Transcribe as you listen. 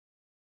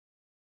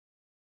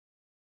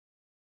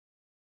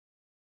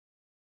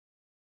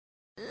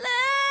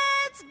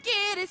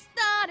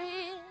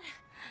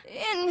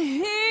in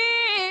here.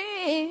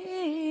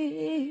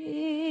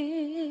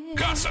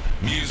 Gossip,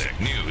 music,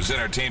 news,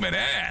 entertainment,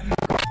 and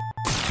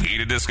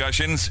heated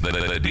discussions.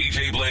 The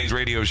DJ Blaze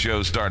radio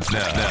show starts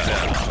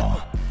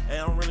now. Hey,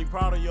 I'm really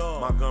proud of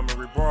y'all.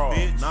 Montgomery Brawl.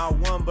 Bitch, not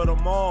one but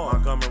them all.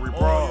 Montgomery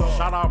Brawl.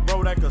 Shout out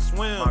bro that can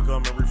swim.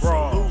 Montgomery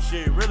Brawl. Salute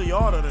shit, really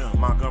all of them.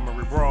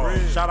 Montgomery Brawl.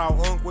 Shout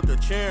out Unc with the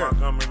chair.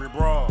 Montgomery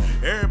Brawl.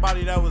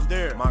 Everybody that was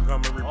there.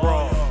 Montgomery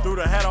Brawl. Threw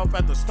the hat off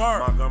at the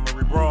start.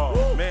 Montgomery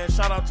Brawl. Man,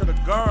 shout out to the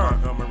girl.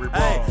 Montgomery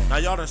Brawl. Hey, now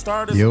y'all done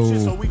started some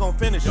shit, so we gonna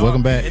finish.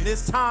 Welcome back. And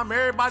this time,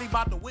 everybody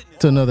about to witness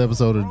to another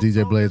episode of the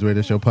DJ Blaze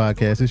Radio Show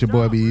podcast. It's your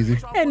boy, Be Easy.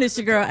 And it's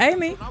your girl,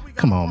 Amy.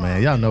 Come on,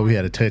 man. Y'all know we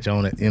had to touch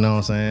on it. You know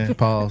what I'm saying?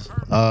 Pause.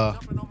 Hold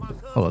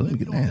on, let me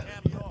get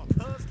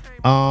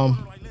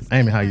down.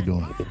 Amy, how you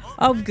doing?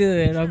 I'm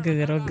good.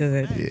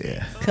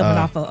 Yeah. Coming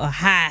off a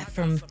high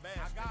from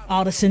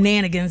all the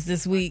shenanigans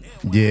this week.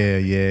 Yeah.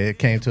 It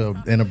came to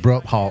an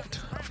abrupt halt.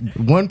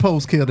 One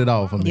post killed it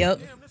off for me. Yep.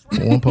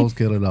 One post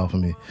killed it off for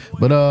me.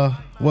 But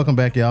welcome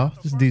back, y'all.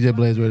 This is DJ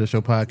Blaze Radio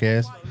Show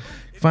podcast.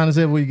 Find us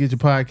everywhere you get your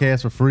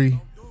podcast for free.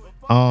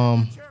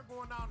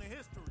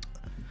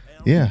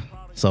 Yeah.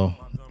 So,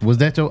 was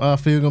that your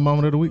feel good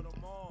moment of the week?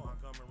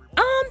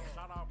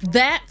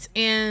 That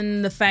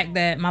and the fact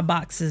that my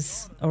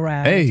boxes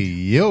arrived. Hey,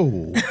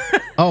 yo.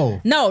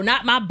 Oh. No,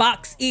 not my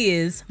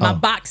boxes,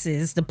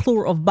 the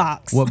plural of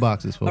box. What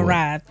boxes for?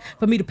 Arrived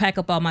for me to pack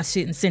up all my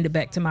shit and send it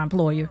back to my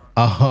employer.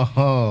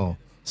 Oh.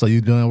 So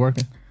you doing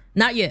working?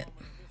 Not yet.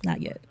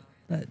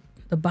 But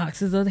the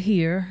boxes are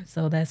here,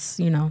 so that's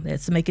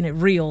making it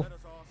real.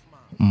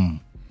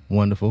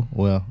 Wonderful.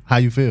 Well, how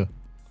you feel?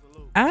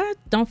 I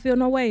don't feel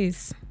no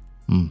ways.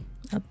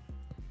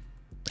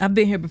 I've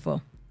been here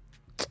before.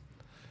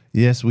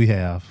 Yes, we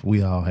have.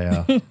 We all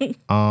have.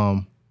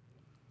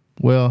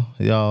 Well,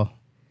 y'all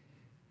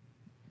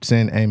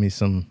send Amy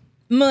some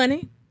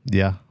money.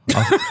 Yeah.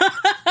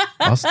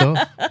 Our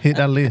stuff. Hit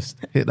that list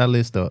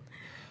up.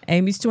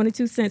 Amy's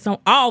 22 cents on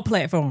all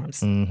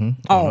platforms. Mm-hmm.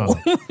 Oh.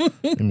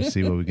 Let me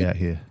see what we got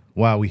here.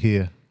 While we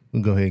here, we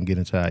can go ahead and get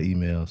into our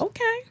emails.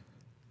 Okay.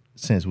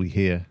 Since we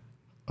here.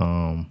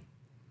 Matter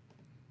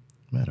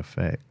of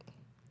fact,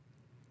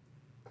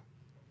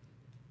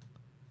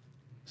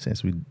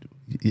 since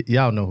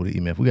y'all know who the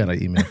email. We got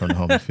an email from the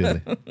homie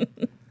Philly.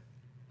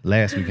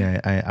 Last week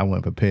I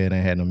wasn't prepared. I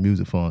ain't had no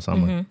music for him, so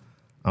I'm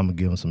gonna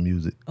give him some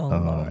music. Oh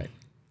Lord.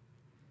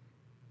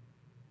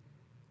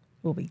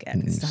 What we got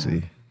this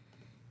time?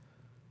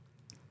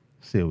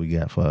 See what we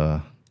got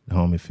for the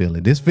homie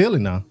Philly. This Philly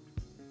now.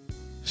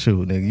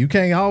 Shoot, nigga, you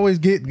can't always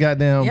get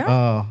goddamn.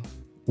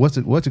 What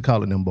you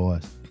calling them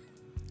boys?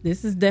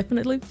 This is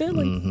definitely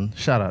Philly. Mm-hmm.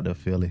 Shout out to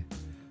Philly.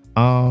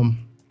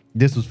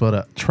 This was for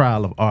the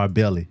trial of R.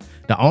 Belly.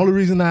 The only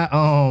reason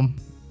I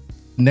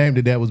named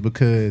it that was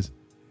because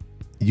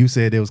you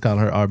said they was calling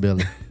her R.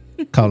 Belly,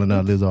 calling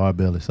her Liz R.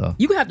 Belly. So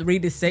you gonna have to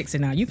read this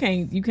section now. You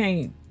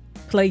can't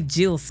play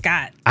Jill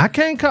Scott. I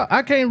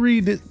can't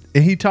read this.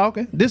 And he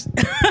talking this.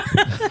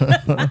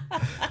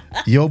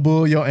 Yo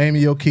Bull, yo Amy,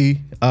 yo Key.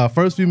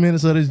 First few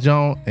minutes of this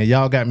joint, and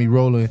y'all got me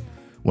rolling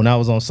when I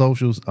was on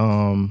socials.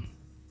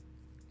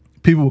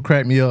 People would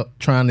crack me up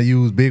trying to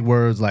use big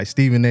words like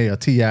Stephen A. or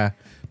T.I.,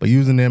 but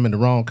using them in the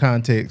wrong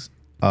context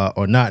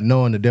or not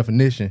knowing the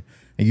definition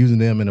and using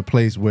them in a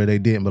place where they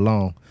didn't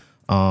belong.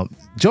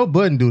 Joe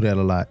Budden do that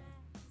a lot.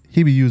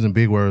 He be using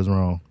big words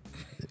wrong.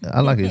 I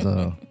like his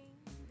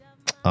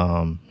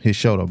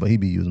show though, but he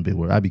be using big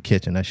words. I be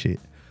catching that shit.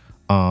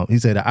 He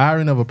said the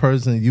irony of a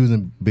person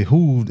using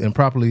behooved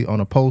improperly on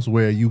a post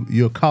where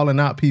you're calling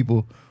out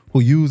people who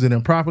use it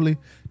improperly,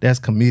 that's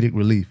comedic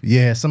relief.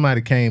 Yeah,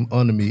 somebody came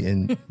under me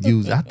and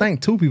used it. I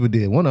think two people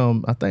did. One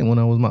of them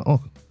was my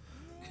uncle.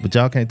 But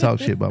y'all can't talk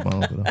shit about my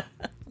uncle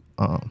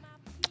though.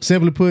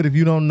 Simply put, if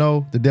you don't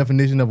know the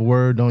definition of a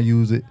word, don't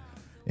use it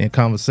in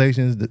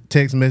conversations, the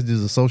text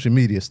messages, or social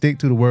media. Stick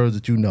to the words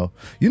that you know.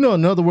 You know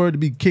another word to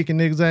be kicking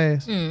niggas'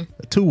 ass?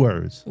 2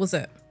 words. What's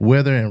that?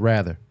 Whether and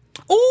rather.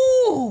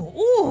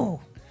 Ooh.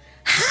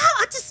 How?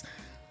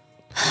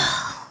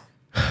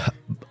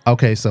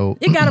 Okay, so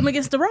it got them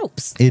against the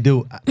ropes. It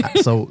do.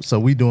 So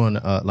we doing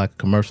like a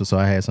commercial. So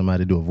I had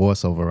somebody do a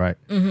voiceover, right?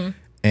 Mm-hmm.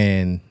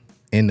 And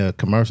in the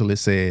commercial, it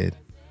said,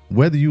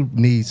 whether you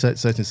need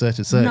such and such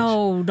and such.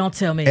 No, don't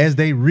tell me. As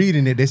they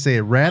reading it, they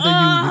said rather you.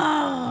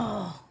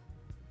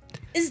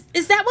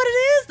 Is that what it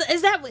is?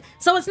 Is that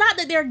so? It's not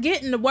that they're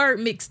getting the word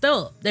mixed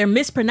up. They're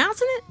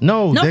mispronouncing it.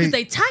 No, because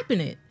they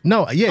typing it.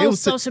 No, yeah, on it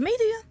was social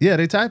media. Yeah,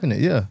 they typing it.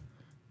 Yeah,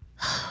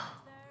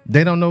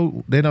 they don't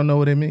know. They don't know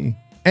what it means.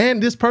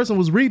 And this person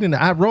was reading it.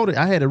 I wrote it.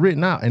 I had it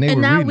written out, and they were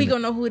reading it. And now we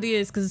gonna know who it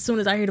is because as soon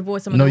as I hear the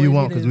voice, I'm gonna know you who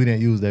won't it because is. we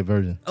didn't use that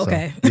version.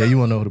 Okay. So, yeah, you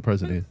won't know who the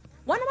person is.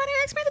 Why nobody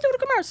asked me to do the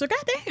commercial?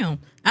 Goddamn,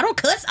 I don't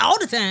cuss all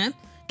the time.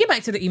 Get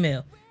back to the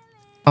email.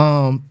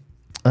 I'm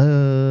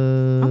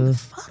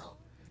befuddled.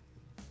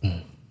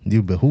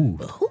 You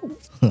behoove.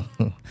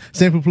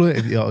 Simply put,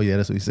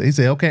 that's what he said. He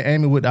said, okay,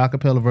 Amy with the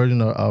acapella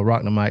version of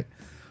Rock the Mic.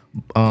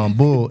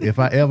 Bull, if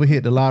I ever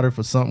hit the lottery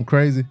for something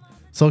crazy,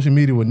 social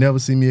media will never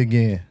see me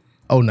again.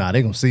 Oh, nah,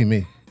 they gonna see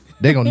me.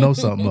 They gonna know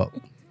something up.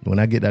 when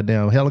I get that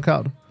damn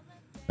helicopter,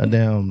 that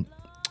damn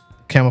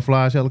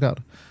camouflage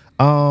helicopter.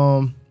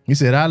 He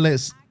said, I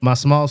let my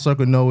small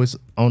circle know it's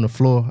on the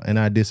floor and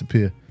I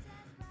disappear.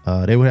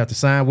 They would have to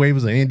sign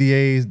waivers or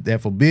NDAs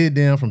that forbid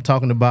them from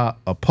talking about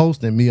or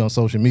posting me on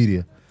social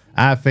media.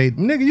 I fade,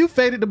 nigga, you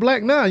faded to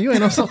black now. You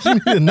ain't on social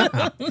media now.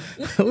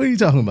 What are you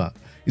talking about?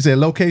 He said,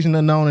 location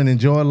unknown and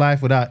enjoy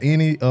life without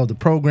any of the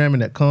programming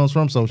that comes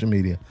from social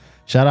media.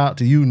 Shout out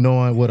to you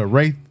knowing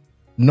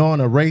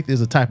a wraith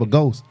is a type of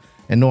ghost,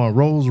 and knowing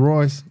Rolls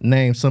Royce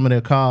named some of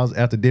their cars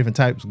after different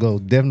types of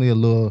ghosts. Definitely a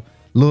little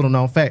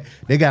known fact.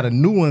 They got a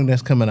new one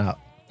that's coming out.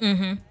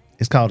 Mm-hmm.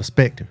 It's called a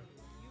Spectre.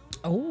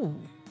 Oh.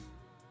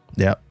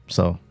 Yep.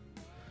 So,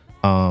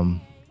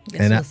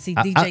 Guess we'll see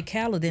DJ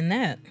Khaled in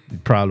that.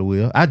 Probably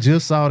will. I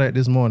just saw that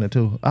this morning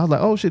too. I was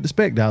like, oh shit, the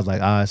Spectre. I was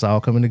like, it's all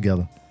coming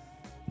together.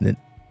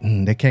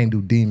 They can't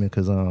do Demon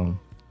because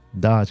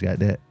Dodge got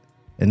that,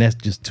 and that's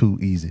just too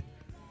easy.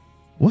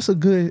 What's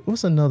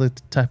another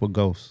type of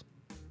ghost?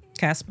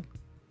 Casper.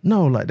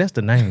 No, like that's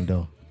the name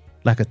though.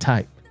 Like a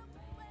type.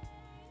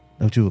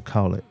 That's what you would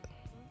call it.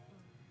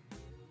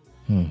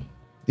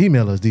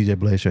 Email us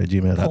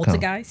djblazer@gmail.com.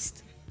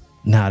 Poltergeist.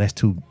 Nah, that's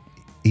too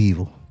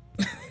evil.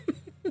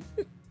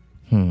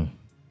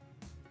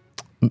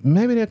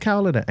 Maybe they'll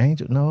call it an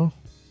angel. No,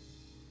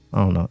 I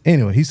don't know.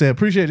 Anyway, he said,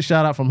 appreciate the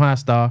shout out from High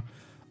Star.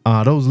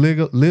 Those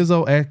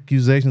Lizzo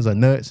accusations are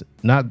nuts.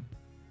 Not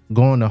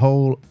going to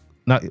hold.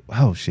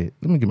 Oh shit.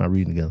 Let me get my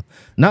reading together.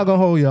 Not gonna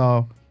hold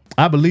y'all.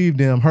 I believe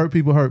them. Hurt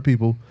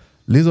people.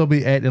 Lizzo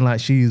be acting like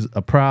she's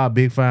a proud,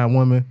 big, fine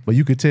woman, but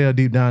you could tell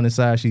deep down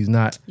inside she's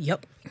not.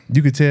 Yep.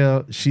 You could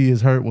tell she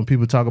is hurt when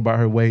people talk about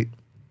her weight.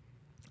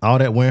 All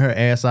that wearing her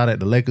ass out at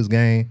the Lakers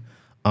game,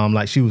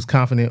 like she was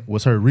confident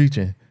was her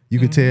reaching. You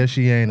could tell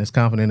she ain't as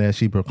confident as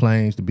she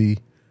proclaims to be.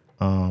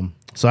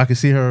 So I can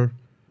see her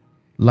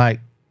like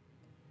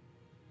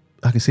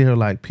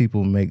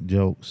people make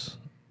jokes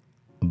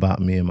about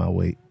me and my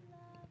weight.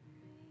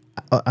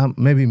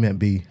 Maybe meant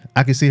B.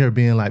 I can see her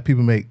being like,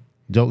 people make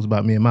jokes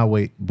about me and my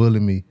weight, bully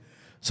me.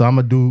 So I'm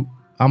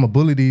gonna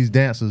bully these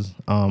dancers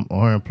or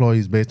her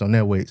employees based on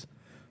their weights.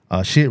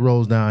 Shit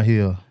rolls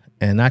downhill,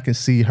 and I can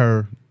see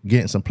her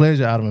getting some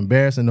pleasure out of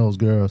embarrassing those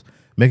girls,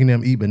 making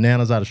them eat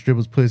bananas out of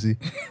strippers' pussy.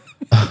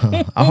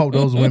 I hope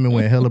those women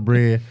win hella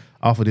bread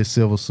off of this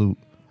silver suit.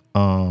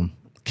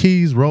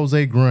 Keys,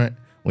 Rose Grunt,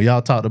 when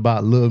y'all talked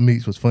about Lil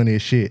Meats was funny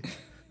as shit.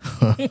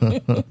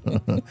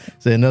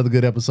 Say another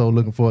good episode.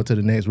 Looking forward to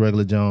the next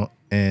regular John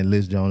and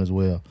Liz John as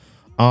well.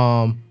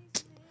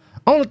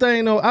 Only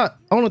thing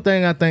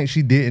I think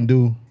she didn't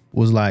do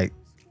was like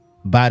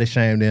body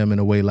shame them in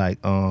a way like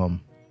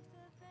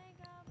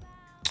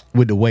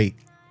with the weight.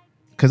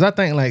 Cause I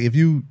think like if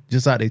you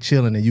just out there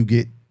chilling and you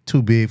get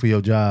too big for your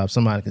job,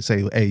 somebody can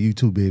say, hey, you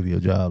too big for your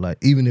job. Like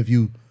even if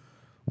you,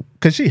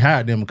 cause she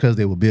hired them because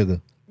they were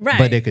bigger, right?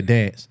 But they could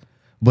dance.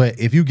 But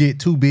if you get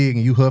too big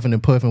and you huffing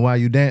and puffing while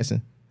you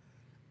dancing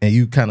and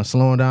you kind of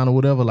slowing down or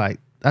whatever, like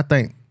I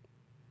think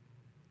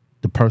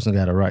the person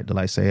got a right to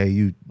like say, hey,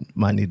 you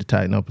might need to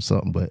tighten up or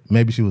something. But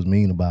maybe she was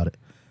mean about it.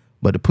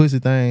 But the pussy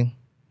thing,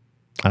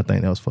 I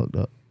think that was fucked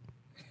up.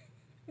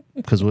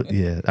 Cause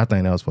yeah, I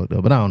think that was fucked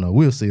up. But I don't know.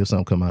 We'll see if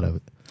something come out of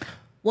it.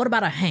 What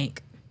about a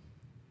Hank?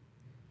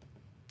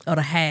 Or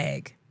the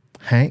Hag?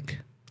 Hank?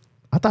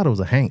 I thought it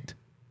was a Hank.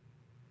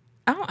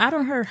 I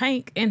don't heard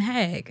Hank and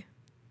Hag.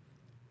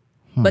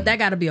 But that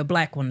got to be a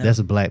black one, though. That's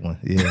a black one,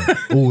 yeah.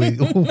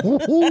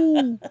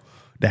 Ooh,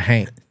 the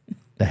Hank,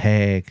 the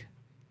Hag.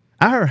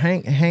 I heard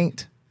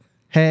Hank,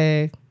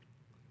 Hag.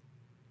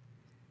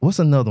 What's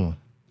another one?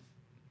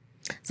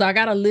 So I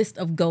got a list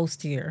of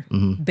ghosts here.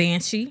 Mm-hmm.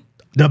 Banshee.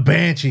 The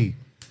Banshee.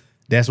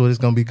 That's what it's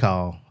going to be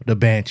called. The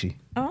Banshee.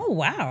 Oh,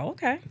 wow.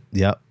 Okay.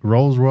 Yep.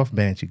 Rolls Royce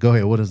Banshee. Go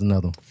ahead. What is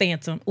another one?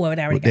 Phantom. Well,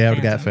 they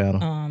already got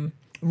Phantom.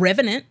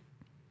 Revenant.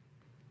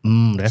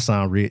 That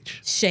sounds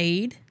rich.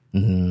 Shade.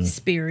 Mm-hmm.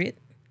 Spirit.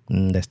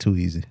 That's too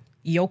easy.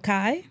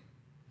 Yokai.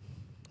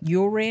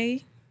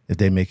 Yurei. If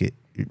they make it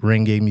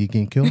Ring Game, you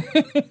can kill.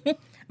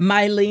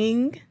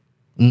 Myling.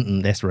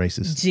 That's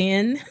racist.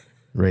 Jinn.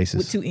 Racist.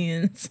 With two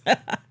N's.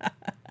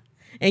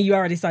 And you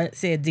already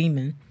said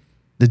demon.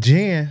 The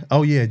Jinn.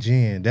 Oh yeah,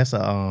 Jinn. That's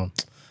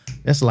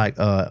like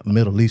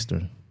Middle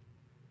Eastern.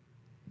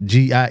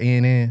 Ginn.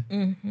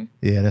 Mm-hmm.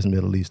 Yeah, that's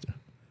Middle Eastern.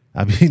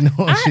 I be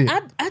knowing shit.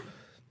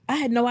 I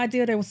had no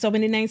idea there was so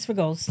many names for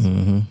ghosts.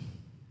 Mm-hmm.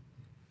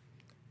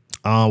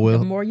 Well,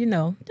 the more you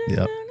know.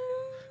 Yep.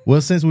 Well,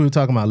 since we were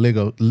talking about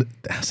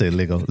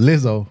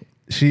Lizzo,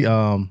 she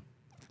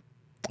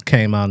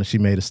came out and she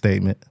made a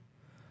statement.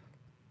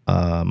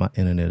 My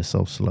internet is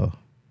so slow.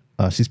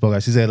 She spoke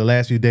out. She said the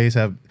last few days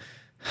have.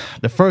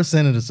 The first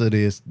sentence of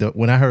this,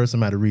 when I heard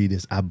somebody read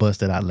this, I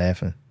busted out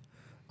laughing.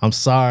 I'm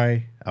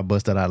sorry, I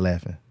busted out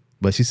laughing.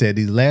 But she said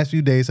these last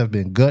few days have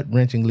been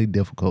gut-wrenchingly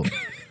difficult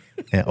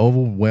and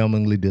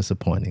overwhelmingly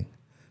disappointing.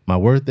 My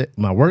work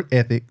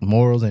ethic,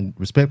 morals, and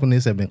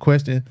respectfulness have been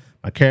questioned.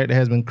 My character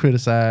has been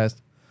criticized.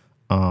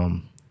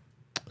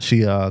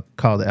 She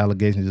called the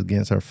allegations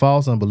against her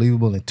false,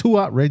 unbelievable, and too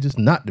outrageous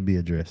not to be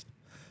addressed.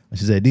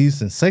 She said,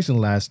 these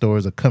sensationalized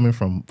stories are coming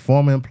from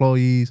former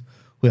employees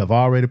who have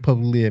already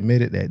publicly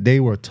admitted that they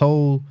were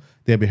told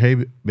their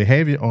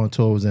behavior on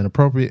tour was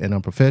inappropriate and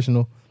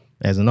unprofessional.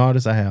 As an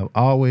artist, I have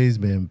always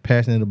been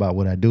passionate about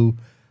what I do.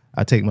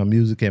 I take my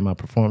music and my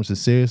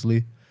performances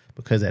seriously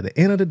because at the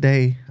end of the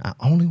day, I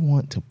only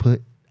want to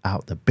put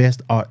out the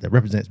best art that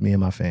represents me and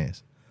my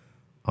fans.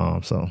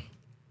 So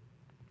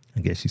I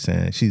guess she's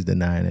saying she's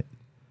denying it.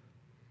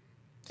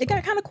 It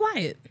got kind of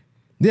quiet.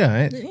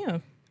 Yeah. Yeah.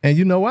 And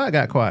you know why I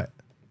got quiet?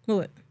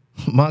 What?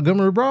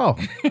 Montgomery Brawl.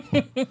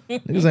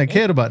 Niggas ain't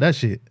cared about that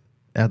shit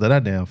after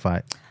that damn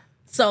fight.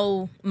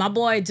 So my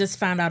boy just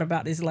found out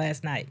about this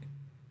last night.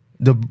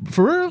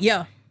 For real?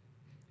 Yeah.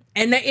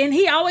 And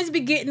he always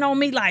be getting on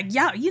me like,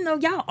 y'all,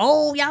 y'all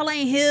old, y'all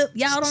ain't hip,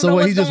 y'all don't know what's going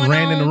on. So he just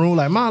ran in the room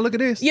like, Mom, look at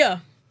this. Yeah.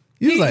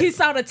 He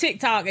saw the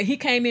TikTok and he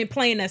came in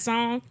playing that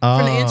song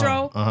from the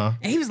intro.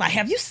 And he was like,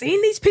 have you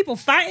seen these people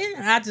fighting?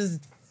 And I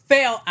just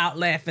fell out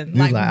laughing.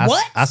 Like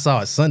what? I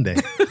saw it Sunday.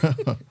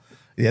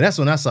 Yeah, that's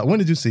when I saw it. When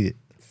did you see it?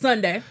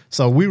 Sunday.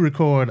 So we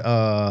record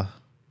on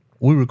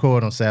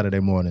Saturday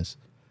mornings.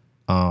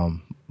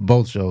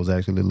 Both shows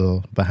actually, a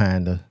little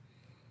behind the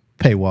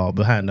paywall,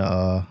 behind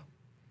the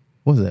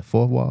what was that,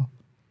 fourth wall?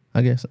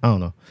 I guess. I don't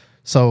know.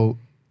 So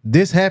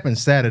this happened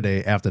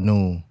Saturday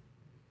afternoon,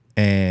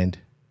 and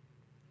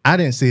I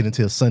didn't see it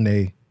until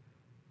Sunday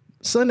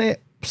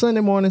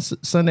morning,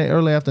 Sunday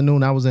early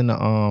afternoon. I was in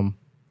the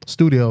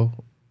studio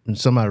and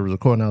somebody was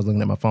recording. I was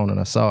looking at my phone and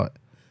I saw it.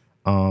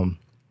 And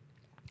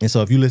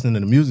so if you listen to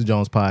the Music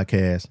Jones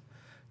podcast,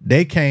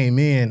 they came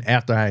in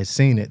after I had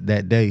seen it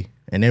that day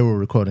and they were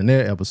recording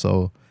their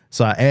episode.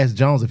 So I asked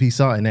Jones if he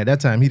saw it, and at that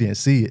time he didn't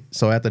see it.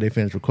 So after they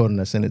finished recording,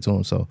 I sent it to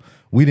him. So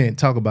we didn't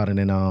talk about it.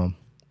 And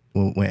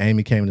when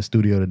Amy came in the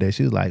studio today,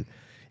 she was like,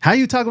 "How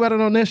you talk about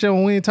it on their show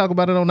when we didn't talk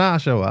about it on our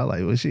show?" I was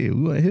like, "Well, shit,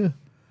 we weren't here."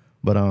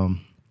 But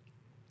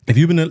if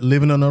you've been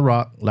living on a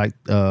rock like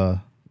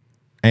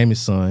Amy's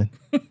son,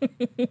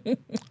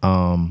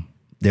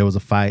 there was a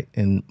fight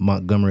in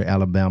Montgomery,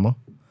 Alabama.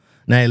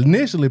 Now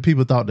initially,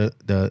 people thought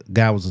the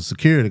guy was a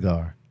security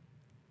guard.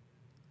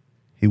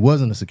 He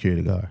wasn't a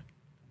security guard.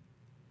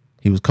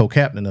 He was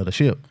co-captain of the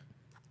ship.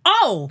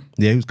 Oh.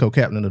 Yeah, he was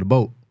co-captain of the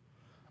boat.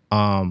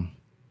 And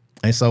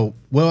so,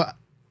 well,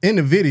 in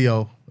the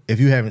video, if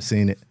you haven't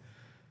seen it,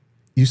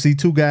 you see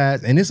two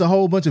guys, and it's a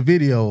whole bunch of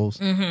videos.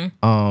 Mm-hmm.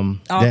 All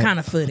kind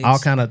of footage. All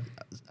kind of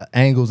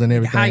angles and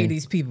everything. Hire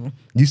these people.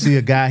 You see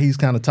a guy, he's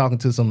kind of talking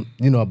to some,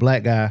 a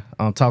black guy,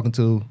 talking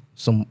to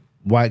some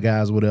white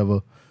guys,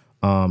 whatever.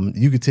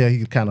 You could tell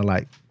he kind of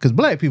like, because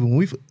black people, when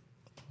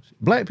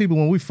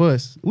we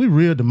fuss, we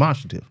real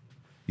demonstrative.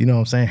 You know what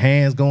I'm saying?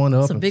 Hands going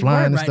up and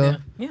flying and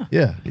stuff.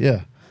 Yeah.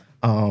 Yeah.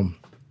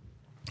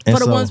 For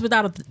the ones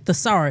without a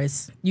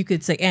thesaurus, you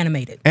could say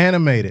animated.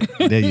 Animated.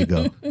 There you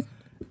go.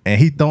 And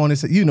he throwing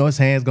his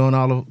hands going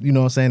all over, you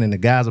know what I'm saying? And the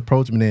guys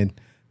approach him and then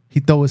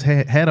he throw his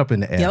hat up in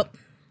the air. Yep.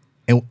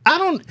 And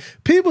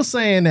people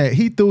saying that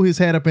he threw his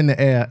hat up in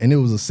the air and it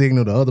was a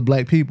signal to other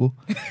black people.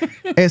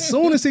 As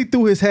soon as he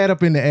threw his hat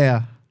up in the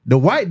air, the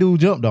white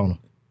dude jumped on him.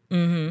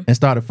 Mm-hmm. And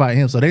started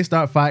fighting him. So they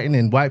start fighting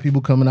and white people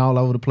coming all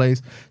over the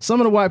place. Some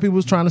of the white people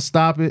was trying to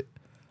stop it.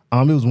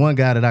 It was one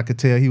guy that I could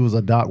tell he was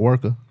a dock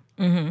worker.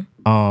 Mm-hmm.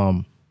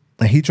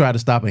 And he tried to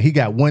stop it. He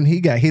got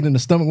hit in the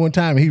stomach one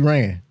time and he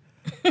ran.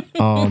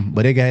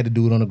 But they had to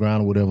do it on the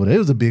ground or whatever. It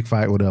was a big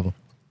fight, whatever.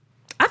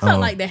 I felt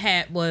like the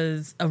hat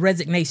was a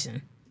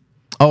resignation.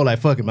 Oh, like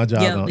fuck it, my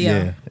job.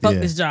 Yeah. Fuck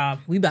this job.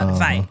 We about to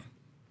fight.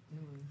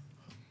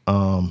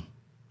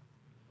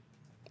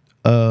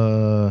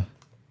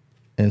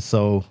 And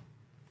so,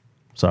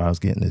 sorry, I was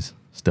getting this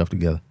stuff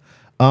together.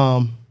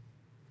 So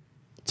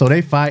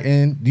they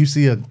fighting. You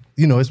see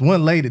it's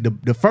one lady.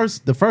 The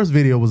first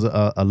video was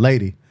a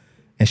lady,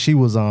 and she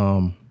was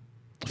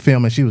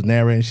filming. She was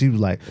narrating. She was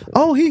like,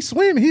 "Oh, he's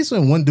swimming. He's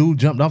swimming." One dude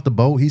jumped off the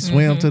boat. He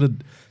swam to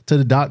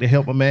the dock to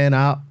help a man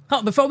out.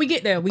 Oh, before we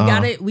get there, we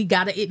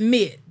gotta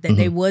admit that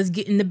they was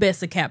getting the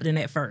best of Captain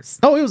at first.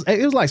 Oh, it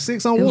was like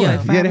 6-on-1. Yeah,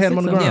 they had him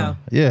on the ground.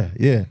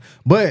 Yeah.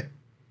 But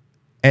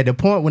at the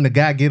point when the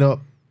guy get up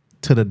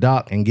to the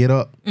dock and get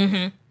up,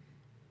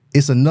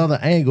 it's another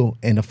angle,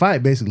 and the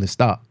fight basically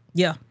stopped.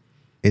 Yeah,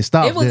 it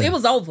stopped. It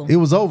was over. It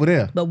was over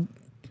there.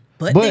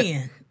 But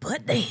then.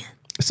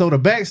 So the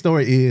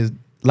backstory is,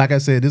 like I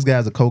said, this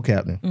guy's a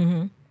co-captain.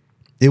 Mm-hmm.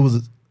 It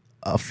was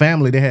a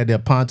family. They had their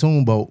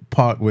pontoon boat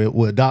parked where it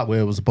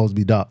was supposed to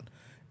be docked,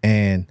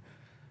 and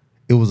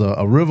it was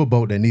a river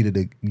boat that needed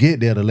to get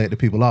there to let the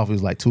people off. It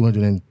was like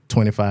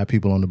 225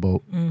 people on the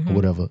boat or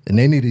whatever, and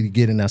they needed to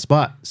get in that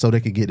spot so they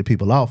could get the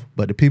people off.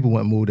 But the people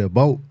wouldn't move their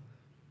boat,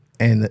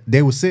 and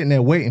they were sitting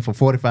there waiting for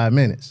 45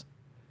 minutes.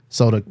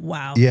 So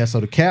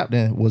the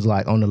captain was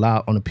like on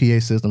the PA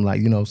system,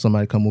 like,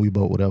 somebody come move your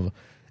boat, whatever.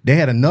 They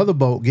had another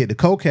boat get the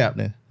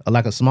co-captain,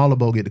 like a smaller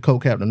boat, get the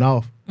co-captain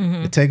off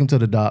to take him to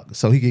the dock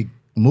so he could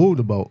move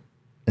the boat.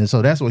 And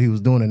so that's what he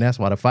was doing, and that's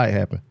why the fight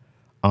happened.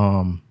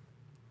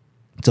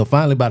 So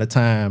finally, by the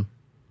time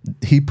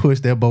he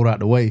pushed their boat out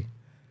the way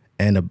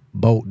and the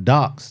boat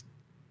docks,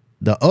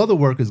 the other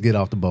workers get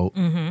off the boat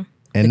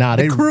And now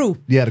the crew.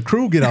 Yeah, the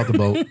crew get out the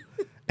boat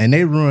and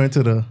they run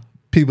to the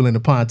people in the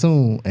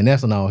pontoon, and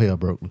that's when all hell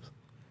broke loose.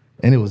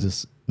 And it was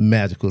just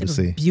magical to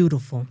see.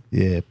 Beautiful.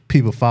 Yeah,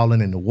 people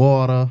falling in the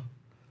water.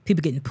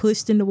 People getting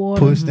pushed in the water.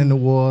 Pushed in the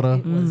water.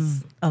 It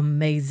was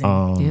amazing.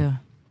 Yeah.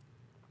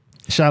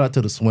 Shout out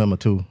to the swimmer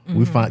too.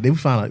 We found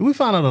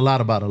out a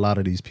lot about a lot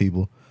of these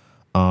people.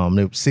 They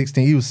were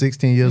 16. He was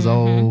 16 years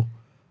old.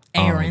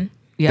 Aaron.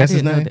 Yeah, That's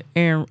his name?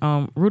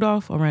 Aaron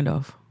Rudolph or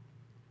Randolph?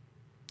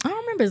 I don't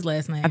remember his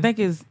last name. I think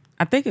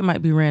it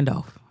might be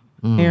Randolph.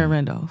 Aaron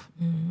Randolph.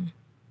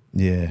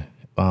 Yeah.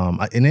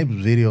 And there was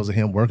videos of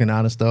him working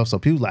out and stuff. So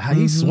people like, how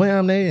he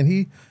swam there, and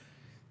he,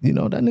 that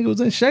nigga was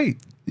in shape.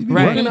 He be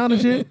working out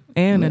and shit.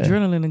 And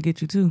adrenaline will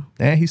get you too.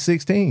 And he's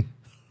 16.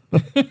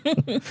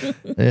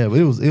 Yeah, but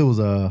it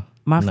was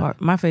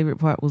my favorite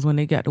part was when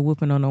they got the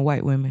whooping on the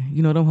white women.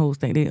 You know, them hoes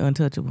think they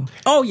untouchable.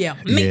 Oh yeah.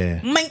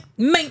 Yeah.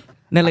 Me.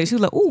 That lady, she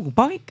was like, ooh,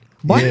 boink,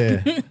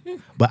 boink. Yeah.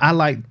 But I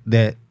like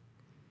that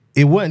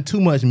it wasn't too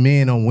much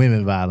men on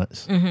women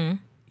violence.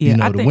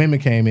 Yeah, The women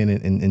came in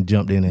and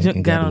jumped in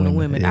and got on the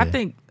women. Yeah. Yeah. I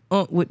think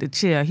with the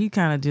chair, he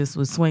kind of just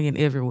was swinging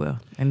everywhere.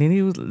 And then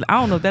he was, I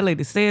don't know if that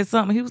lady said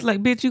something. He was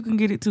like, bitch, you can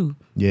get it too.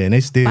 Yeah, and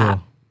they still, Bop.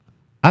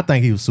 I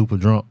think he was super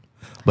drunk,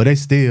 but they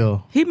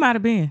still He might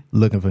have been.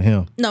 looking for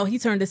him. No, he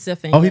turned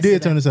himself in. Oh, he did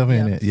yesterday. turn himself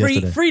in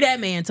yesterday. Free that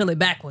man till it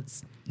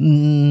backwards. He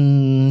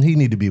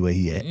need to be where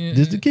he at.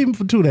 Just to keep him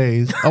for 2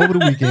 days over the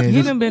weekend. He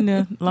Just- done been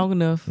there long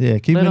enough. Yeah,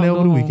 keep Let him there him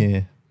over the go home.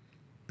 weekend.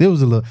 There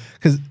was a little,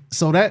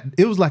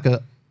 it was like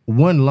a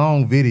one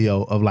long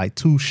video of like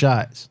 2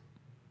 shots.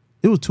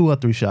 It was 2 or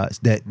 3 shots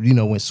that,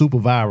 went super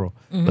viral.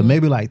 But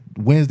maybe like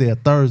Wednesday or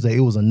Thursday,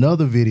 it was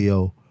another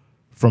video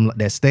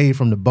that stayed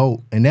from the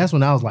boat. And that's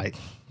when I was like,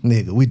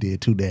 nigga, we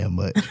did too damn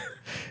much.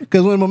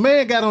 Because when my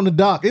man got on the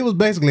dock, it was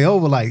basically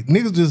over. Like,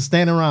 niggas just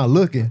standing around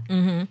looking.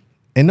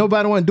 And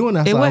nobody wasn't doing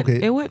that.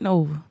 It wasn't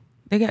over.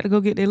 They got to go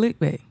get their lick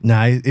back.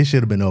 Nah, it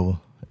should have been over.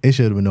 It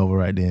should have been over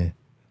right then.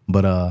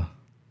 But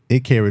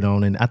it carried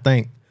on, and I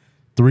think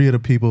 3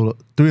 of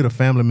the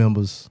family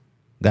members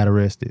got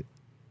arrested.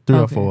 3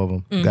 or 4 of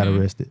them got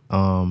arrested.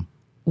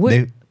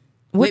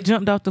 What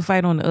jumped off the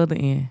fight on the other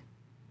end?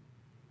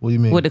 What do you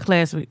mean? With the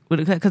class,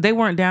 because they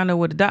weren't down there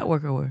where the dock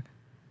worker were.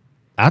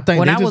 I think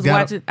When they I just was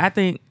watching, I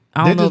think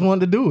I they don't know. just wanted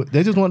to do it.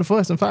 They just wanted to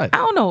fuss and fight. I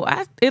don't know.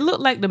 It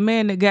looked like the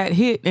man that got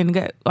hit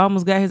and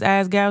almost got his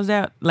eyes gouged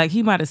out. Like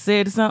he might have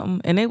said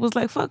something, and it was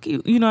like, "Fuck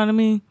you," you know what I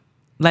mean?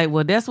 Like,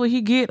 well, that's what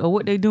he get or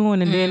what they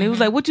doing, and then it was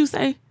like, "What you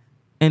say?"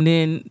 And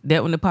then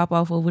that one to pop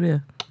off over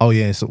there. Oh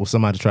yeah, so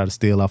somebody tried to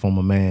steal off on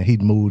my man. He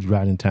moved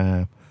right in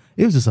time.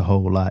 It was just a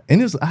whole lot,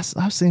 and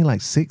I've seen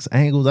like 6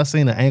 angles. I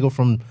seen an angle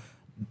from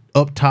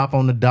up top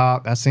on the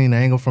dock. I seen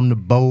an angle from the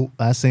boat.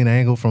 I seen an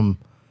angle from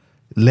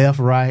left,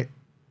 right.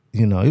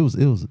 It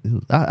was.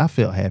 I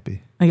felt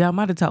happy. And y'all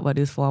might have talked about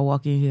this before I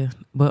walk in here,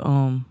 but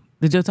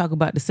did you talk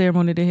about the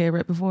ceremony they had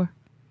right before?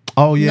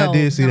 Oh yeah, No, I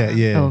did see that.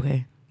 Yeah. Oh,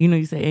 okay.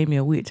 You say Amy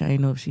a witch. I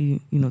didn't know if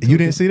she, told You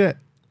didn't see that?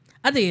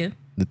 I did.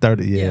 The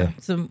 30, yeah.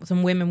 Some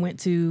women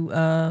went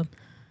to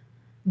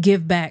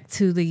give back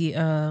to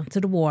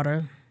the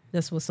water.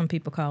 That's what some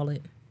people call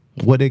it.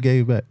 What they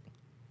gave back?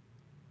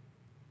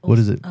 What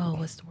is it? Oh,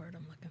 what's the word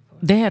I'm looking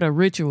for? They had a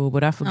ritual,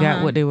 but I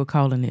forgot what they were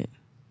calling it.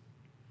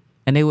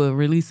 And they were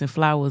releasing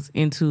flowers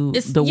into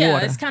the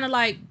water. It's kind of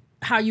like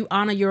how you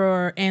honor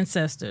your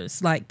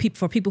ancestors, like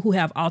for people who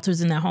have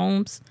altars in their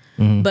homes.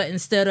 But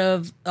instead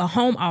of a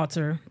home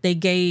altar, they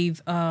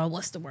gave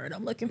what's the word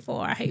I'm looking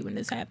for? I hate when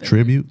this happens.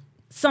 Tribute?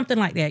 Something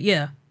like that,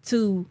 yeah.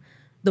 To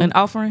An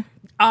offering?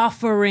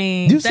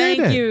 offering. You said Thank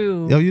that.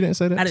 you. Oh, you didn't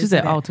say that? I didn't She say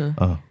said that.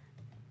 altar.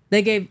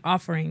 They gave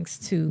offerings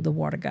to the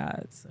water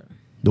gods.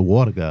 The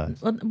water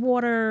gods.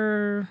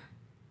 Water.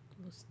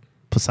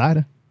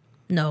 Poseidon?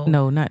 No.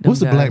 No, not those What's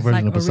the guys. black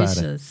version Like of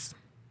Poseidon? Orishas.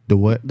 The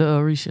what? The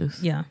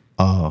Orishas. Yeah.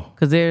 Oh.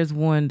 Because there's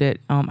one that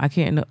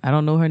I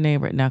don't know her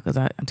name right now because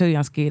I'm telling you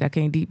I'm scared. I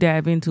can't deep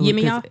dive into it.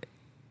 'cause- Yimia?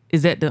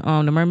 Is that the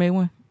mermaid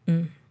one?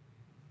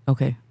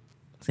 Okay.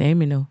 So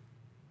Amy know.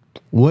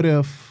 What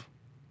if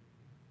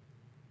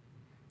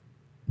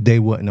they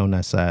wasn't on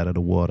that side of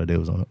the water, they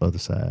was on the other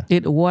side?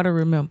 The water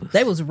remembers.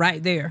 They was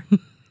right there.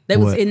 They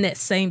was What? in that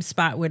same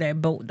spot where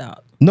that boat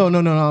docked. No,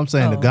 I'm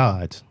saying the Oh.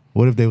 gods.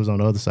 What if they was on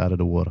the other side of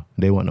the water?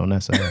 They wasn't on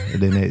that side.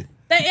 And then They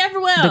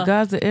everywhere. The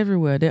gods are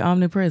everywhere. They're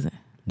omnipresent.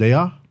 they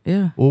are?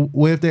 Yeah.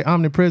 Well, if they're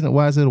omnipresent,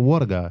 why is it a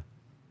water god?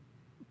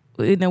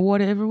 Isn't there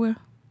water everywhere?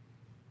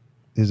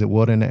 Is it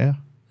water in the air?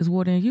 There's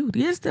water in you.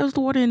 Yes, there's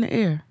water in the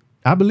air.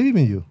 I believe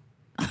in you.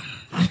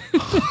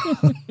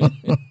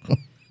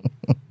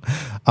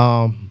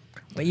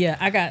 But yeah,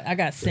 I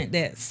got sent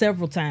that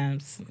several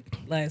times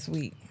last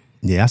week.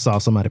 Yeah, I saw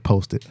somebody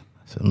post it.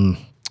 I said,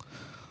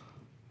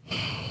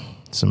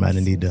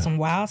 somebody need to. Some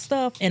wild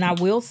stuff. And I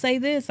will say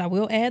this, I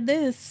will add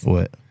this.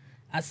 What?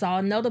 I saw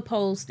another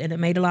post and it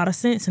made a lot of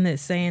sense in it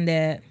saying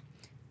that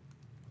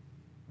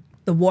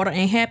the water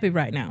ain't happy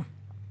right now.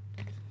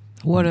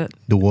 Water.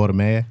 The water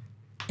mad?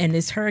 And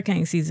it's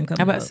hurricane season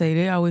coming I'm about up. to say,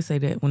 they always say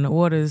that when the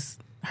water's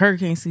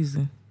hurricane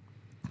season,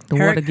 the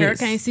water gets.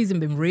 Hurricane season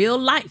been real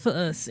light for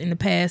us in the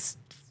past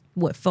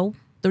what,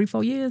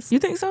 3-4 years? You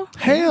think so?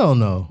 Hell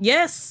no.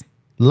 Yes.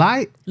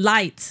 Light?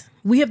 Light.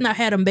 We have not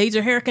had a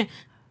major hurricane.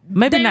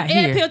 Maybe Damn, not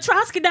Ed here.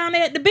 Piotrowski down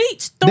there at the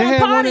beach throwing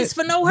parties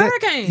for no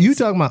hurricanes. You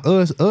talking about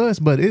us,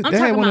 but they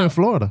had one in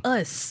Florida.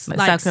 Us, Like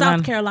like South South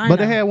Carolina. Carolina. But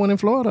they had one in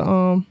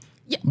Florida.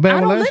 Yeah, bad I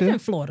one don't last live year. in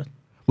Florida.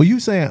 Well, you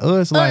saying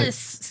us like Us,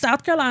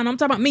 South Carolina. I'm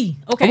talking about me.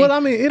 Okay. Well, I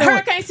mean, it don't-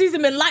 hurricane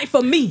season been light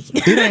for me for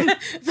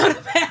the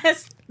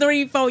past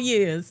 3-4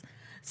 years.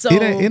 So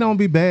it don't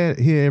be bad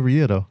here every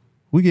year though.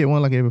 We get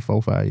one like every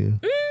 4-5 years.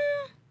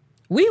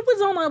 we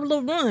was on a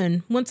little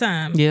run one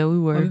time. Yeah, we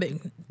were.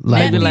 Like-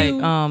 Maybe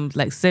Matthew,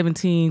 like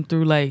 17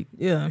 through like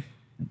yeah.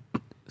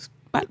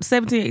 about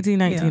 17, 18,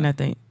 19, Yeah. I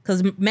think.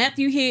 Because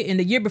Matthew hit, and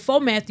the year before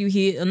Matthew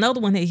hit,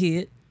 another one had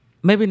hit.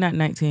 Maybe not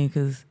 19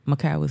 because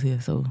Makai was here.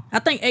 So I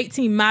think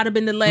 18 might have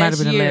been the Might have last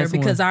been the year last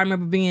because one. I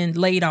remember being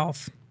laid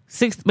off.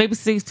 maybe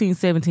 16,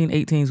 17,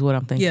 18 is what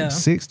I'm thinking. Yeah.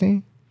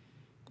 16?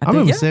 I think-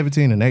 remember yeah.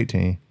 17 and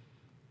 18.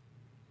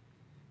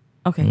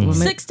 Okay. Well,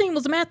 16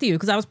 was Matthew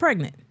because I was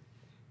pregnant.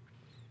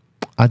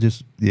 I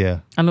just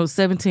I know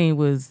 17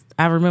 was,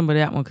 I remember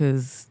that one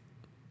because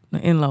the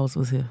in-laws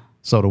was here.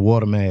 So the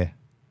water man.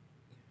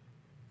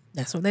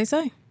 That's what they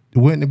say.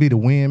 Wouldn't it be the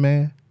wind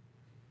man?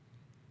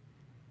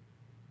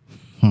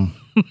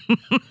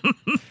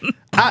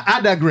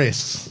 I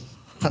digress.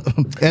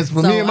 As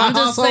for So me and my I'm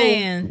just household,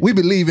 saying, we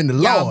believe in the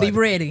Y'all Lord. be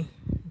ready.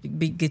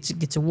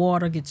 Get your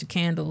water, get your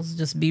candles.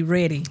 Just be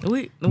ready.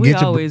 We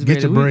Get your- always get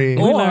ready. your bread.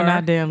 We learn Or-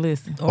 our damn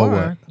lesson. Or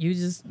what? you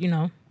just,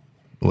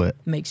 What?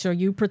 make sure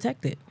you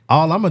protect it.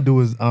 All I'm gonna do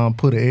is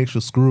put an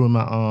extra screw in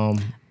my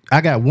I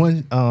got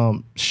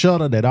one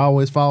shutter that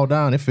always fall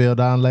down. It fell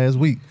down last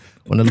week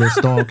when the little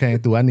storm came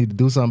through. I need to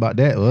do something about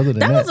that. Other than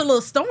that, That was a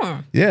little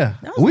storm. yeah.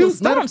 That was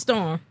a little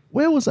storm.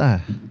 Where was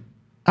I?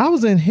 I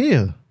was in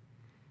here.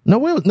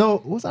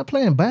 Was I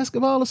playing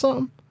basketball or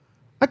something?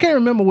 I can't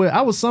remember where.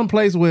 I was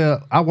someplace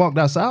where I walked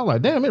outside. I was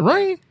like, damn, it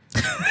rained.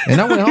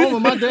 And I went home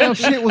and my damn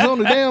shit was on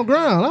the damn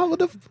ground. What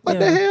the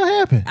Yeah. hell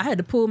happened? I had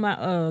to pull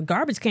my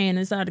garbage can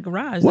inside the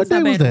garage. What That's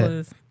how day was bad that? it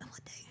was.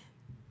 What day?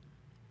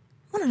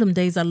 One of them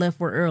days I left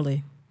work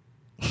early.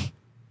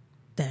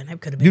 Damn,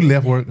 that could have been. You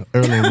left work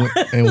early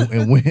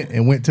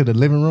and went to the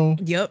living room.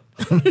 Yep.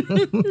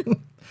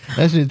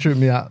 That shit tripped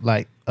me out.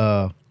 Like,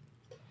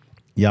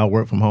 y'all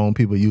work from home.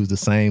 People use the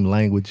same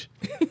language.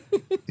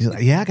 He's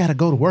like, yeah, I gotta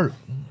go to work.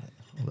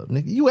 Look,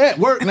 nigga, you at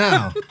work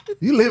now.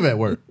 You live at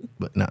work,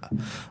 but nah.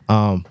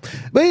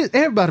 But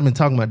everybody been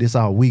talking about this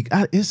all week.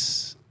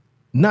 It's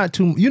not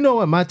too. You know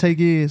what my take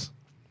is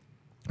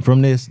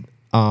from this?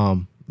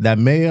 That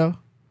mayor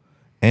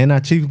and our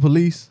chief of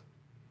police,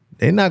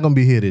 they're not gonna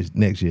be here this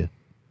next year.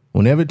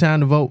 Whenever time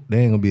to vote,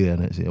 they ain't gonna be there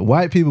next year.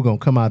 White people gonna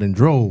come out in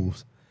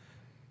droves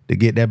to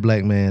get that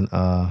black man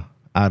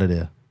out of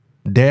there.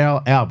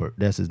 Darryl Albert,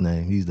 that's his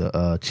name. He's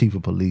the chief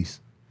of police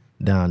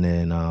down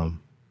there in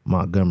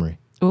Montgomery.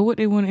 Well, what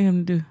they wanted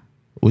him to do?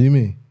 What do you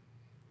mean?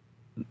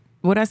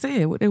 What I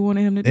said, what they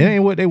wanted him to It do.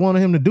 ain't what they wanted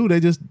him to do. They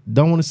just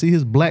don't want to see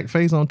his black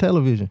face on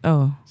television.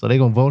 Oh, So they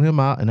gonna vote him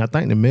out, and I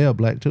think the mayor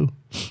black too.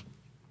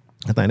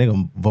 I think they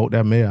gonna vote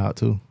that mayor out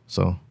too.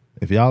 So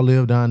if y'all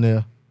live down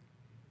there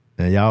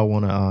and y'all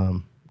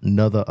want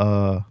another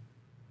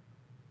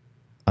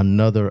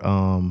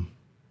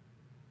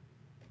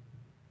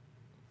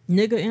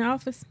Nigga in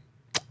office.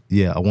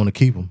 yeah, I want to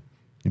keep him.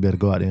 You better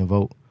go out there and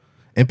vote.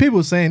 And people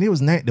were saying it was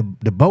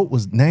the boat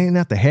was named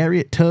after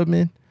Harriet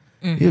Tubman.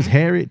 It was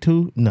Harriet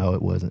too. No,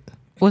 it wasn't.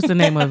 what's the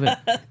name of it?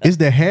 It's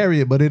the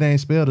Harriet, but it ain't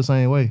spelled the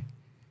same way.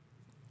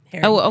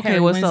 Oh, okay.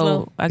 Harry Well,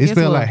 Winslow. so I It's guess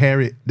spelled what- like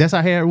Harriet. That's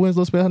how Harriet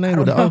Winslow spelled her name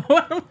with the O.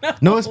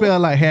 No, it's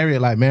spelled like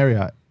Harriet, like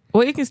Marriott.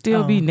 well, it can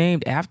still be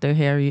named after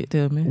Harriet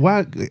Tubman.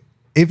 Why?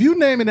 If you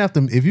naming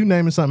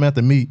something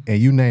after me and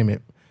you name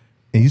it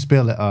and you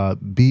spell it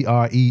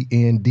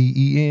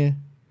Brenden,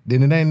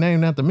 then it ain't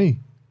named after me.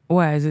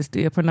 Why is it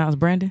still pronounced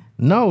Brandon?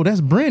 No, that's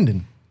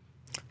Brendan.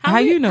 How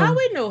you know? How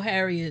we know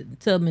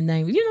Harriet Tubman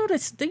name? Do you know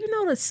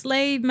the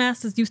slave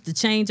masters used to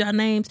change our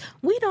names?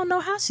 We don't know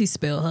how she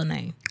spelled her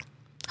name.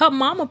 Her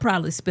mama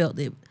probably spelled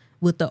it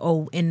with the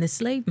O, and the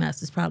slave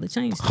masters probably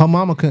changed it. Her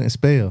mama couldn't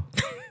spell.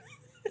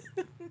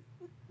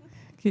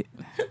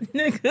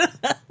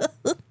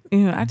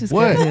 I just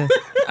What? got here.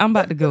 I'm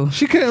about to go.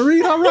 She couldn't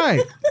read her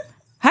right.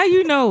 How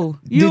you know?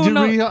 Did don't you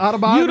know, read her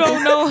autobiography? You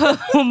don't know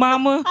her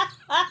mama.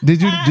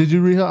 Did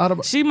you read her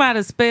autobiography? She might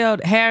have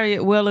spelled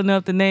Harriet well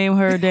enough to name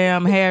her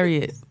damn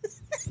Harriet.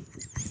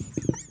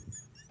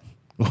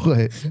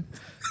 What?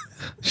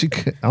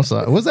 I'm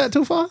sorry. Was that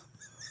too far?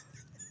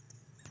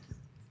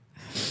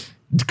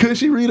 Could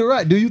she read it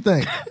right? Do you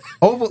think?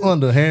 Over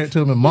under Harriet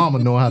Tubman mama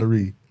know how to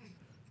read.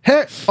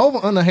 Over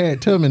under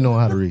Harriet Tubman know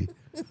how to read.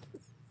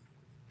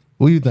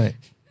 What do you think?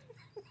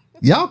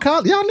 Y'all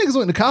niggas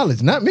went to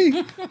college, not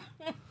me.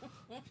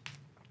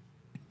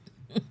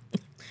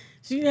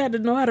 She had to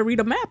know how to read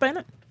a map, ain't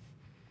it?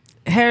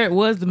 Harriet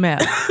was the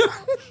map.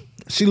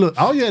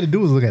 All you had to do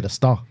was look at the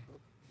star.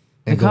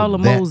 And go call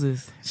her that-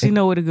 Moses. She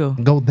know where to go.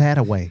 Go that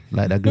away,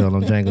 like that girl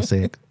on Django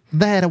said.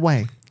 That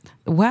away.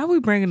 Why are we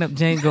bringing up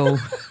Django?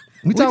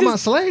 We talking about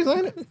slaves,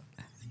 ain't it?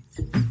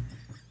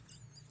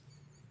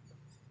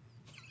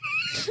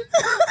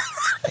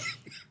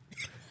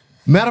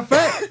 Matter of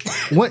fact,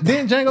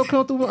 didn't Django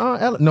come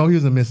through? No, he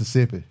was in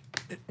Mississippi.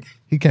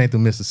 He came through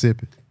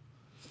Mississippi.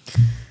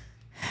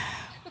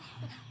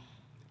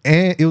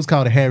 And it was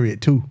called a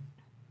Harriet too.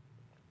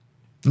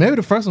 Maybe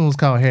the first one was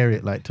called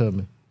Harriet, like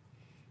Tubman.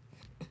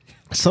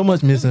 So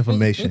much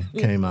misinformation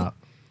came out.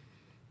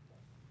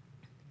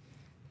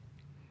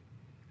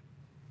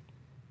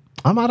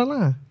 I'm out of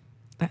line.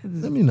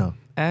 Let me know.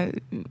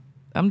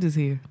 I'm just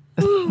here.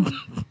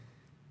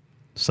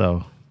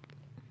 So,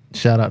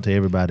 shout out to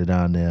everybody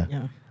down there.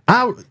 Yeah.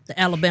 The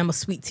Alabama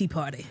Sweet Tea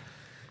Party.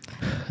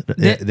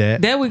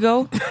 There we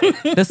go.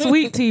 The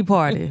Sweet Tea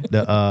Party.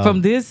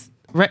 From this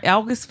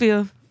August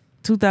 5th,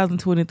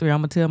 2023, I'm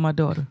going to tell my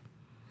daughter.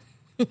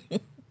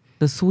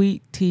 The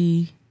Sweet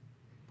Tea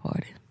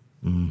Party.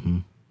 Mm-hmm.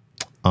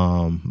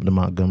 The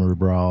Montgomery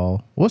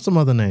Brawl. What's some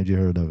other names you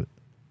heard of it?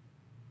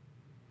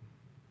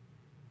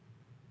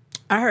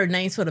 I heard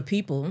names for the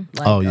people.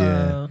 Like,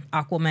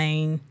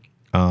 Aquaman.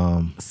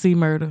 Sea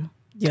Murder.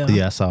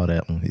 Yeah, I saw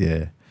that one.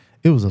 Yeah.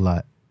 It was a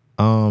lot.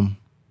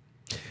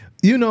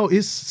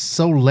 It's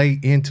so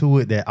late into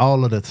it that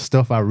all of the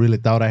stuff I really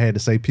thought I had to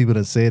say, people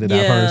that said it,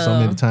 I've heard so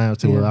many times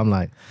too. I'm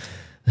like,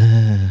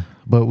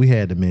 but we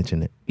had to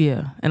mention it.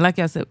 Yeah. And like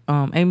I said,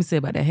 Amy said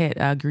about that hat,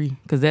 I agree.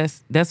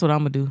 Because that's what I'm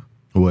going to do.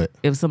 What?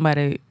 If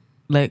somebody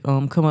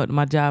come up to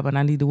my job and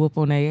I need to whoop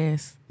on their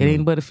ass, it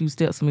ain't but a few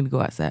steps for me to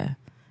go outside.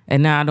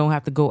 And now I don't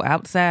have to go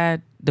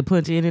outside to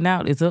punch in and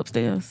out. It's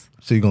upstairs.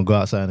 So you going to go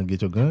outside and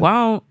get your gun?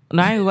 Well,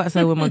 I ain't go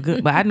outside with my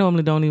gun, but I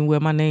normally don't even wear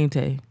my name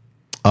tag.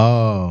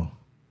 Oh.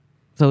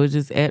 So it's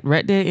just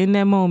right there in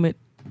that moment.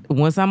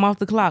 Once I'm off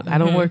the clock, I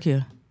don't work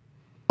here.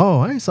 Oh,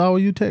 I ain't saw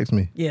you text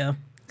me. Yeah.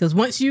 Because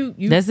once you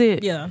that's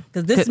it. Yeah.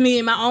 Because this is me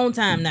in my own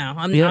time now.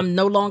 I'm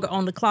no longer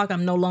on the clock.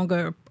 I'm no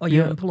longer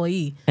your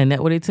employee. And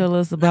that's what they tell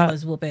us about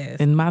whoop ass.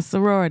 in my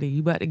sorority.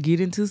 You about to get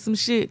into some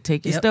shit.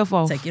 Take your stuff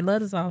off. Take your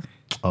letters off.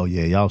 Oh,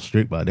 yeah. Y'all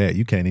strict by that.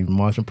 You can't even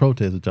march and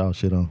protest with y'all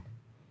shit on.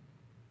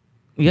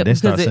 Yep,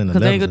 because they ain't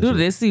gonna do it.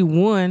 They see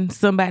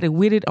somebody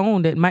with it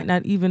on that might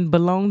not even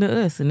belong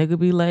to us, and they could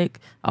be like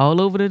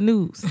all over the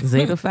news.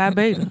 Zeta Phi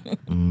Beta,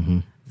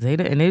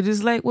 Zeta, and they're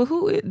just like,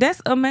 well,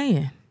 that's a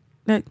man,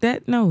 like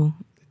that. No,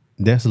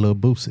 that's a little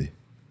boosie.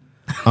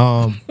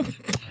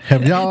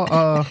 Have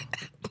y'all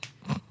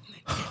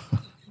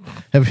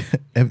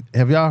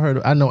have y'all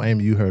heard? I know,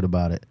 Amy, you heard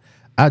about it.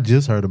 I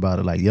just heard about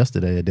it like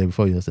yesterday, the day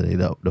before yesterday.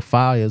 The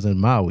fires in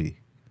Maui.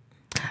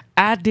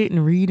 I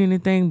didn't read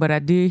anything, but I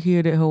did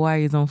hear that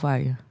Hawaii is on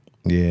fire.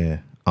 Yeah.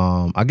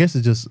 I guess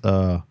it's just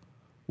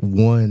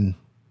one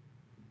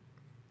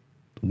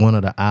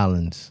of the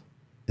islands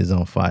is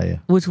on fire.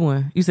 Which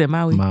one? You said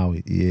Maui?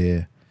 Maui,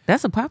 yeah.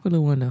 That's a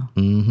popular one though.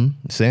 Mm-hmm.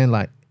 Saying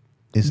like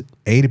it's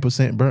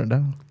 80% burnt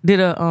down. Did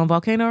a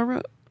volcano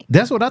erupt?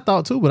 That's what I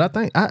thought too, but I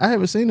think I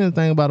haven't seen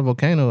anything about a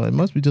volcano. It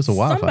must be just a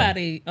wildfire.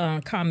 Somebody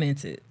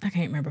commented. I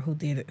can't remember who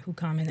did it. Who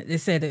commented? They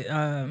said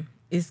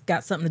it's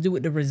got something to do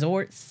with the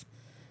resorts.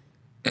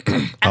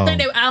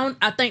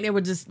 I think they were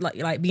just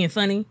like being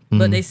funny,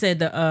 but they said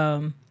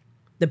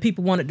the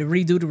people wanted to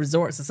redo the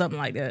resorts or something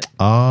like that.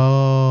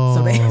 Oh,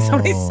 so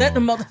they set the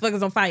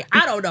motherfuckers on fire.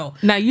 I don't know.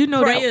 Now you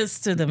know prayers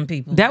to them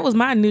people. That was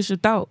my initial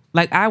thought.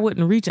 Like I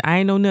wouldn't reach it. I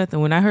ain't know nothing.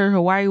 When I heard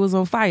Hawaii was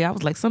on fire, I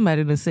was like,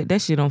 somebody done set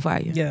that shit on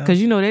fire. Yeah, because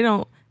they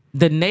don't.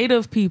 The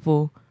native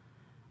people.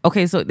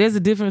 Okay, so there's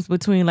a difference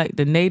between like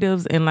the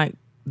natives and like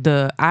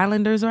the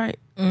islanders, right?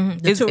 Mm-hmm.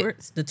 The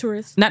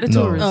tourists, not the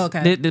tourists. Oh,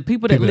 okay, the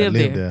people that live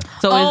there.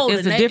 So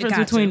it's the difference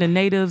between the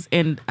natives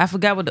and I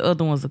forgot what the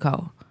other ones are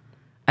called.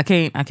 I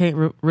can't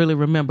really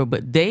remember,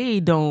 but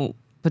they don't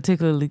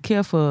particularly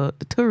care for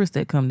the tourists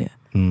that come there,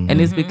 and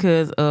it's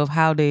because of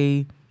how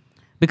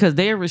because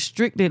they're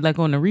restricted like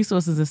on the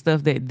resources and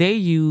stuff that they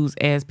use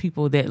as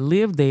people that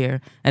live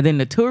there, and then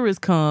the tourists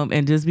come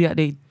and just be out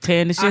there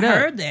tearing the shit up.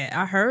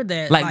 I heard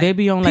that. Like they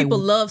be on people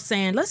love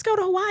saying, "Let's go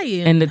to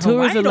Hawaii," and the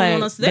tourists are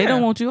like, they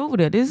don't want you over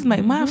there. This is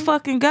like my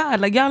fucking God.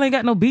 Like y'all ain't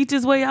got no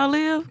beaches where y'all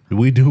live.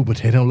 We do, but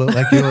they don't look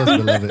like yours,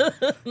 beloved.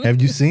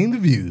 Have you seen the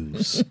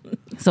views?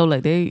 So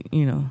like they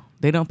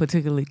don't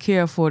particularly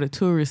care for the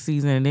tourist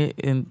season,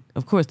 and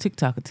of course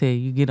TikTok will tell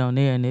you get on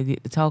there and they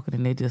get to talking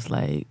and they just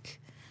like.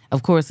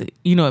 Of course,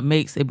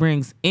 it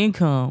brings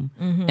income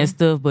and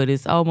stuff, but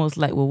it's almost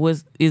like, well,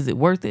 is it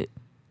worth it?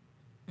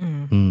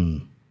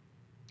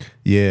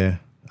 Yeah,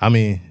 I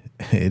mean,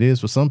 it is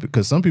for some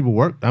because some people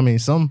work. I mean,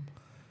 some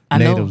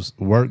natives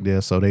work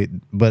there,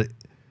 but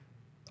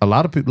a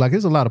lot of people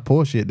there's a lot of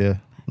poor shit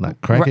there,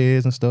 like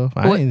crackheads and stuff.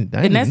 And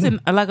that's in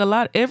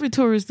like every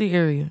touristy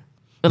area.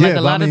 But like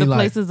a lot of the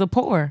places are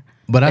poor.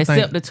 But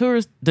except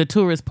the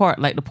tourist part,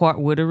 like the part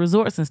where the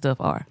resorts and stuff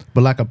are.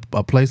 But like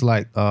a place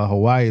like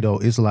Hawaii though,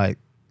 it's like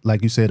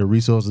you said, the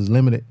resources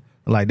limited.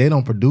 Like they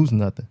don't produce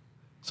nothing.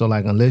 So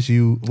like unless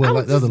you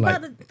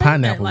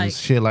pineapples and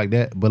shit like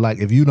that. But like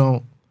if you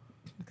don't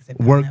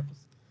work,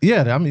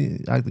 yeah, I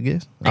mean I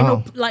guess.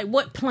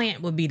 What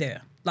plant would be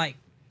there? Like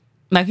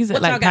he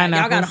said, like y'all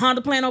got a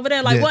Honda plant over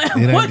there. Like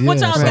what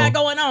y'all got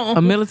going on?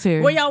 A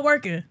military. Where y'all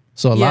working?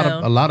 So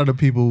a lot of the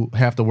people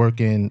have to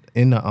work in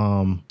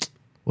the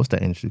what's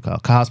that industry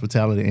called?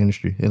 Hospitality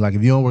industry. And like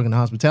if you don't work in the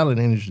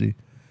hospitality industry,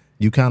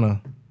 you kind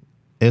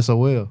of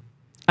SOL.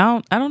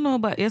 I don't know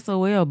about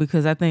SOL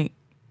because I think,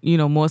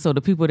 more so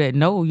the people that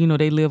know,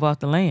 they live off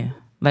the land.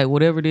 Like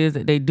whatever it is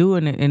that they do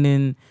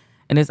and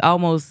it's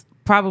almost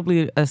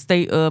probably a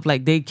state of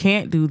like they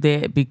can't do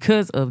that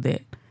because of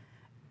that.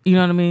 You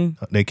know what I mean?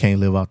 They can't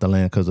live off the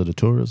land because of the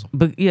tourism.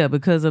 But yeah,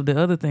 because of the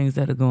other things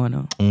that are going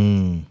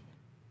on.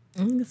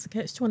 It's a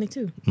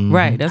catch-22.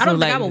 Right. That's I don't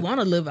what, think I would want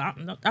to live. I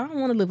don't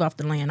want to live off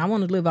the land. I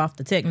want to live off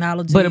the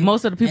technology. But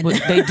most of the people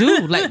they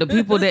do, like the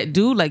people that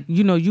do, like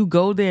you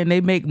go there and they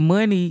make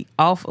money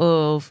off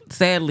of,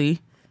 sadly,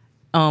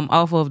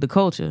 off of the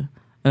culture,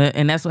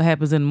 and that's what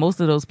happens in most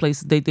of those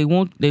places. They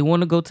want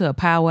to go to a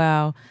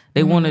powwow.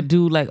 They want to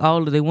do like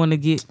they want to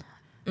get.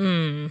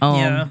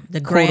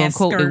 The quote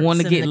unquote, they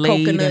want to get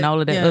laid coconut, and all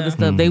of that other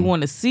stuff. They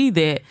want to see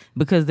that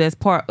because that's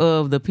part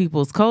of the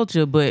people's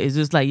culture. But it's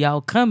just like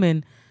y'all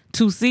coming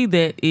to see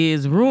that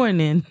is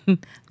ruining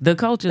the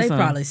culture. They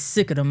probably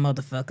sick of them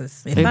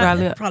motherfuckers.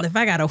 If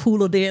I got a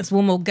hula dance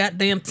one more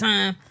goddamn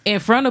time in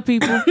front of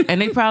people,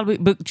 and they probably,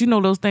 but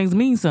those things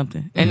mean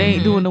something, and they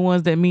ain't doing the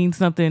ones that mean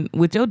something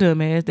with your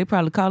dumb ass. They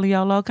probably calling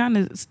y'all all kind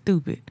of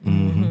stupid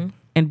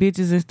and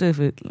bitches and stuff,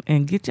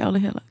 and get y'all the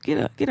hell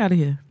out, get out of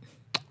here.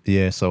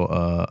 Yeah.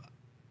 So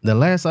the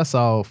last I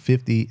saw,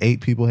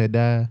 58 people had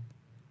died.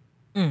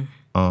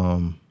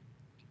 And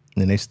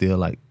they still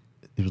like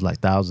it was like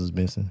thousands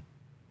missing.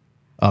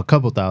 A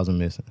couple thousand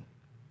missing.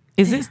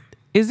 Is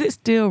it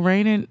still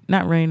raining?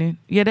 Not raining.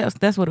 Yeah,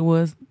 that's what it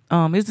was.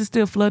 Is it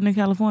still flooding in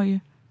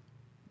California?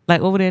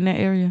 Like over there in that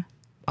area?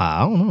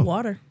 I don't know.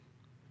 water.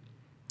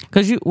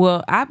 Cause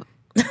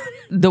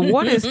the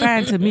water is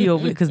fine to me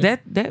over there because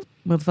that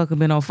motherfucker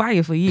been on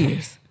fire for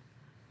years.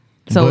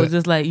 So it's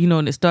just like,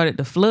 and it started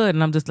to flood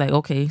and I'm just like,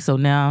 okay, so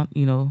now,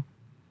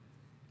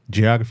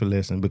 Geography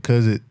lesson,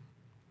 because it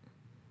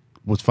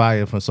was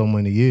fire for so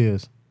many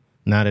years,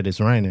 now that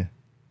it's raining,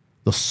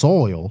 the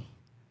soil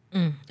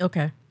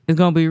Okay. it's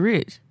gonna be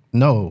rich.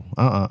 No.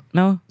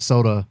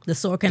 So The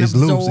soil can it's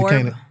absorb loose. It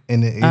can't,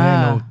 and it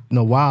ain't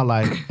no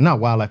wildlife, not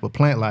wildlife, but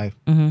plant life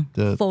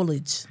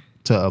foliage.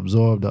 to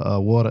absorb the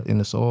water in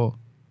the soil.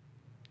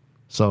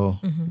 So,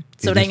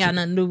 So they ain't got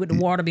nothing to do with the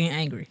water being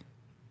angry.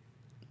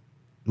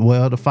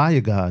 Well, the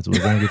fire gods was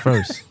angry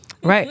first.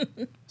 Right.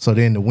 So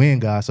then the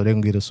wind gods, so they're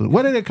gonna get a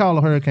what do they call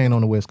a hurricane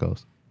on the West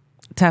Coast?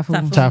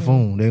 Typhoon.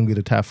 Typhoon. They're gonna get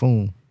a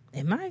typhoon.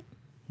 It might.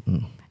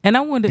 And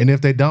I wonder, And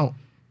if they don't,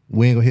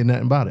 we ain't gonna hear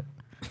nothing about it.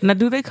 now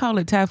do they call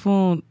it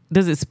typhoon?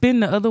 Does it spin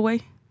the other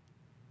way?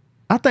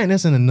 I think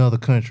that's in another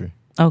country.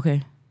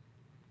 Okay.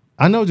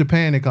 I know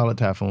Japan, they call it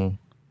typhoon.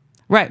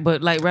 Right,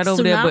 but like right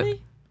over there, but Tsunami?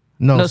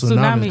 No, No,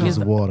 tsunami tsunami is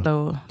the water.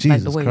 like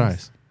Jesus the waves.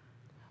 Christ.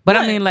 But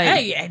I mean, like,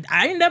 hey,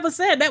 I ain't never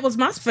said that was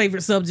my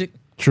favorite subject.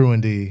 True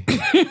indeed.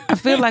 I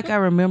feel like I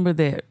remember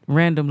that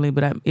randomly,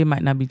 but it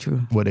might not be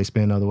true. What, they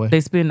spin the other way?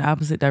 They spin the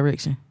opposite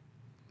direction.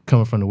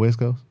 Coming from the West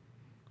Coast?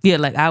 Yeah,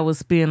 like I would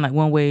spin like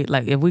one way.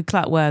 Like if we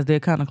clockwise,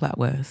 they're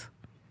counterclockwise.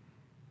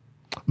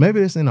 Maybe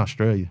it's in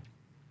Australia.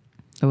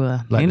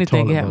 Well, Like the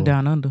anything toilet can happen bowl.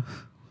 down under.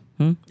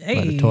 Like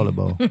Hey, the toilet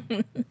bowl.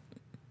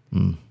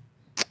 And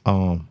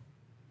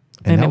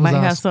And that it was might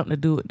our have something to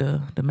do with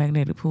the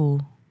magnetic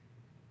pull.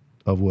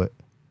 of what?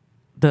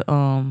 The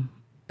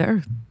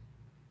Earth.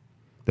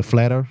 The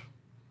flat earth?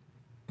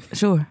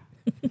 Sure.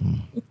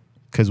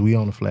 Because we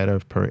on the flat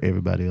earth per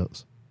everybody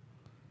else.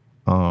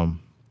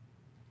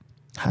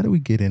 How do we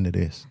get into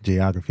this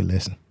geography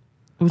lesson?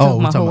 We're talking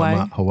we're about talking Hawaii.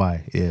 about Hawaii.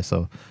 Yeah,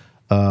 so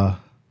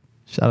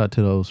shout out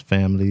to those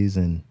families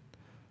and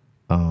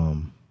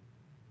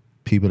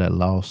people that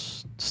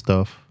lost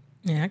stuff.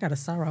 yeah, I got a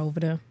Sarah over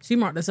there. She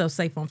marked herself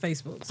safe on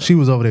Facebook. So She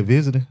was over there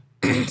visiting.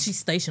 she's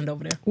stationed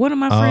over there. One of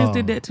my friends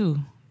did that too.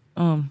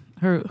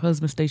 Her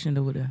husband stationed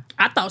over there.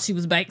 I thought she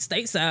was back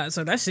stateside,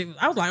 so that shit.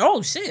 I was like,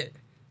 oh shit,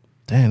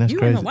 Damn, that's you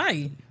crazy. in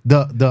Hawaii?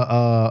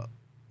 The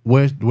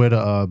where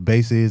the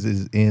base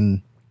is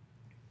in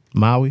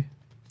Maui?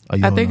 Or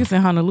you I don't think know? it's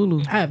in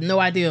Honolulu. I have no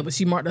idea, but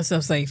she marked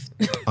herself safe.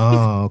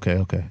 Oh,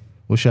 okay.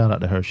 Well, shout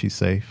out to her. She's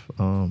safe.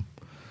 So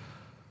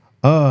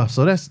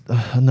that's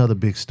another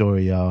big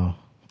story, y'all.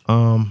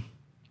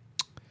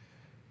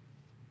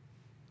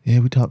 Yeah,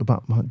 we talked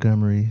about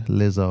Montgomery,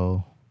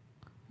 Lizzo.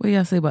 What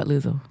y'all say about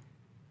Lizzo?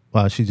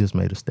 Well, she just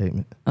made a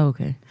statement.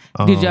 Okay.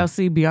 Did y'all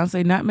see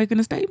Beyonce not making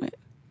a statement?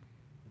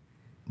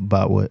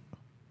 About what?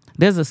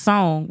 There's a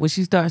song where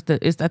she starts to.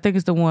 I think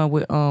it's the one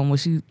with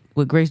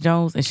with Grace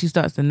Jones, and she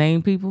starts to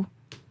name people.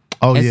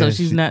 Oh, And yeah. so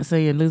she's not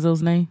saying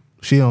Lizzo's name.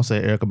 She don't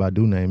say Erykah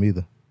Badu name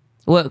either.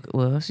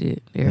 Well,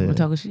 shit. Everyone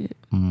talking shit.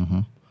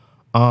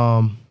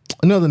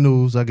 Another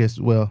news, I guess,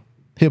 well,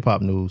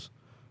 hip-hop news.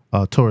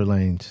 Tory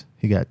Lanez,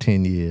 he got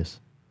 10 years.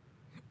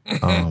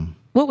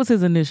 What was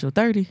his initial?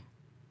 30?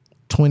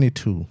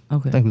 22.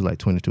 Okay. I think it was like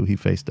 22. He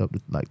faced up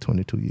to like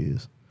 22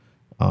 years.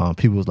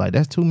 People was like,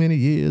 that's too many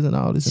years and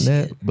all this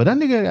and that. But that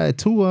nigga got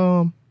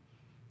two,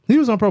 he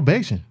was on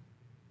probation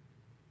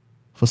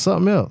for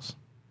something else.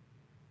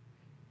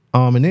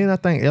 And then I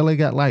think LA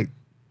got like,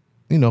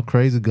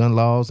 crazy gun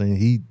laws and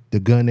he the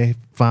gun they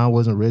found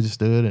wasn't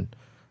registered and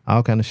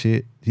all kind of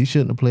shit. He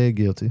shouldn't have pled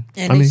guilty.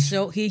 And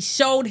he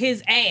showed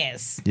his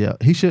ass. Yeah,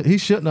 he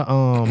shouldn't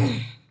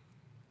have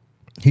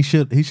he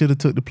should have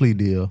took the plea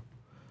deal.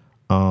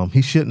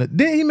 He shouldn't have.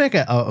 Didn't he make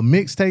a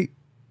mixtape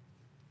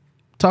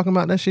talking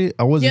about that shit?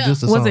 Or was it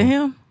just a song? Was it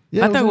him?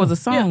 Yeah, I thought it was a him.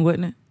 song,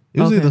 wasn't it?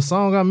 It was either a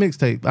song or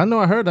mixtape. I know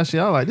I heard that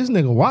shit. I was like, this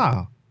nigga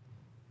wild.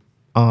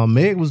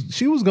 Meg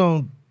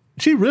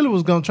she really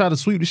was gonna try to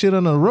sweep the shit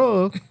under the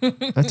rug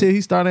until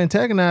he started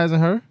antagonizing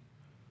her.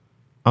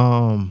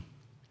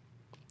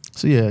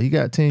 So yeah, he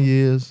got 10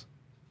 years.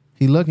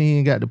 He lucky he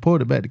ain't got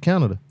deported back to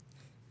Canada.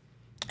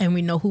 And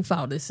we know who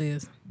fault this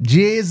is.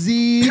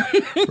 Jay-Z,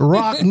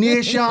 Rock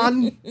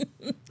Nation,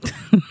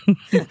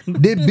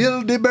 the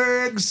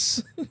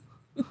Bilderbergs,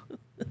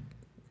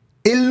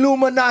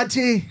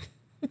 Illuminati.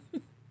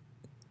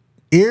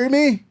 Hear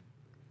me?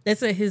 They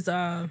said his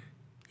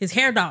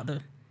hair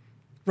doctor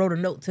wrote a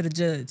note to the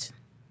judge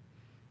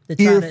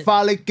to Ear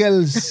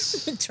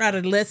follicles. try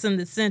to lessen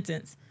the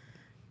sentence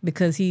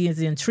because he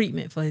is in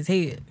treatment for his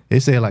head. They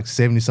said like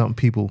 70-something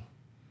people,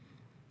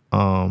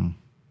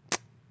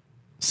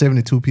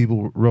 72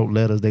 people wrote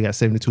letters. They got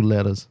 72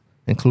 letters,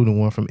 including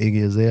one from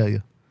Iggy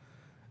Azalea.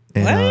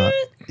 And, What?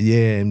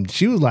 Yeah, and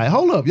she was like,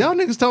 hold up, y'all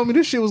niggas told me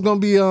this shit was gonna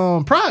be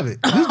private.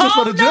 This is just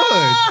for the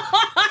judge.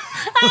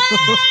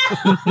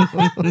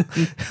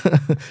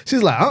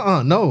 She's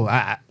like, no,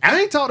 I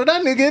ain't talked to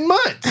that nigga in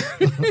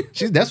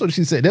months. That's what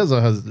she said.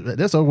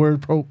 That's her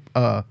word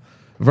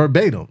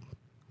verbatim.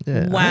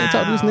 Yeah, Wow. I ain't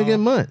talked to this nigga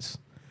in months.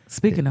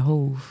 Speaking of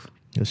Hove.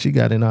 Yeah, she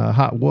got in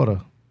hot water.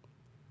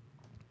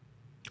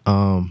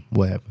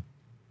 What happened?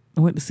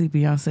 I went to see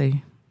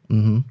Beyonce.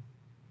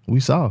 We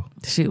saw.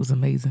 The shit was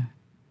amazing.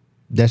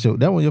 That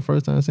wasn't your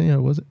first time seeing her,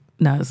 was it?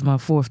 No, it's my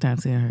 4th time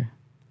seeing her.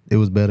 It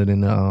was better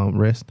than the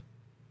rest.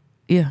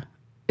 Yeah.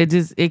 It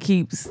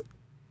keeps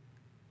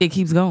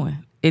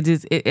going. It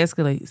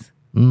escalates.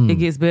 It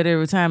gets better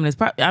every time. And it's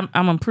probably,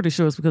 I'm pretty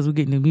sure it's because we're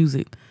getting new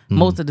music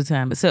most of the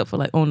time, except for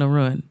like On the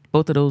Run.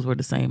 Both of those were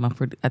the same, I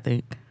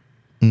think.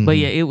 But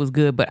yeah, it was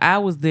good. But I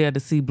was there to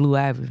see Blue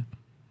Ivy.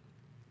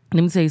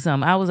 Let me tell you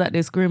something. I was out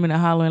there screaming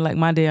and hollering like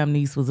my damn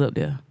niece was up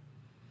there.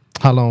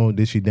 How long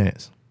did she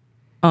dance?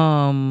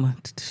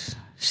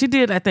 She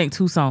did, I think,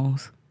 2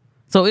 songs.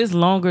 So it's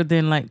longer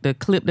than like the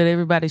clip that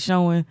everybody's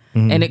showing.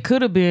 And it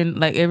could have been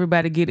like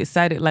everybody get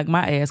excited like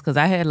my ass because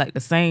I had like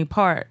the same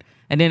part.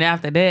 And then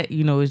after that,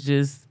 it's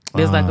just,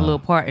 there's like a little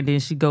part and then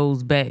she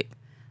goes back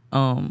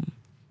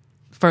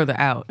further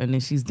out and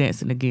then she's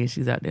dancing again.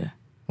 She's out there.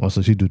 Oh,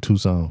 so she do 2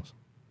 songs.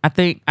 I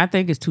think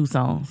it's 2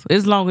 songs.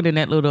 It's longer than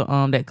that little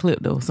that clip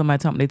though.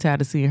 Somebody told me they tired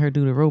of seeing her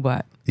do the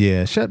robot.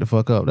 Yeah, shut the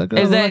fuck up. That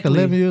girl was like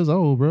 11 years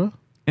old, bro.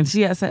 And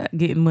she outside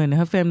getting money.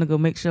 Her family go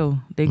make sure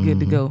they good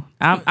to go.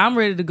 I'm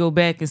ready to go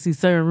back and see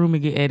Sir and Rumi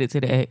get added to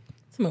the act.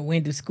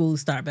 When do school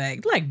start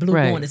back? Like Blue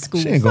Right. going to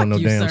school. She ain't going Fuck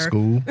no you, damn sir.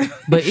 school.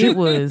 But it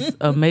was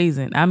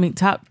amazing. I mean,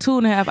 top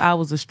 2.5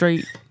 hours of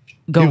straight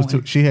going.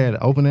 She had an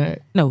open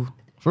act? No,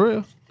 For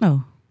real?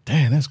 no.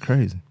 Damn, that's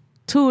crazy.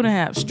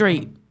 2.5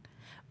 straight.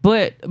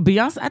 But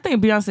Beyonce, I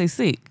think Beyonce's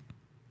sick.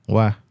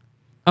 Why?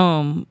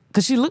 Cause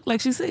she looked like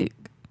she's sick.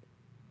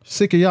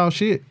 Sick of y'all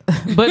shit.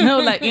 But no,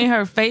 like in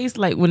her face,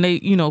 like when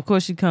they, of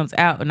course she comes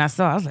out and I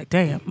was like,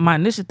 damn. My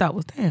initial thought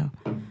was, damn.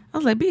 I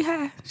was like, be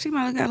high. She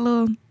might have got a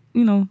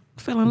little,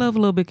 fell in love a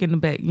little bit in the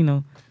back,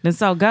 Then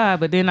saw God,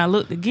 but then I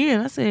looked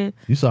again. I said,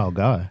 You saw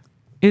God.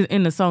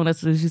 in the song,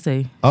 that's what she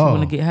say. She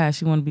want to get high.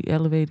 She want to be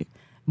elevated.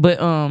 But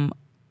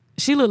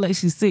she looked like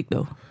she's sick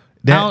though.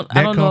 I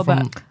don't know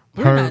about.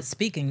 We're not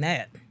speaking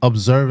that.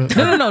 Observing.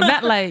 No,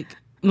 not like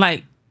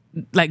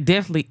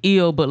definitely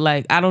ill, but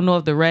like I don't know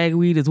if the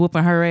ragweed is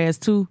whooping her ass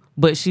too.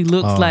 But she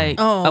looks like,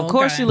 of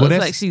course, she looks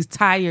like she's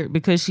tired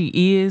because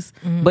she is.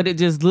 But it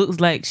just looks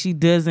like she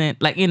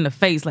doesn't, like in the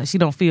face, like she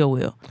don't feel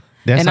well.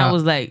 I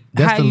was like,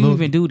 how you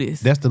even do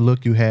this? That's the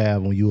look you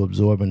have when you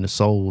absorbing the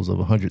souls of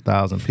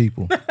 100,000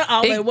 people.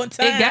 All at one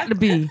time. It got to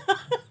be.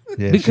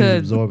 Yeah,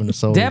 Because absorbing the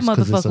souls. that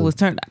motherfucker was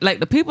turned, like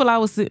the people I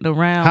was sitting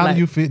around. How like, do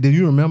you feel? Do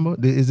you remember?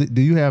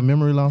 Do you have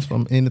memory loss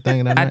from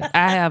anything that night?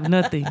 I have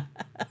nothing.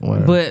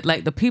 Whatever. But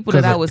like the people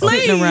that I was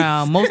sitting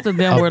around, most of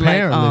them were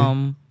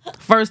like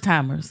first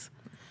timers.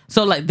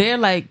 So like they're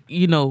like,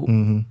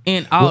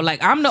 in all,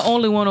 like I'm the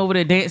only one over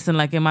there dancing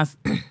like in my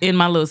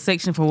little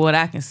section from what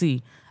I can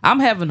see. I'm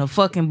having a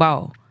fucking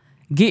ball,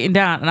 getting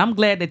down, and I'm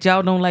glad that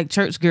y'all don't like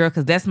Church Girl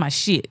because that's my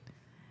shit.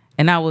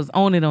 And I was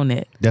on it on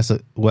that.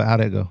 How'd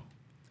that go?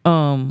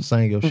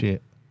 Sing your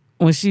shit.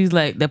 When she's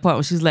like that part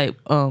when she's like,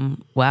 well,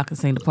 I can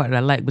sing the part that I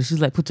like, but she's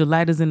like, put your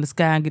lighters in the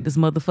sky and get this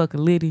motherfucker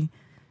litty.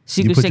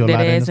 She could shake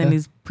that ass and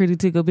these pretty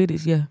tickle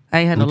bitties. Yeah, I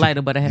ain't had no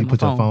lighter, but I had my phone. You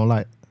put your phone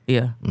light.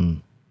 Yeah.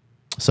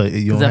 So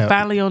you don't Because have.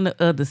 finally on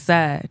the other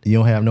side. You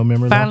don't have no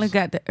memory Finally loss?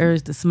 got the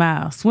urge to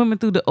smile, swimming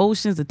through the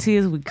oceans of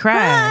tears we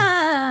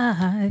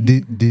cried.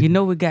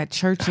 We got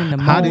church in the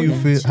morning. How do you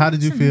feel? How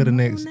did you feel the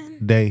next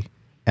day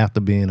after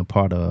being a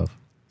part of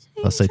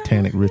a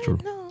satanic ritual?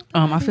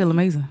 I feel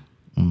amazing.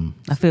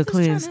 I feel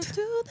cleansed.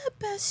 Do the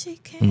best she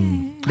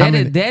can.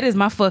 That is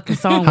my fucking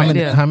song right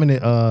there. How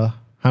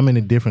How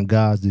many different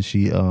gods did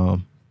she?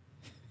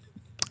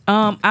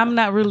 I'm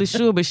not really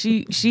sure, but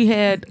she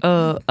had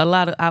a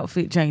lot of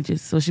outfit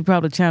changes, so she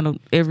probably channeled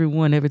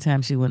everyone every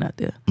time she went out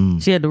there.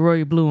 She had the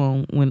royal blue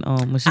on when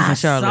she was in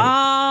Charlotte.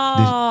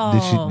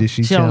 Saw. Did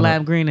she She on channel,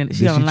 lime green in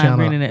lime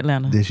green in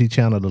Atlanta. Did she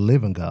channel the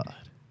living God?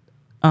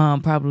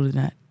 Probably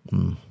not.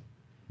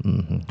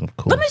 Of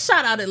course. Let me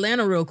shout out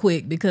Atlanta real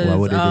quick because Why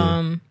would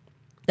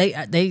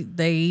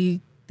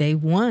they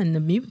won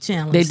the mute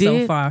challenge They so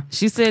did. far.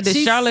 She said that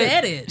She Charlotte.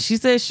 said it. She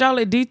said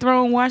Charlotte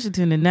dethroned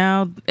Washington, and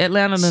now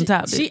Atlanta done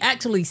topped She it.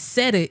 actually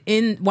said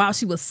it while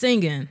she was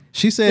singing.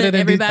 She said it.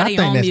 Everybody I think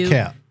on that's mute.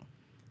 cap.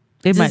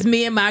 It Just might.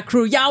 me and my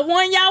crew. Y'all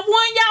won.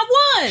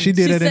 She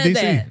did it in said DC.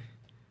 that.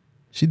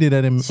 She did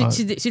that in.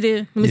 She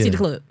did. Let me see yeah. the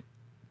clip.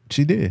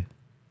 She did.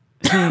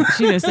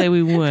 She didn't say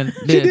we won.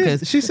 She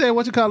did. She said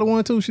what you call it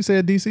won too. She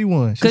said DC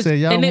won. She said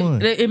y'all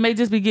won. It may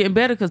just be getting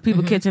better because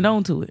people catching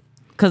on to it.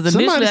 Because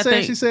initially, Somebody I said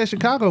think she said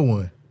Chicago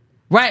won.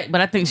 right,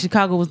 but I think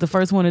Chicago was the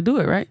first one to do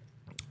it. Right?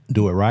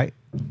 Do it right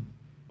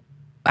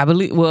I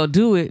believe. Well,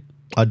 do it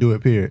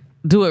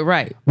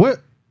right.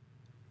 What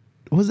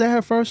was that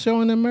her first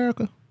show in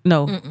America?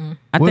 No,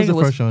 I What was think the it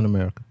was. first show in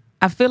America?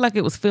 I feel like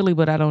it was Philly,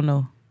 but I don't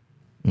know.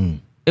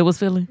 It was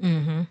Philly.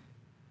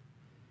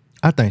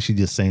 I think she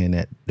just saying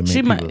that to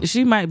make people.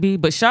 She might be,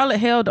 but Charlotte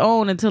held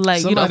on until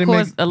like Somebody of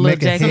course a little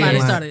make a Jackie. Somebody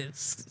headline. started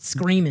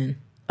screaming.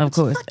 Of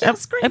course, What the fuck y'all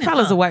screaming it probably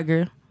was for? a white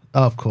girl,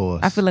 Of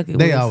course. I feel like it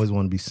they was. always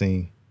want to be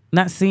seen.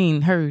 not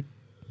seen, heard.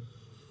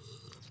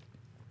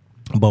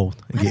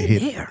 Both Why get they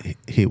hit there?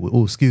 hit with.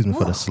 Oh, excuse me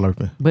for the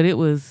slurping. But it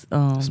was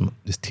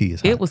This tea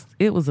is hot.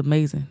 it was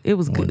amazing. It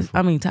was good. Wonderful.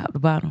 I mean, top to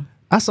bottom.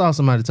 I saw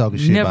somebody talking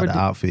shit Never about the did-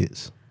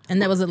 outfits.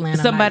 And that was Atlanta.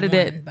 Somebody night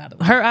that one, by the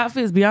way. her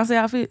outfits, Beyonce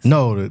outfits.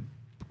 No, the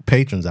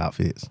patrons'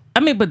 outfits.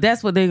 I mean, but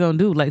that's what they gonna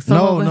do. Like some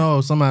of it-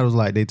 No. Somebody was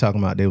like they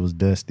talking about they was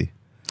dusty.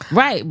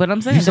 right? But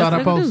I'm saying You saw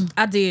that's that what they post? do.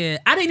 I did.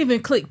 I didn't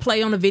even click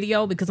play on the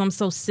video because I'm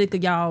so sick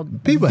of y'all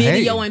People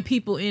hating. videoing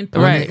people in Right.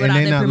 public And without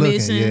they their not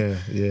permission. looking.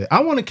 Yeah. I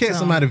want to catch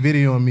somebody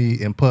videoing me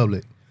in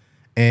public,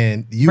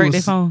 and you Break will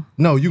their phone?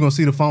 No, you gonna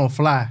see the phone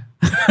fly,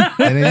 and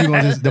then you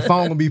gonna the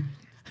phone gonna be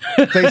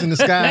facing the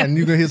sky, and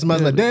you gonna hear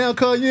somebody like, "Damn,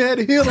 cuz you had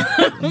to hit him."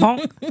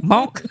 bonk,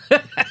 bonk.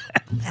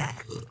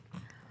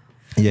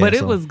 Yeah, But it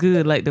so- was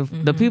good. Like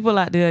the people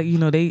out there, you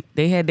know, they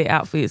had their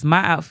outfits.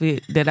 My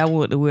outfit that I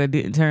wanted to wear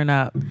didn't turn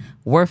out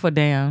worth a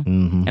damn.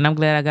 And I'm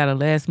glad I got a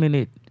last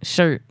minute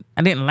shirt.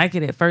 I didn't like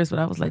it at first, but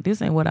I was like,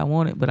 this ain't what I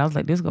wanted. But I was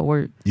like, this gonna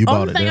work. You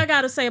bought Only it. thing There. I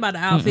gotta say about the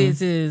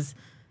outfits is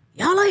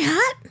y'all ain't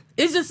hot.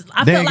 It's just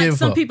I They felt ain't like give a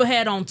some fuck. people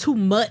had on too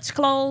much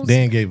clothes. They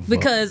ain't gave a fuck.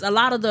 because a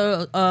lot of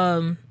the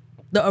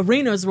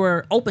arenas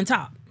were open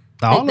top.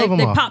 All they, of them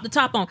they are. popped the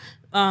top on.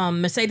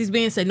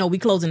 Mercedes-Benz said no, we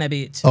closing that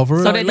bitch. Oh, for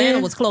real? So They Atlanta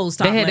did? was closed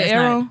top. They had the last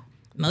arrow? night.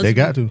 Most They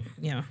got to.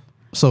 Yeah.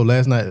 So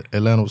last night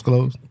Atlanta was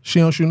closed. She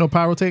don't shoot no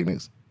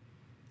pyrotechnics.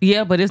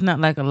 Yeah, but it's not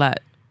like a lot.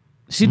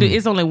 She did,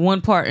 it's only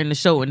one part in the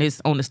show and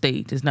it's on the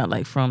stage. It's not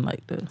like from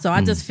like the. So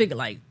I just figured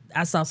like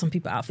I saw some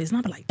people outfits and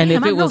I be like, And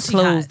damn, if I it know was she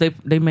closed, hot.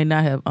 they may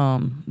not have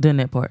done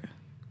that part.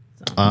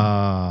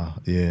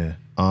 Yeah.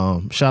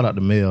 Shout out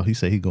to Mel. He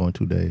said he going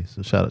 2 days.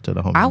 So shout out to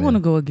the homie. I want to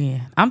Mel. go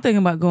again. I'm thinking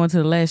about going to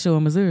the last show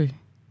in Missouri.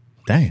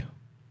 Damn.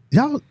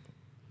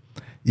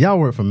 Y'all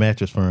work for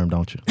mattress firm,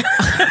 don't you?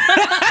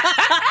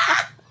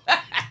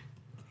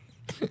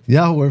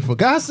 Y'all work for.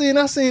 I seen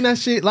that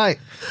shit. Like,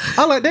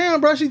 I'm like, damn,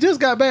 bro, she just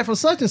got back from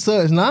such and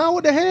such. Nah,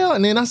 what the hell?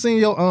 And then I seen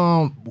your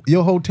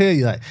hotel.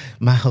 You like,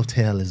 my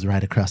hotel is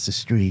right across the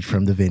street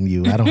from the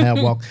venue. I don't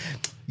have walk.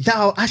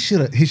 Y'all, I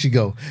should have. Here she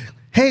go.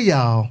 Hey,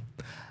 y'all.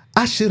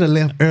 I should have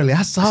left early.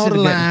 I saw the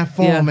Shoulda line got-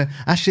 yeah. forming.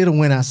 I should have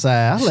went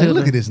outside. I was like, Shoulda.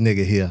 look at this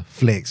nigga here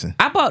flexing.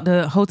 I bought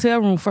the hotel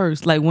room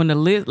first. Like when the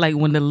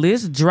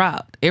list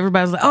dropped,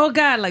 everybody's like, "Oh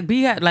God!" Like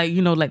be like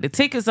like the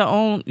tickets are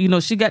on. You know,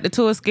 she got the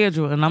tour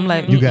schedule, and I'm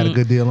like, You got a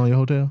good deal on your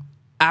hotel?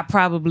 I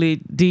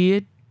probably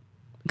did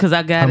because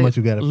I got How it. much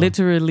you got it for?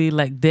 Literally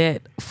like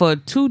that for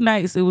 2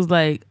 nights. It was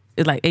like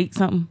 8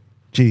 something.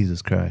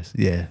 Jesus Christ.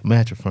 Yeah.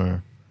 Mattress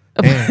firm.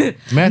 And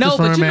mattress No, but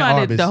firm you know and how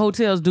Arby's. the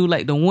hotels do.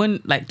 Like the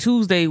one like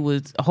Tuesday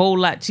was a whole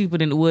lot cheaper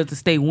than it was to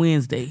stay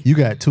Wednesday. You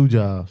got 2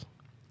 jobs.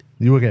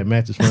 You work at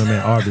mattress firm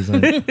and Arby's.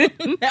 Ain't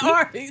it?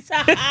 Arby's.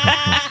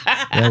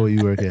 That's where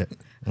you work at.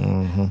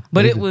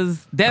 But it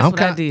was that's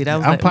what I did. I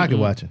was I'm like, pocket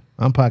watching.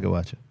 I'm pocket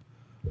watching.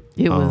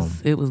 It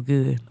was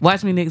good.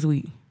 Watch me next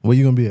week. Where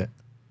you gonna be at?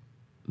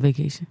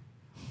 Vacation.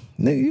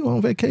 Nigga, you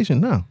on vacation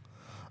now.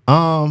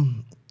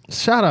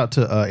 Shout out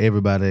to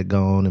everybody that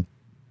gone and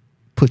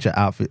put your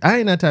outfit. I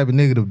ain't that type of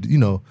nigga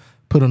to,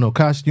 put on no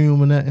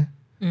costume or nothing.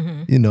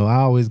 I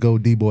always go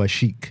D-boy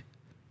chic.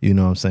 You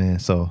know what I'm saying?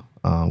 So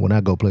when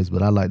I go places,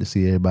 but I like to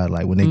see everybody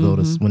like when they go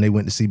to when they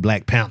went to see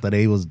Black Panther,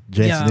 they was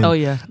dressed Yeah. in Oh,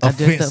 yeah. I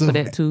dressed up offensive for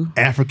that, too.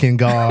 African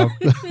garb.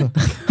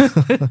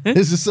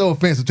 This is so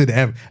offensive to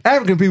the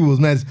African people. Was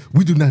mad.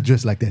 We do not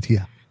dress like that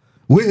here.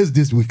 Where is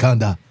this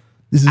Wakanda?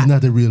 This is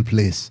not the real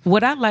place.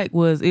 What I liked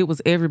was it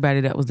was everybody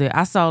that was there.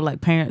 I saw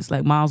like parents,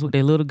 like moms with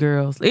their little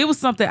girls. It was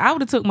something I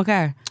would have took my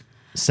car.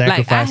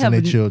 sacrificing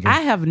their children.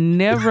 I have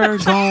never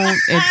gone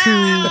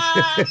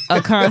into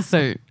a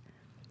concert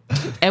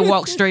and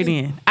walked straight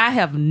in. I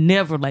have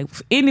never, like,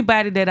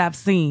 anybody that I've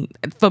seen.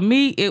 For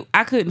me,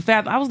 I couldn't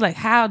fathom. I was like,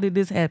 how did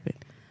this happen?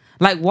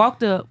 Like,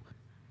 walked up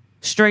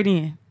straight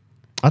in.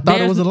 I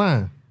thought it was a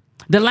line.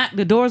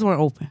 The doors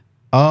weren't open.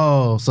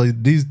 Oh, so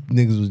these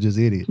niggas was just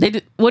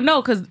idiots. Well,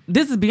 no, because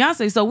this is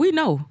Beyonce, so we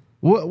know.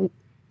 What?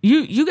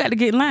 You got to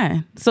get in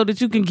line so that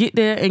you can get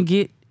there and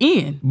get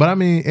in. But I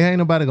mean, ain't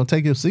nobody gonna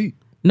take your seat.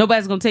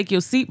 Nobody's gonna take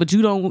your seat, but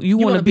you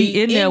want to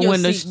be in there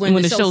when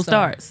the show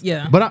starts.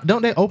 Yeah. But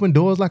don't they open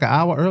doors like an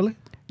hour early?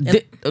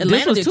 This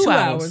Atlanta was did 2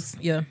 hours.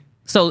 Yeah.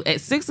 So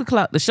at 6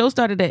 o'clock, the show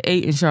started at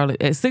 8 in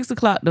Charlotte. At 6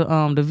 o'clock,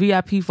 the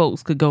VIP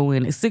folks could go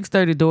in. At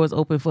 6:30, doors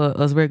open for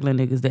us regular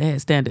niggas that had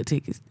standard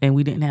tickets, and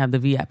we didn't have the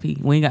VIP.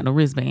 We ain't got no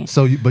wristband.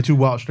 So, but you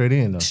walked straight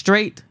in though.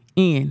 Straight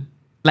in.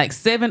 Like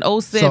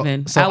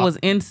 7:07, I was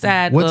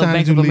inside of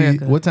Bank of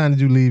America. What time did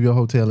you leave your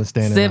hotel and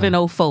stand in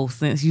line? 7:04,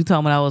 since you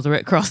told me I was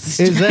right across the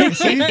street. Exactly.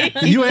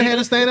 See, you ain't had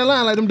to stand in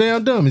line like them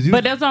damn dummies.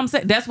 But that's what I'm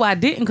saying. That's why I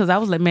didn't, because I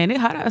was like, man,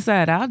 it's hot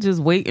outside. I'll just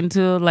wait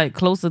until like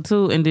closer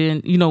to, and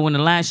then, when the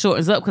line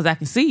shortens up, because I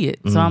can see it.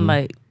 So I'm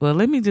like, well,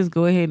 let me just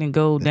go ahead and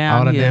go down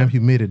all the here. damn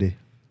humidity.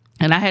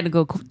 And I had to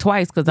go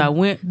twice because I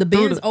went. The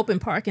Ben's open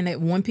parking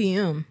at 1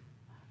 p.m.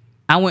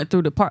 I went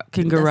through the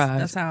parking garage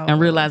that's how and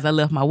realized I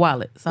left my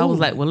wallet. So I was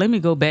like, well, let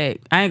me go back.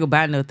 I ain't gonna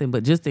buy nothing,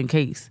 but just in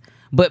case.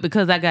 But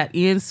because I got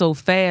in so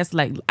fast,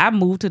 like, I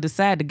moved to the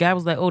side. The guy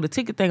was like, oh, the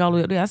ticket thing all the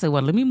way up there. I said,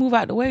 well, let me move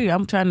out the way.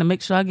 I'm trying to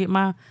make sure I get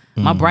my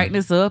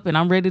brightness up and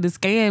I'm ready to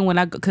scan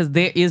because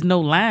there is no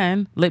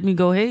line. Let me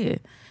go ahead.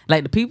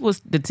 Like,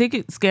 the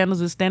ticket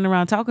scanners were standing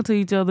around talking to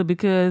each other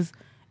because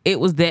it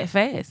was that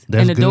fast.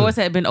 That's and the good. doors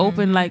had been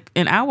open like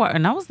an hour.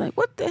 And I was like,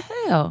 what the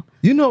hell?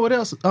 You know what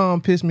else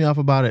pissed me off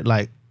about it?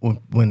 Like,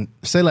 when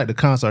say like the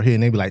concert here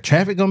and they be like,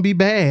 traffic gonna be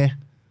bad.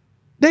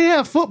 They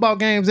have football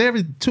games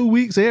every 2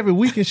 weeks, every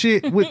week and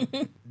shit with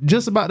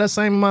just about that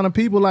same amount of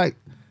people. Like,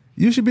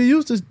 you should be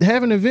used to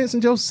having events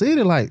in your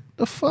city. Like,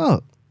 the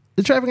fuck?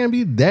 The traffic ain't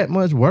be that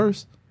much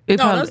worse. I'm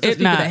that's just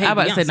people that hate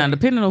about to say, Beyonce. now,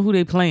 depending on who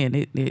they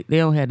playing, they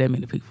don't have that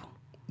many people.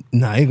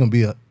 Nah, it's gonna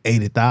be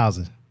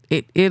 80,000.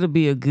 It'll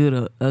be a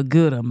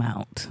good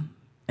amount.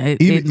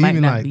 It Even might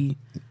not like, be.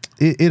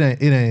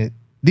 It ain't.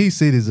 These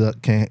cities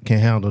can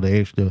handle the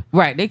extra.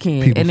 Right, they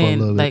can. People And for a then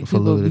little like bit- for a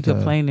people little be bit of time.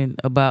 complaining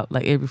about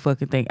like every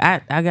fucking thing. I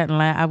got in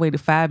line. I waited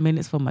 5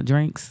 minutes for my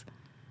drinks.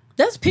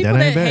 That's people That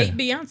that, ain't bad. hate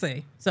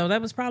Beyonce. So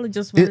that was probably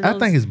just one of I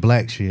those. think it's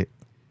black shit.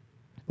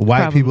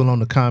 White Probably. people on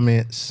the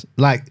comments.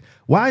 Like,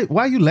 why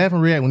you laugh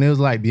and react when it was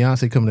like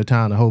Beyonce coming to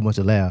town, a whole bunch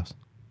of laughs?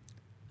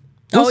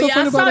 Oh, What's so yeah, I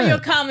funny saw about your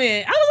that?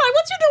 comment. I was like,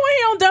 what you doing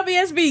here on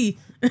WSB?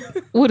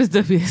 What is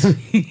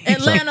WSB?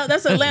 Atlanta,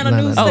 that's Atlanta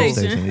news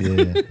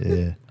station.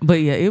 Yeah.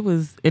 But yeah, it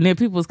was. And then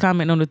people was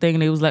commenting on the thing,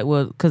 and they was like,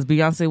 well, because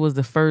Beyonce was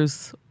the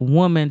first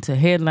woman to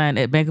headline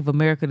at Bank of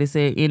America, they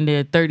said, in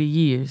their 30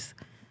 years.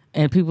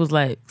 And people was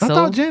like, I so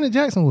thought Janet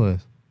Jackson was.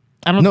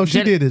 I don't No, know.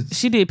 she did it.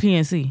 She did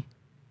PNC.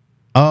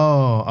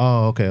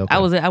 Oh, okay.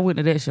 I went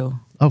to that show.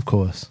 Of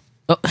course.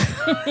 Oh.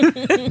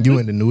 You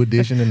went to New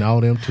Edition and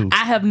all them too.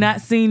 I have not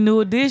seen New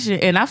Edition,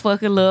 and I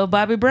fucking love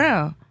Bobby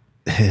Brown.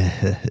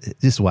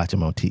 Just watch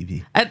him on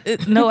TV.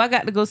 No, I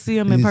got to go see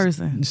him in Just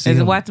person see and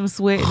him watch him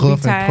sweat and be Huff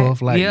and tired.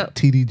 puff like Yep,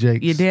 TD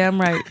Jakes. you're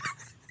damn right.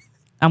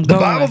 I'm The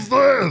going, Bible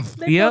says,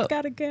 They Yep. both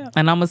got a gap.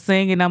 and I'ma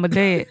sing and I'ma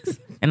dance,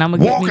 and I'ma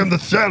get walk me. in the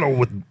shadow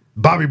with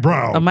Bobby I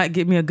Brown. might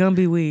get me a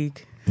Gumby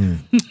wig.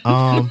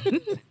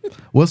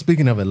 Well,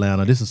 speaking of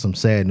Atlanta, this is some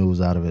sad news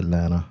out of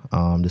Atlanta.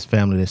 This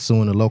family that's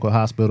suing the local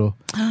hospital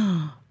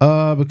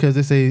because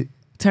they say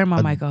Turn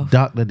my mic off.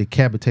 doctor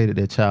decapitated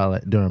their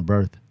child during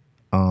birth.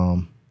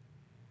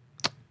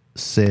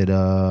 Said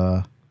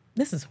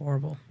This is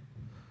horrible.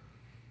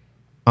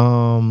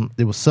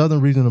 it was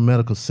Southern Regional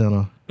Medical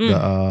Center,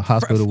 the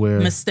hospital where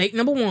Mistake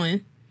number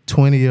one.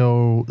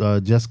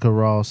 20-year-old Jessica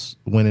Ross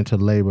went into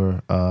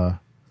labor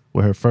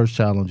with her first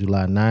child on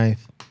July 9th.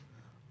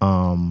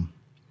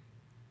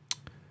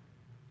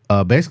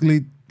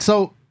 Basically,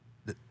 so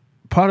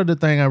part of the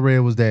thing I read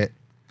was that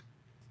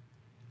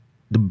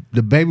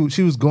the baby,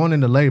 she was going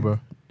into labor.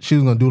 She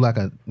was gonna do like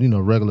a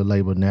regular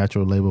labor,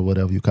 natural labor,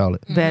 whatever you call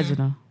it.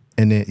 Vaginal.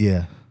 And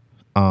then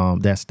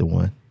that's the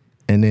one.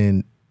 And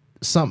then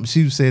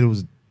she said it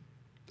was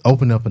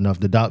open up enough.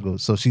 The doctor,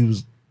 so she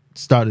was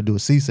started to do a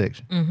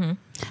C-section. Mm-hmm.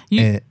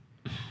 And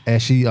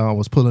as she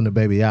was pulling the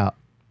baby out,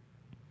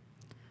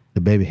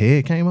 the baby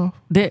head came off.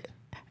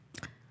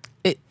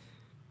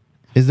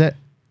 Is that?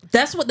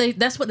 That's what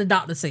the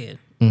doctor said.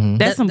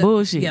 That's some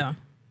bullshit. Yeah.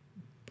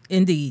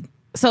 Indeed.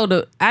 So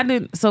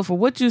for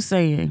what you're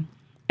saying,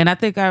 and I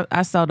think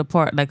I saw the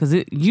part like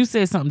because you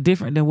said something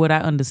different than what I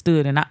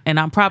understood, and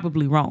I'm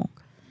probably wrong.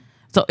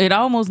 So it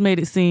almost made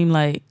it seem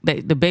like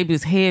that the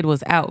baby's head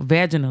was out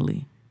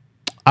vaginally.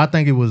 I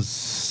think it was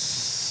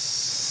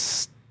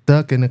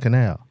stuck in the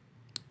canal.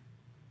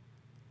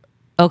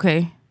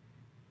 Okay.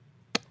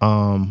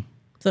 So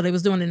they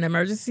was doing an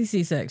emergency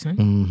C-section.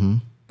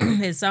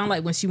 Mm-hmm. It sounded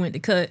like when she went to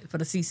cut for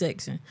the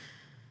C-section,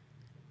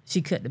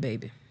 she cut the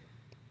baby.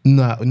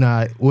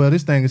 Nah. Well,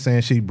 this thing is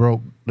saying she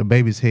broke the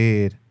baby's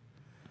head.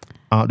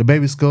 The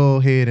baby's skull,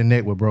 head, and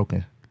neck were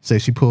broken. Say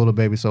she pulled the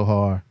baby so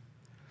hard.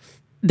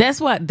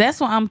 That's what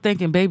I'm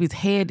thinking. Baby's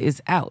head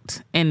is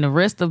out, and the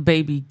rest of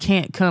baby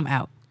can't come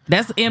out.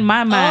 That's in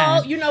my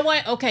mind. Oh, you know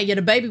what? Okay, yeah,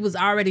 the baby was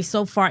already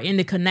so far in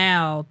the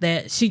canal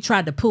that she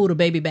tried to pull the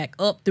baby back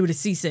up through the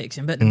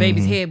C-section, but the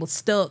baby's head was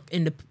stuck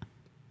in the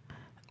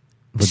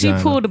Vagina.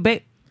 She pulled the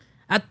baby.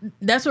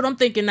 That's what I'm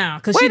thinking now.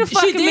 Because Wait a she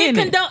fucking did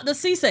minute. conduct the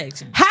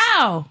C-section.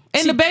 How?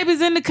 And the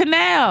baby's in the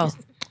canal.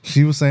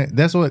 She was saying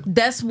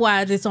that's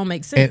why this don't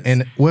make sense.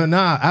 and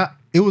well,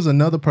 it was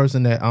another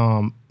person that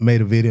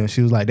made a video and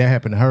she was like, that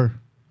happened to her.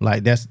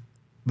 Like that's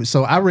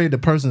so I read the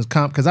person's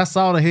comp because I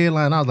saw the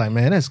headline. I was like,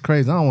 man, that's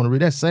crazy. I don't want to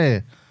read. That's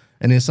sad.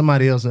 And then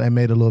somebody else that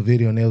made a little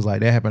video and it was like,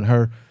 that happened to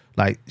her.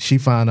 Like she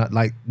found out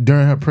like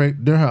during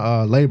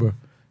her labor,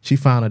 she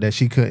found out that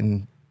she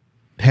couldn't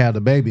have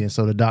the baby, and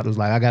so the doctor was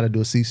like, I got to do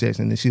a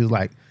C-section. And she was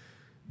like,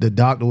 the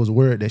doctor was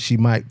worried that she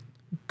might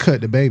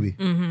cut the baby.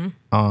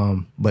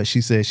 But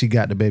she said she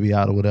got the baby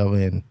out or whatever,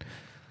 and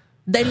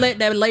they let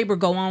that labor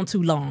go on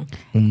too long.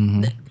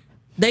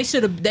 They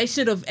should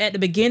have at the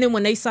beginning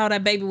when they saw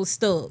that baby was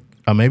stuck.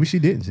 Or maybe she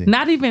didn't see.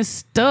 Not even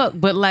stuck,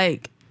 but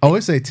like. Oh,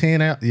 it said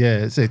 10 hours. Yeah,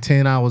 it said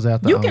 10 hours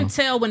after. You can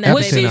tell when that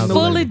Was baby she ain't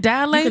fully moving.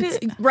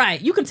 dilated?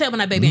 Right. You can tell when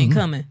that baby ain't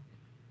coming.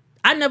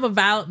 I never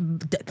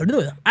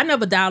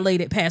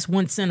dilated past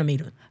 1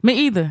 centimeter. Me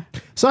either.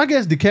 So I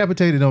guess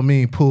decapitated don't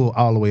mean pull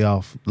all the way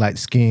off, like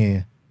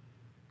skin.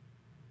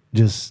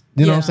 Just,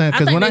 you know what I'm saying?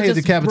 Because when I hear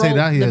decapitated,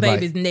 I hear the like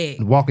baby's neck.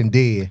 Walking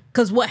Dead.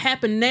 Because what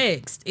happened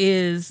next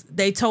is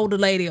they told the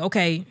lady,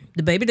 okay,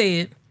 the baby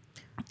dead.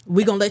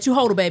 We're going to let you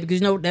hold the baby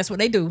because, you know, that's what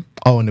they do.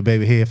 Oh, and the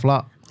baby head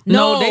flop.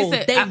 No, they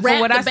said wrapped from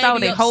what the I saw,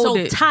 baby they up hold so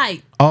it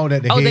tight. Oh,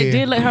 that the head. they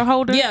did let her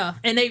hold her. Yeah,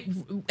 and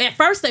at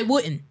first they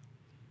wouldn't.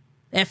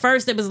 At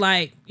first it was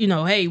like, you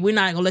know, hey, we're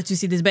not gonna let you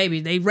see this baby.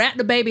 They wrapped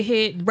the baby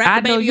head,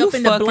 wrapped the baby up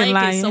in the blanket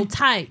lying. so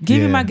tight. Give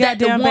me Yeah. my that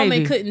the goddamn woman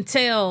baby. couldn't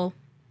tell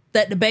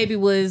that the baby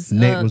was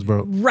Neck was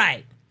broke.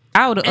 Right.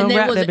 I would have And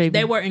unwrapped that baby.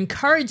 they were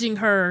encouraging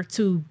her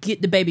to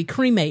get the baby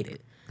cremated.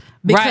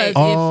 Because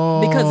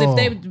Right.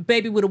 if the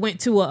baby would have went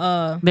to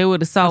a they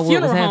would have saw what was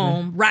funeral happening.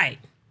 home, right.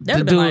 That To would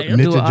have do been it. like,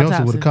 Mitchell an Joseph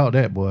autopsy. would have caught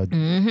that boy.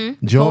 go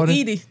Jordan.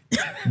 Edie.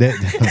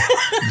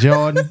 That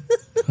Jordan.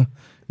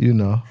 You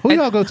know. Who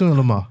y'all go to in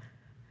Lamar?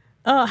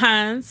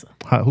 Hines.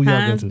 Who y'all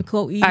Hines, go to?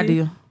 Nicole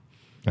Edie.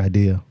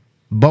 Idea.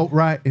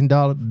 Boatwright in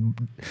Dollar.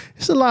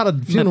 It's a lot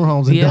of funeral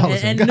homes in Yeah. Dollar.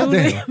 And Goddamn.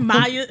 Nudie,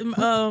 Maya,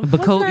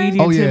 Bacot Edie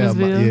in Oh yeah,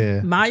 Timminsville.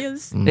 yeah.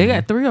 Maya's. They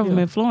got 3 of them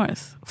in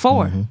Florence.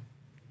 4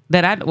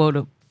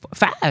 the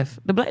 5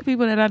 the black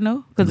people that I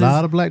know. A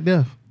lot of Black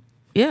Death.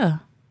 Yeah.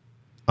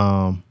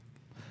 Um,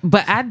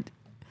 But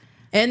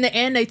And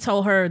they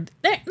told her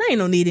there ain't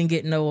no need in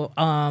getting no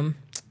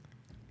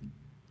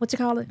what you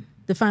call it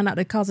to find out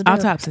the cause of death.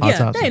 Autopsy. Yeah,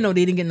 Autopsy. there ain't no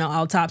need in getting no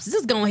autopsy.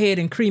 Just go ahead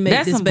and cremate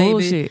that's this some baby.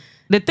 bullshit.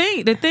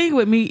 The thing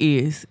with me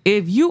is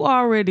if you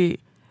already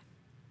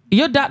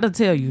your doctor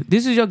tell you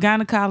this is your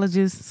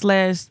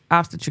gynecologist /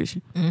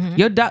 obstetrician.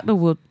 Your doctor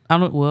will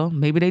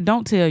maybe they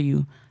don't tell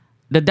you.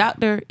 The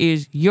doctor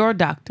is your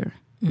doctor,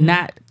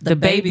 not the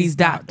baby's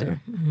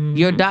doctor.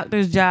 Your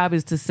doctor's job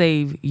is to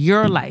save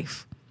your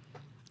life.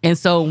 And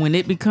so when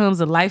it becomes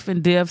a life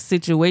and death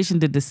situation,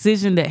 the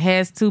decision that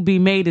has to be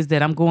made is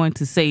that I'm going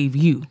to save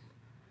you.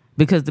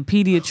 Because the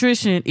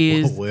pediatrician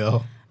is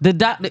well, the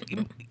doctor.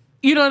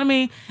 You know what I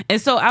mean? And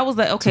so I was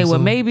like, okay, well,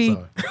 soon? maybe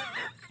Sorry.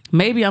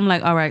 maybe I'm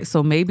like, all right,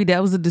 so maybe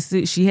that was a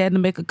decision. She had to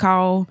make a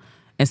call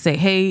and say,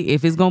 hey,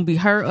 if it's going to be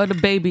her or the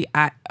baby,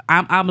 I'm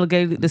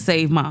obligated to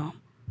save mom.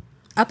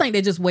 I think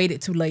they just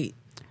waited too late.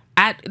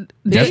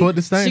 that's what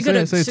this thing said.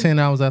 It said 10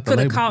 hours after Could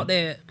have labor. caught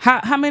that.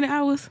 How many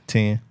hours?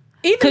 10.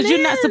 Because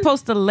you're not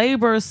supposed to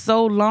labor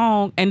so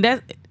long. And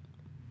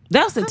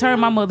that's to turn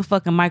my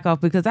motherfucking mic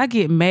off because I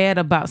get mad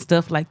about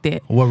stuff like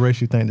that. What race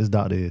you think this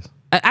doctor is?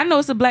 I know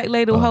it's a black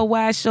lady with her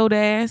wide showed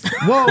ass.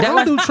 Whoa,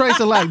 don't do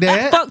Tracy like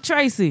that. Fuck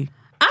Tracy.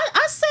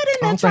 I sat in I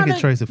there don't trying think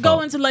it's Tracy's to go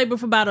fault. into labor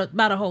for about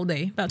a whole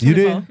day. About You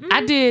 24. did?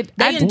 I did.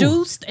 They I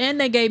induced and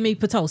they gave me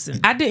Pitocin.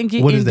 I didn't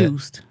get What is that?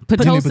 induced. You need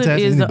Pitocin potassium,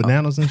 is you need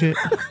bananas and shit?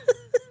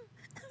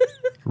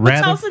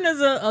 Rather? Pitocin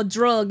is a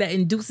drug that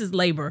induces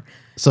labor.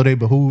 So they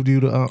behooved you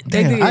to...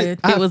 They damn, did.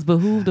 it was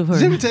behooved of her.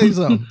 Let me tell you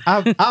something.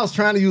 I was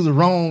trying to use it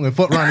wrong and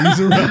fuck around and use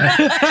it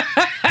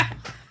right.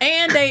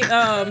 And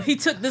they he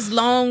took this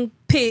long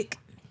pick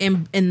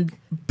and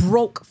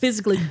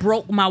physically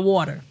broke my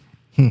water.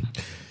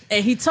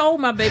 And he told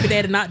my baby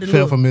daddy not to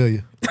Felt look.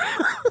 familiar.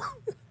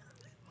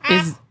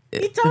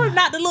 He told him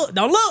not to look.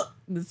 Don't look.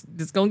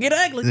 This gonna get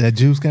ugly. That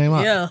juice came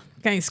out. Yeah.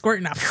 Can't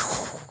squirt now.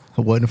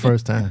 It wasn't the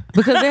first time.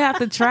 Because they have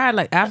to try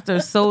like after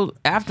so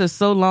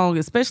long,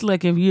 especially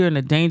like if you're in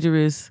a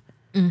dangerous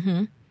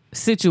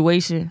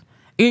situation.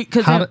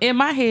 Because in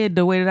my head,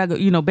 the way that I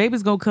go,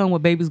 baby's gonna come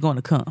when baby's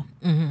gonna come.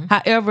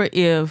 However,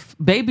 if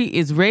baby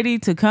is ready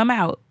to come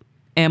out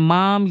and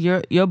mom,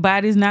 your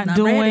body's not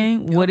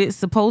doing ready. what it's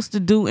supposed to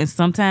do, and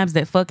sometimes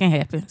that fucking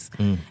happens.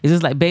 It's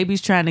just like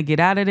baby's trying to get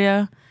out of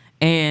there,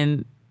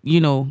 and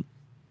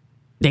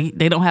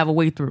they don't have a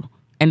way through.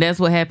 And that's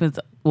what happens,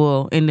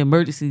 well, in the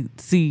emergency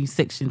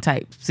C-section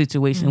type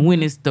situation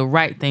when it's the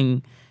right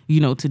thing,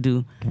 to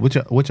do. What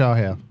y'all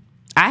have?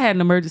 I had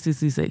an emergency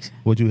C-section.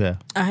 What you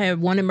have? I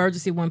had one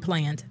emergency, one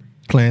planned.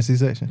 Planned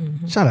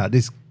C-section? Shout out.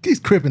 He's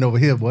cripping over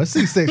here, boy.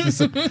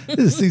 C-section. This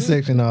is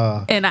C-section.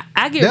 And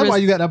I get that's why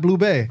you got that blue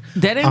bag.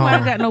 That ain't why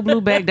I got no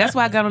blue bag. That's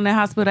why I got on that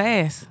hospital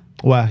ass.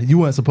 Why? You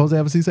weren't supposed to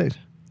have a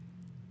C-section?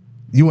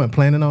 You weren't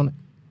planning on it?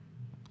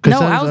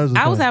 No,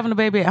 I was having a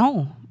baby at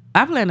home.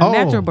 I planned a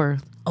natural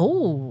birth.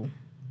 Oh.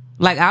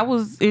 Like I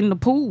was in the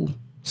pool.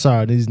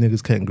 Sorry, these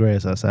niggas cutting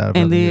grass outside.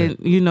 And then,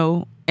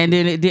 and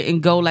then it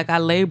didn't go, like I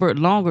labored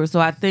longer. So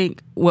I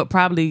think what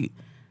probably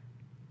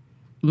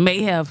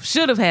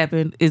should have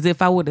happened is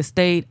if I would have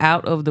stayed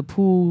out of the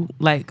pool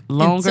like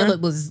longer. Until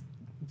it was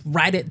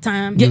right at the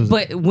time. Yeah,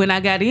 but when I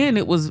got in,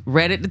 it was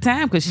right at the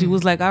time because she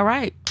was like, all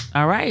right,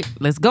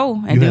 let's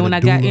go. And then when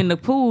I got in the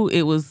pool,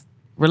 it was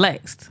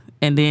relaxed.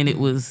 And then it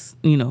was,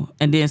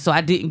 and then so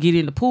I didn't get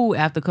in the pool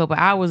after a couple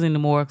hours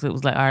anymore because it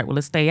was like, all right, well,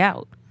 let's stay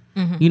out.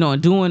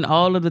 And doing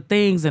all of the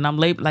things, and I'm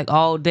late like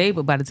all day,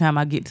 but by the time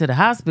I get to the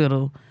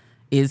hospital,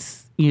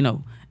 it's,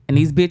 and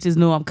these bitches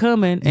know I'm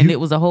coming, and it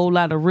was a whole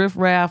lot of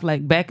riffraff,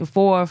 like back and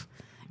forth,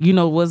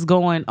 what's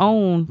going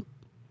on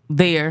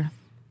there.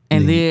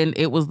 And then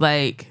it was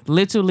like,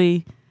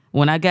 literally,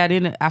 when I got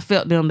in it, I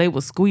felt them, they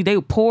would squeeze, they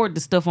poured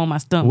the stuff on my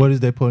stomach. What is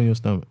they put in your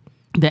stomach?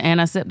 The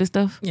antiseptic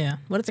stuff? Yeah.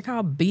 What is it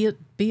called? It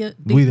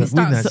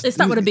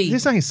Start with a B.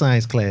 This ain't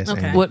science class.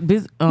 Okay.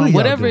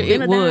 Whatever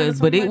it was,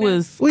 but it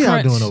was what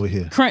y'all doing over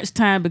here? Crunch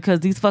time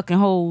because these fucking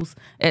hoes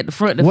at the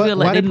front feel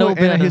like why they know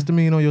better.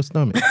 Antihistamine on your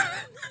stomach?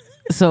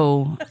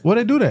 So why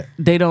they do that?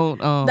 They don't.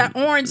 That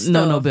orange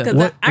stuff. No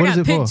better. I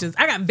got pictures.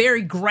 I got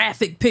very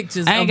graphic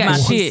pictures of my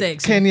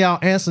C-section. Can y'all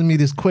answer me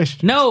this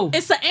question? No.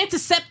 It's an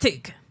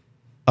antiseptic.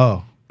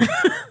 Oh.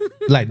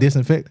 Like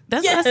disinfectant?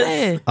 That's what I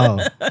said. Oh.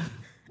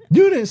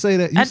 You didn't say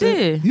that. I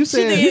did. You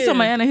said you talking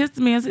about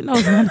antihistamine. I said no,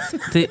 it's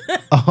antiseptic.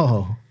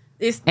 Oh.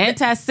 It's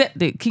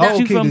antiseptic. Keeps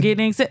you from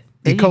getting sick.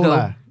 There E. you coli.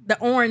 go. The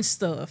orange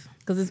stuff,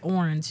 because it's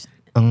orange.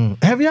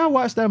 Have y'all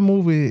watched that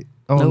movie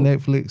on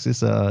Netflix?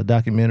 It's a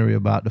documentary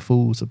about the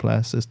food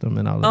supply system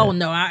and all of that. Oh,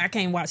 no, I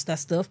can't watch that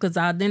stuff because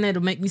then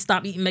it'll make me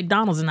stop eating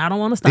McDonald's, and I don't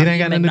want to stop eating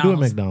McDonald's. It ain't got nothing to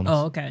do with McDonald's.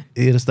 Oh, okay.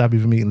 It'll stop you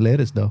from eating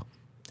lettuce, though.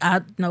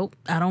 Nope,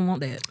 I don't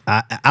want that.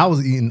 I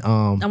was eating.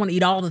 I want to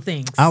eat all the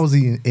things. I was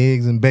eating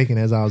eggs and bacon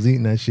as I was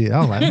eating that shit.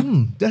 I was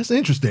like, that's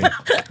interesting.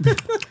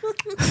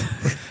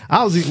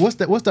 I was eating. What's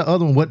the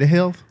other one? What the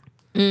health?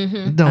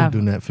 Mm-hmm. Don't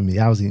do that for me.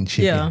 I was eating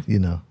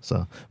chicken,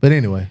 So, but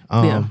anyway,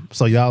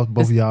 so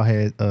both of y'all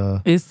had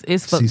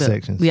it's fucked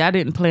C-sections. up. Yeah, I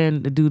didn't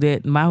plan to do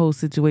that. My whole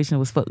situation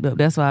was fucked up.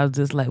 That's why I was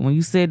just like, when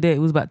you said that, it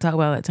was about to talk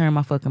about, like, turn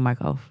my fucking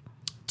mic off.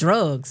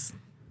 Drugs.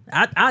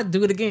 I'd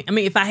do it again. I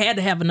mean, if I had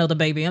to have another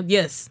baby,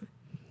 yes.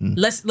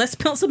 Let's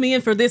pencil me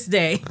in for this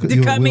day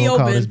to cut me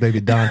open. Call this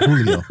baby Don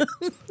Julio.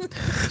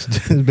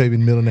 His baby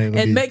middle name.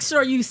 And make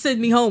sure you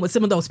send me home with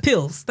some of those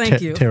pills.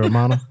 Thank you.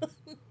 Terramana.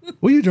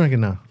 What are you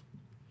drinking now?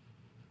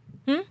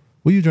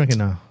 What are you drinking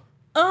now?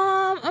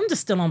 I'm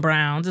just still on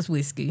brown, just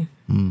whiskey.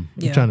 I'm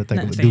trying to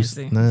think of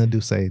a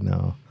Douce.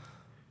 No.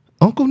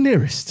 Uncle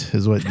Nearest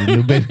is what the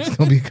new baby's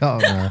gonna be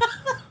called now.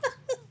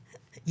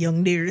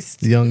 Young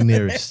Nearest. Young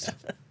Nearest.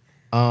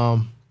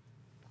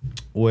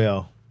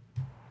 Well.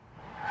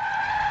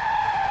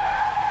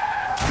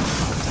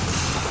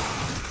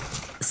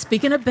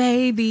 Speaking of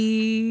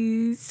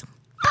babies,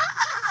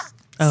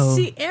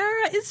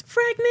 Sierra is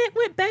pregnant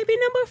with baby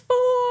number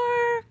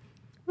 4.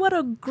 What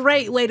a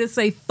great way to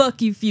say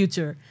fuck you,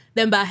 future,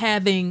 than by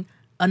having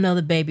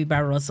another baby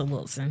by Russell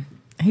Wilson.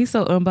 He's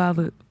so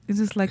unbothered. He's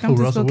just like, I'm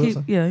just gonna keep.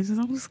 Yeah, he's just,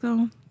 I'm just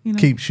gonna,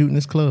 keep shooting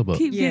this club up.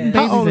 Keep getting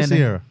babies. How old is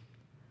Sierra?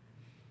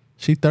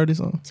 She 30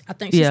 something. I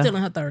think she's still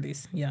in her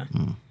 30s. Yeah.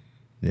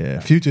 Yeah.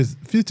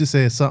 Future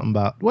said something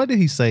about, what did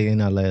he say in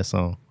that last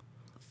song?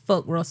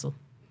 Fuck Russell.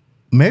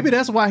 Maybe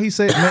that's why he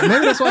said.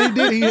 Maybe that's why he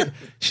did.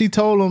 She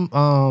told him.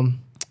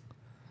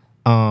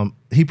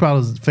 He probably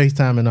was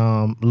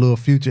FaceTiming Lil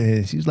Future,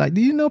 and she was like,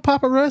 "Do you know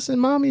Papa Russ and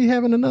Mommy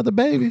having another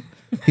baby?"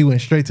 He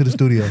went straight to the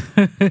studio.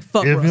 Fuck if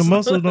Russell. your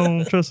muscle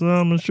don't trust,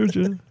 I'm gonna shoot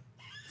you.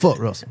 Fuck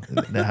Russell.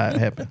 That's how it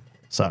happened.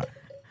 Sorry.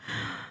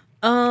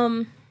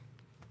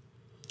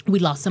 We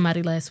lost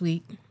somebody last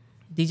week.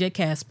 DJ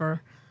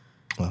Casper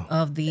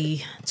of the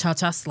Cha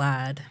Cha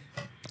Slide.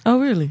 Oh,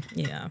 really?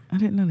 Yeah, I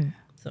didn't know that.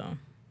 So.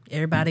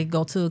 Everybody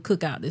go to a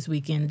cookout this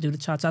weekend to do the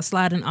Cha Cha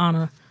Slide in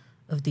honor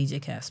of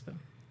DJ Casper.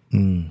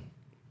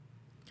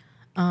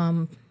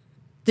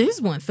 This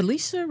one,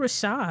 Felicia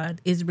Rashad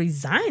is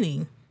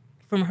resigning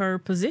from her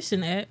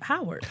position at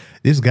Howard.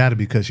 It's got to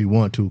be because she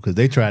wanted to, because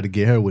they tried to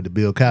get her with the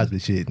Bill Cosby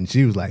shit, and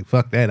she was like,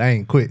 "Fuck that, I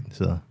ain't quitting."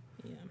 So,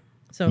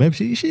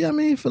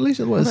 maybe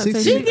Felicia was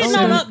 60. She's getting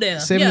on up there.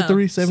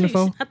 73,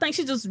 74. I think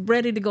she's just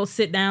ready to go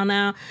sit down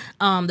now.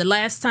 The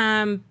last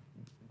time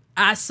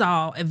I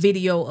saw a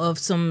video of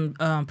some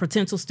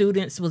potential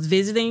students was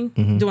visiting,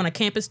 doing a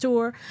campus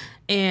tour,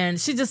 and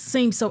she just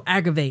seemed so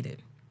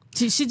aggravated.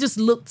 She just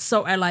looked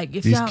so like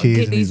if These y'all kids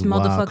get in these these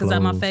wild motherfuckers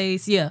out my clothes.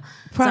 face, yeah,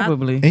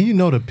 Probably. And you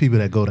know the people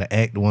that go to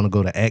act want to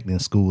go to acting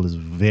school is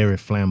very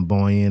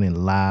flamboyant and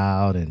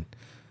loud and.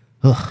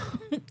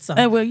 So,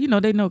 And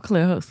well, they know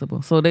Claire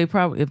Huxtable, so they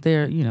probably if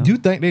they're You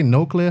think they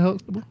know Claire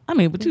Huxtable? I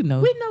mean, but we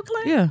know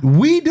Claire. yeah,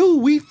 We do.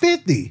 We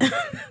 50.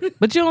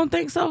 but you don't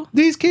think so?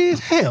 These kids,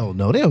 hell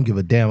no, they don't give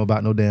a damn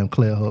about no damn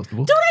Claire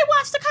Huxtable. Do they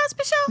watch the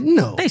Cosby Show?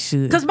 No, They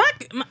should. Because my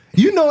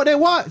you know what they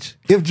watch?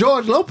 If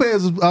George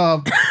Lopez is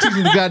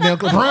teaching the goddamn,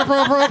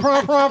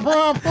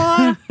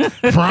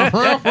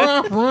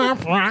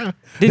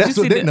 that's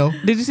what they know.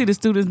 Did you see the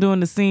students doing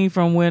the scene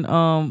from when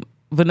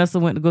Vanessa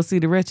went to go see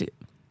The Wretched?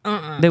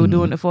 They were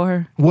doing it for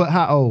her. What?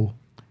 How old?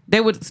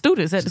 They were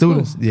students at the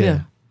Students. school.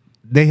 Yeah.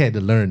 They had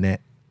to learn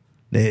that.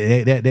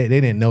 They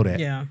didn't know that.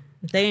 yeah,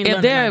 they ain't If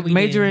learning they're like we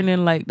majoring did.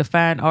 in like the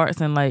fine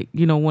arts and like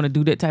want to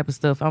do that type of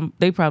stuff,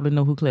 they probably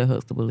know who Claire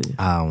Huxtable is.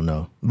 I don't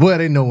know. Well,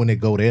 they know when they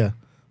go there,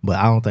 but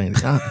I don't think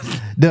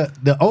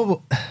the over.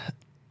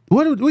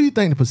 What do you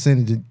think the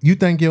percentage? You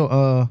think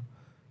your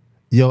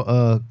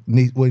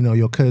niece,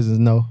 your cousins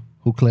know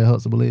who Claire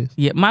Huxtable is?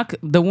 Yeah,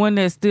 the one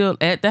that's still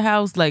at the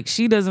house, like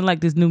she doesn't like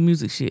this new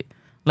music shit.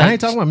 Like, I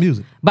ain't talking about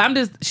music. But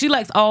she's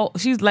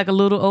like a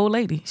little old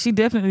lady. She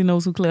definitely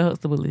knows who Claire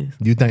Huxtable is.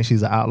 You think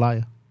she's an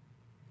outlier?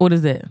 What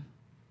is that?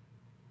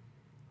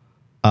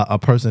 A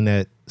person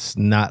that's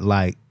not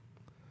like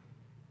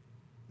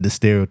the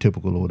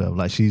stereotypical or whatever.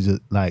 Like she's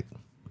just like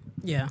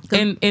Yeah,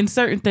 In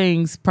certain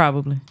things,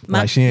 probably. my,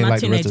 like she ain't my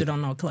like the rest teenager of-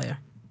 don't know Claire.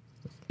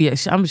 Yeah,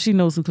 she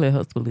knows who Claire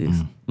Huxtable is.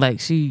 Like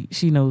she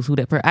knows who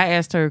that person. I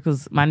asked her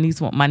because my niece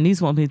wants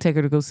me to take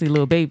her to go see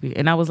Lil Baby,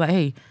 and I was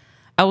like,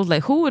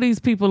 who are these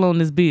people on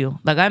this bill?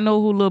 Like I know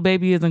who Lil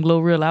Baby is and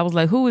Glorilla. I was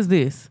like, who is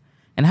this?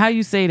 And how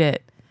you say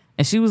that?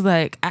 And she was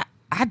like,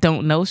 I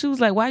don't know. She was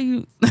like, why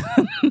you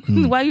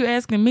why you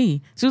asking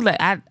me? She was like,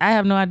 I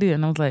have no idea.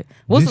 And I was like,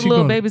 what's Did a she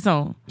Lil go- Baby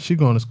song? she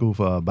going to school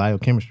for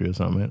biochemistry or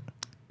something. Right?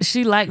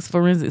 She likes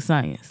forensic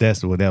science.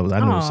 That's what that was.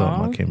 I knew it was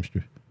something Aw. about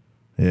chemistry.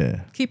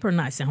 Yeah. Keep her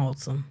nice and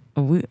wholesome.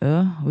 We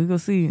gonna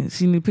see.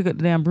 She need to pick up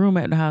the damn broom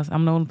at the house.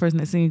 I'm the only person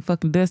that seen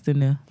fucking dust in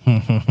there.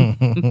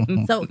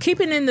 So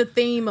keeping in the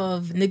theme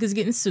of niggas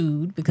getting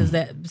sued, because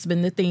that's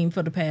been the theme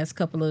for the past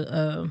couple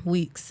of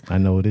weeks. I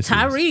know what this is.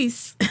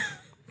 Tyrese,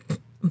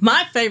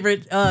 my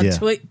favorite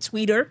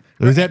tweeter.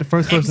 Was that the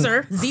first person?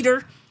 Xer,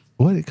 Zeter.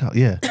 What it called?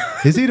 Yeah.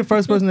 Is he the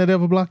first person that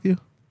ever blocked you?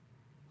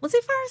 Was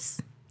he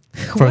first?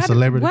 First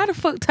celebrity? Why the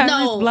fuck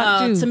Tyrese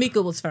blocked you?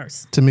 Tamika was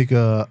first.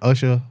 Tamika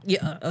Usher,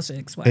 Yeah, Usher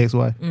ex-wife.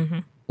 ex-wife.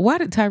 Why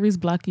did Tyrese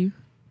block you?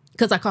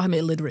 Because I call him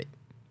illiterate.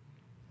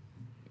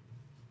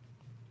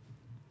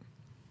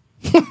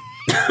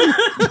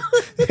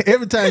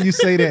 Every time you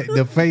say that,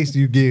 the face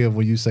you give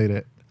when you say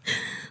that.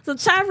 So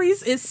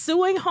Tyrese is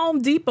suing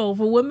Home Depot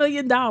for $1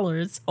 million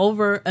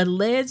over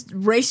alleged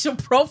racial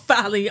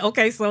profiling.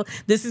 Okay, so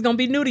this is gonna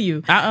be new to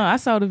you. I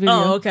saw the video.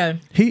 Oh, okay.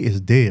 He is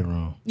dead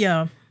wrong.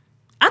 Yeah.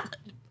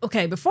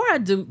 Okay, before I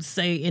do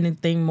say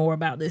anything more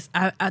about this,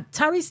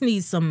 Tyrese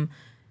needs some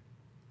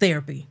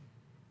therapy.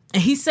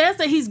 And he says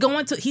that he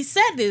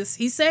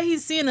said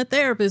he's seeing a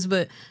therapist,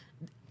 but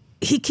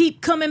he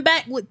keep coming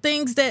back with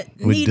things that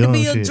need to dumb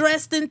be shit.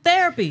 addressed in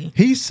therapy.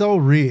 He's so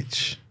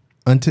rich.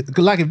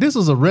 Like if this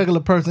was a regular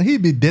person,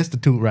 he'd be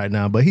destitute right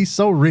now. But he's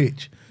so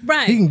rich,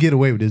 Right. He can get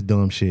away with this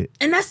dumb shit.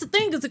 And that's the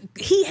thing, is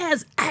he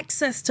has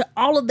access to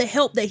all of the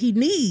help that he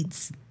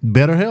needs.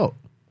 Better help.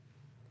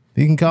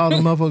 He can call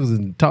them motherfuckers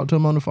and talk to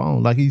them on the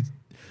phone. Like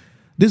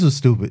this was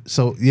stupid.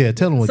 So yeah,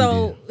 tell him what he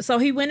did. So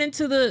he went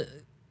into the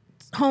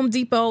Home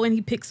Depot and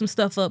he picked some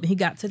stuff up and he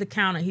got to the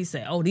counter. He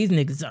said, "Oh, these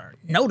niggas are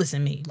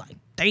noticing me. Like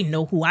they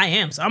know who I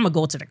am. So I'm gonna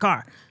go to the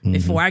car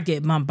before I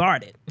get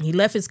bombarded." He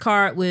left his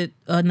card with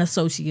an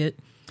associate,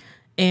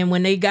 and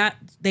when they got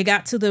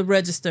to the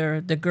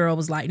register, the girl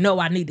was like, "No,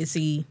 I need to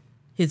see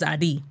his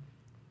ID."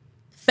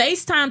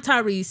 FaceTime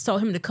Tyrese,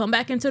 told him to come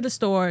back into the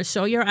store,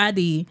 show your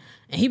ID.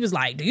 And he was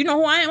like, "Do you know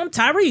who I am? I'm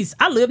Tyrese.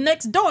 I live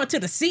next door to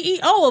the CEO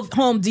of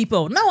Home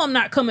Depot. No, I'm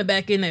not coming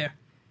back in there."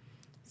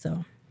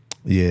 So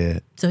Yeah.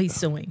 he's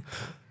suing.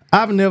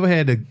 I've never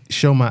had to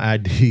show my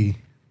ID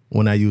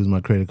when I use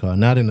my credit card.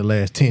 Not in the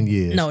last 10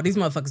 years. No, these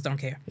motherfuckers don't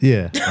care.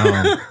 Yeah.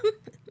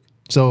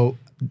 So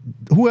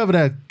whoever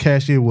that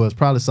cashier was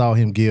probably saw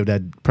him give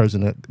that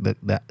person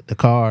the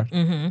card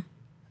and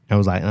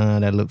was like,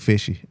 that looked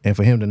fishy. And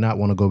for him to not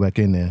want to go back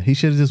in there, he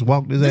should have just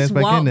walked his ass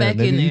back in there. walk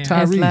back in You there.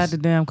 And slide Tyrese. the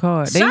damn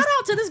card. Shout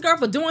out to this girl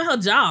for doing her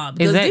job.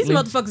 Because these Exactly.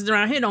 motherfuckers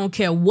around here don't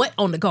care what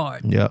on the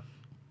card. Yep.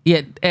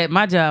 Yeah, at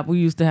my job, we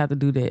used to have to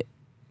do that.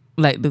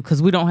 Like,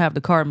 because we don't have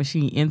the card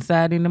machine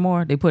inside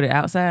anymore. They put it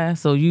outside.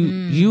 So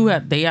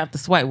they have to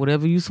swipe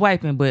whatever you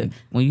swiping. But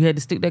when you had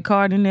to stick that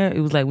card in there, it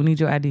was like, we need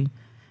your ID.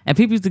 And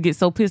people used to get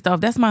so pissed off.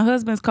 That's my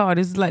husband's card.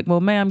 It's like,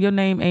 well, ma'am, your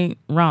name ain't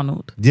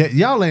Ronald. Yeah,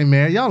 y'all ain't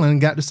married. Y'all ain't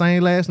got the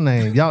same last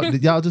name.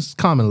 Y'all just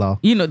common law.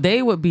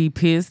 They would be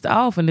pissed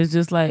off. And it's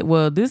just like,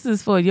 well, this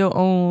is for your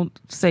own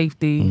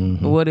safety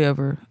or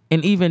whatever.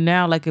 And even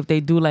now, like if they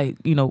do like,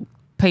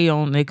 pay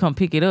on, they come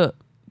pick it up,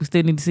 we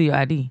still need to see your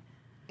ID.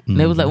 And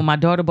it was like when my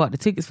daughter bought the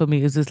tickets for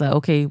me, it's just like,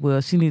 okay,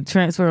 well, she need to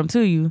transfer them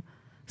to you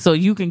so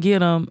you can get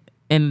them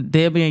and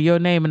they'll be in your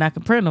name and I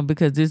can print them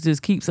because this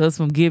just keeps us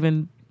from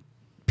giving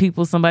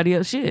people somebody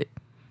else shit.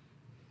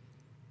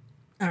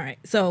 All right.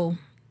 So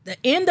the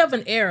end of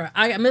an era.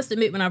 I must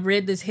admit, when I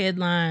read this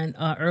headline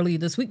earlier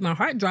this week, my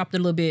heart dropped a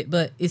little bit,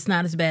 but it's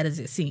not as bad as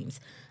it seems.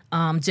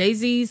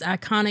 Jay-Z's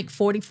iconic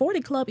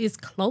 40/40 Club is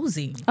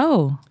closing.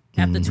 Oh.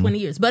 After 20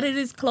 years. But it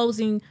is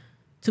closing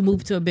to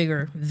move to a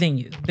bigger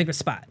venue, bigger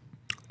spot.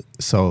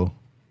 So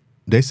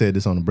they said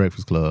this on the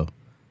Breakfast Club,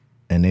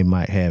 and they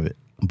might have it.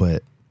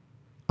 But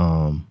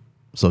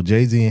so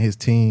Jay-Z and his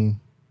team,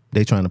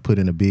 they trying to put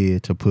in a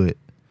bid to put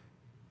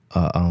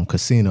a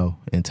casino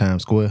in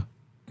Times Square.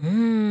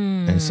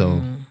 And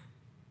so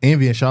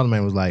Envy and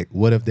Charlamagne was like,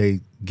 what if they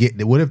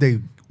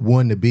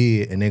won the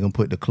bid and they're gonna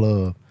put the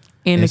club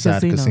inside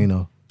the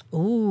casino?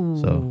 Ooh.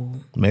 So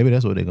maybe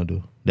that's what they're gonna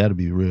do. That'll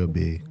be real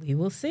big. We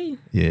will see.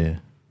 Yeah.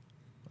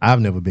 I've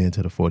never been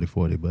to the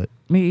 40/40, but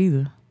Me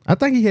either. I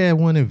think he had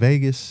one in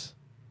Vegas.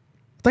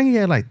 I think he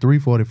had like 3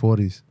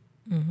 40/40s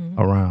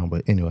around,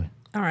 but anyway.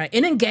 All right.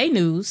 And in gay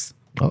news.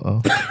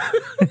 Uh-oh.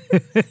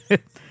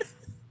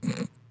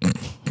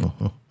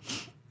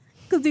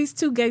 Because these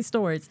two gay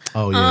stories.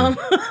 Oh, yeah.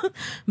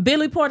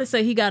 Billy Porter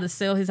said he got to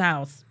sell his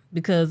house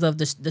because of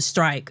the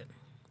strike.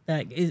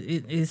 Like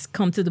it's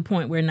come to the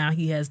point where now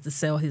he has to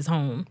sell his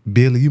home.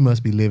 Billy, you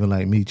must be living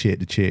like me check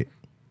to check.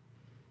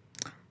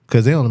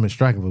 Because they only been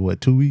striking for,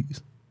 what, 2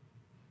 weeks?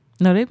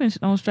 No, they've been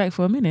on strike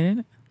for a minute, ain't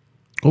it?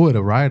 Oh,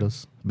 the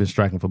writers been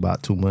striking for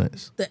about 2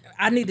 months.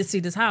 I need to see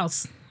this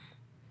house.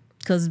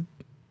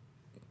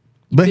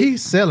 But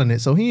he's selling it,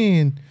 so he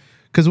ain't...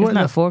 Cause It's what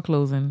not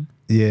foreclosing.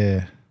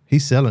 Yeah,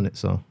 he's selling it,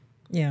 so...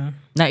 Yeah.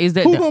 Now, is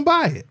that... Who gonna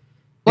buy it?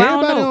 Well, I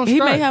don't Everybody know. on He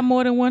strike. may have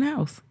more than one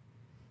house.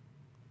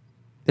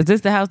 Is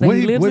this the house that Where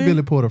he lives where in?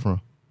 Billy Porter from?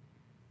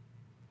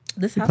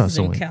 This probably house is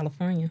in somewhere.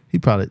 California. He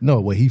probably... No,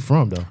 where he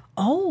from, though.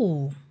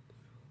 Oh.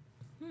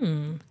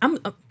 I'm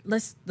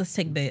let's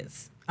take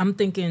bets. I'm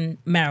thinking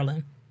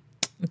Maryland.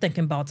 I'm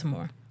thinking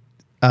Baltimore.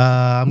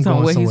 I'm You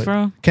talking going where he's somewhere.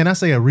 from? Can I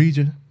say a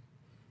region?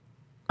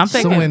 I'm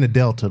thinking... Somewhere in the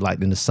Delta,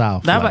 like in the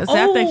South. Now, I'm about to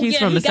say, I think he's yeah,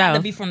 from he the got to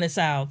South. be from the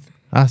South.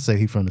 I say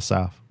he from the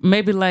South.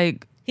 Maybe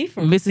like He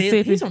from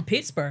Mississippi. He's from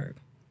Pittsburgh.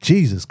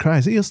 Jesus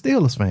Christ, he a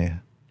Steelers fan.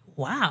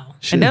 Wow.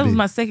 Should and that be. was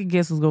my second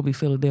guess was going to be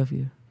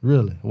Philadelphia.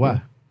 Really?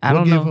 Why? I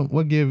don't know.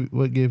 What gave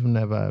him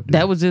that vibe?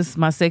 That was just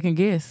my second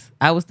guess.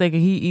 I was thinking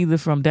he either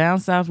from down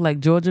south like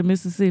Georgia,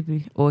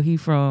 Mississippi, or he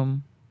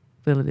from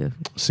Philadelphia.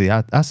 See,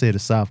 I said the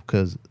South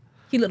because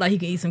He looked like he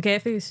could eat some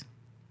catfish.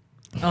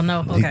 Oh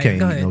no. he Okay, can't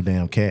go eat ahead. no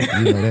damn cat.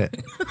 You know that.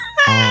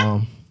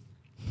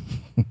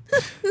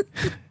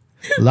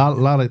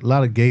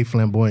 lot of gay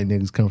flamboyant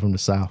niggas come from the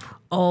South.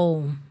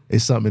 Oh.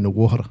 It's something in the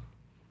water.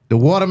 The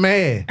water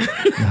man.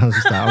 No,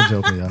 I'm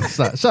joking, y'all.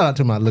 Shout out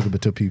to my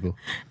LGBT people.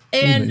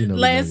 And You know we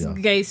last love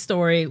y'all. gay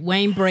story,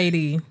 Wayne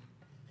Brady.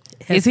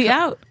 Is he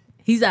out?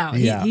 He's out.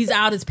 Yeah. He's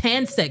out as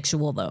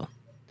pansexual though.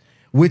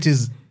 Which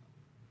is,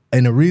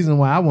 and the reason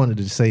why I wanted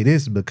to say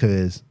this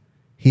because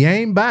he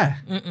ain't bi.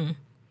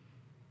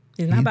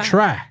 He's not He bi.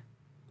 try.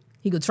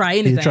 He could try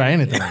anything. He try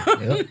anything.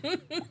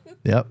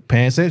 Yep.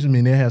 Pansexual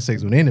mean they have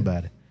sex with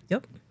anybody.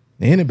 Yep.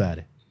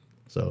 Anybody.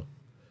 So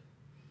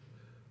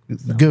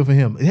it's good for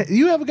him.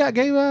 You ever got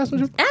gay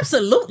vibes?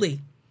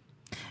 Absolutely.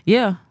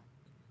 Yeah.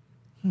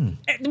 When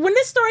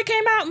this story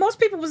came out, most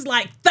people was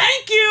like,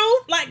 "Thank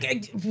you."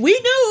 Like we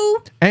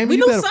knew. Amy, we you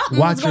knew better something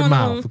watch was your going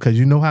mouth on. because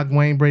you know how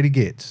Wayne Brady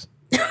gets.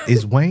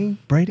 Is Wayne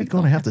Brady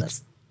gonna have to?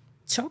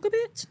 Choke a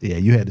bitch. Yeah,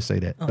 you had to say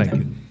that. Thank Okay.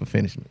 you for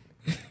finishing it.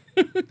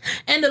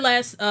 And the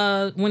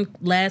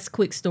last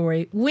quick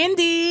story.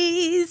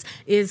 Wendy's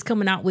is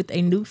coming out with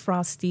a new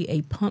Frosty,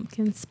 a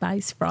pumpkin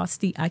spice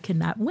Frosty. I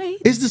cannot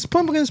wait. Is this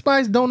pumpkin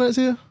spice donuts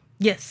here?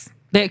 Yes.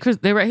 They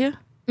right here?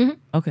 Mm-hmm.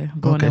 Okay. I'm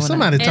going Okay, there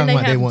somebody And talking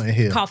about they have want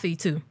here. coffee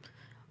too.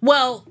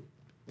 Well,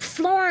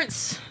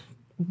 Florence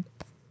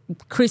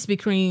Krispy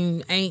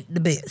Kreme ain't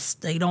the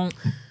best. They don't.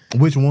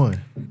 Which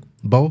one?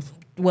 Both?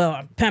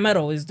 Well,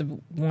 Palmetto is the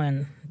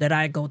one that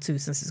I go to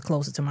since it's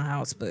closer to my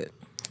house. But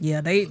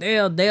yeah,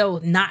 they'll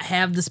not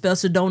have the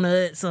special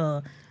donuts.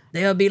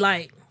 They'll be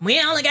like,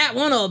 we only got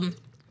one of them.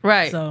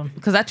 Right. So-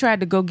 Because I tried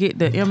to go get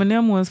the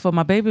M&M ones for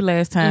my baby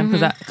last time.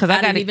 Because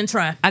I didn't even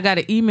try. I got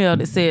an email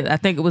that said, I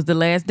think it was the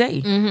last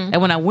day.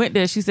 And when I went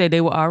there, she said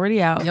they were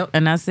already out. Yep.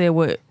 And I said,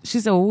 what?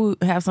 She said, well, we'll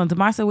have some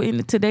tomorrow. I said, well,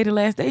 isn't today the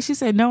last day? She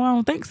said, no, I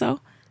don't think so.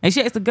 And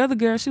she asked the other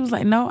girl. She was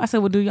like, no. I said,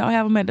 well, do y'all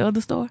have them at the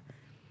other store?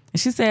 And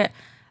she said,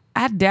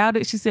 I doubt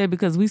it. She said,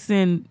 because we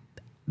send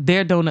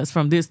their donuts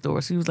from this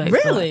store. She was like,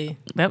 Really? So,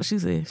 that's what she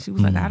said. She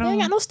was like, I They don't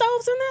ain't got no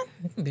stoves in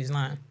there? Bitch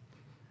lying.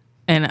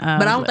 And,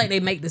 But I don't think they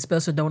make the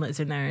special donuts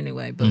in there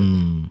anyway. But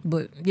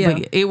yeah.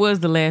 But it was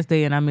the last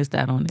day and I missed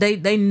out on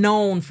it. They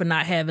known for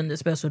not having the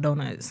special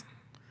donuts.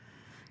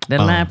 That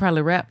line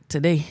probably wrapped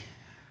today.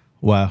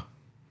 Wow.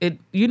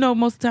 You know,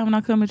 most of the time when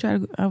I come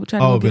and I would try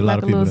to Oh, go it'd be get a lot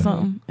like a of people little there.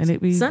 something, and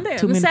it be Sunday,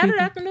 too many Saturday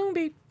people. afternoon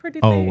be pretty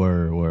Oh, bad.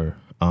 word.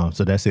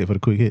 So that's it for the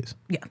quick hits.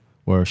 Yeah.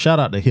 Word. Shout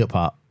out to hip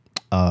hop.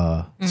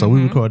 So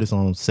we record this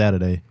on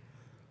Saturday.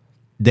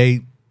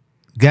 they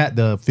got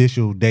the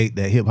official date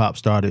that hip hop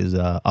started is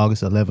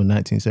August 11,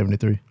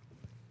 1973.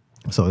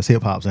 So it's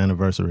hip hop's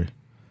anniversary,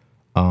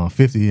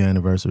 50-year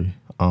anniversary.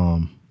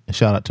 And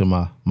shout out to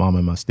my mom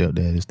and my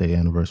stepdad. It's their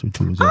anniversary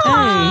too. Hey,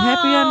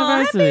 happy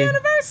anniversary! Happy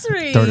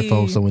anniversary!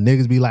 34. So when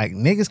niggas be like,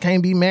 niggas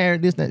can't be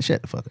married, this, that,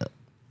 shut the fuck up.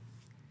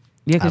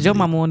 Yeah, because your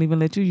mama won't even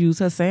let you use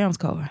her Sam's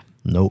card.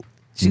 Nope.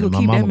 She gonna my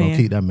keep mama that man. gonna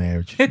keep that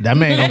marriage. That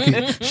man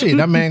gonna keep shit.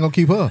 That man gonna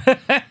keep her.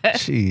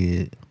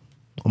 Shit.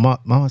 My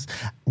mama's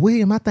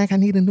William, I think I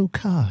need a new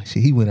car.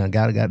 Shit, he went and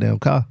got a goddamn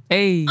car.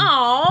 Hey,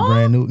 Aw.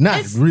 Brand new.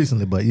 Not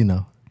recently, but you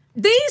know.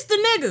 These the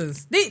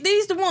niggas.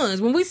 These the ones.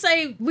 When we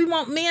say we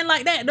want men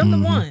like that, them the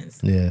ones.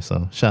 Yeah,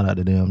 so shout out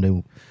to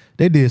them.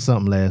 They did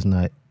something last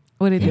night.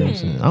 what they You know do? what I'm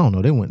saying? I don't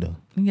know. They went to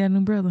You got a new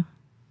brother.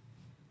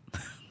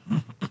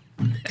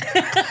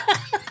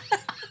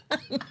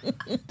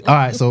 All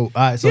right, so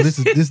this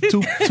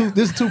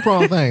is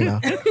two-pronged thing now.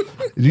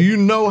 Do you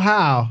know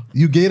how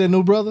you get a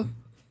new brother?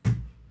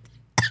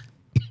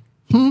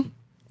 You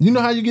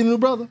know how you get a new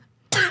brother?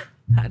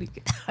 How do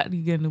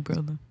you get a new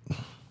brother?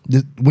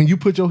 Just when you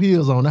put your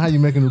heels on, that's how you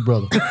make a new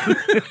brother.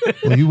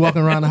 When you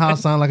walking around the house,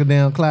 sound like a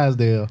damn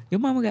Clydesdale. Your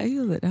mama got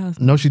heels at the house.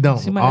 No, she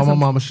don't. She might All have my some-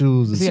 mama's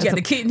shoes She is. got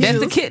the kitten That's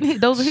heels. the kitten.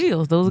 Those are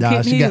heels. Those are Nah,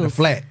 kitten she got the heels.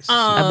 flats.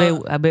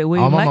 I bet All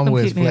William my like mama them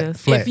wears kitten heels.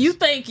 flats. If you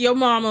think your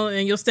mama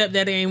and your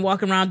stepdaddy ain't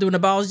walking around doing the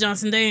Balls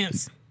Johnson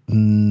dance,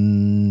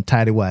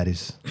 Tidy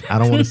whities. I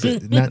don't want to say.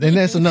 Now, and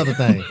that's another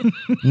thing.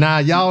 Nah,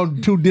 y'all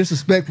two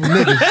disrespectful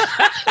niggas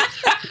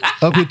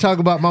up here talking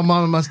about my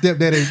mom and my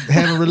stepdaddy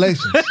having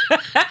relations.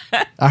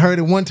 I heard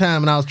it one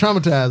time and I was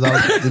traumatized. I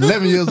was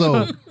 11 years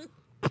old.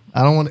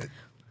 I don't want to.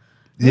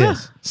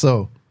 Yes.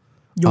 So.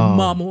 your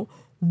mama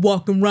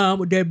walking around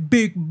with that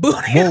big booty.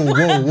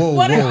 Whoa.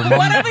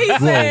 Whatever he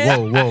said.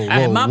 Whoa.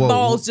 And my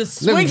balls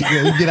just Let me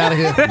swinging. get out of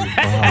here.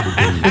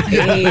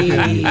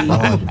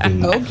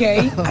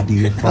 Okay. I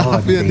did I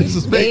fraud feel today.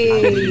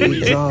 disrespected.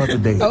 Good job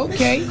today.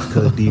 Okay.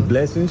 Cause the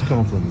blessings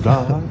come from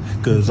God.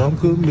 Cause I'm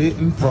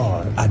committing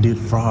fraud. I did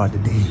fraud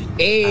today. I did a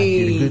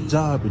Hey. good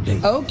job today.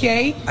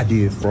 Okay. I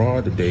did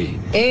fraud today.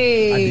 I did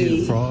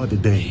Hey. fraud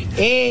today. I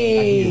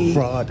Hey. did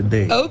fraud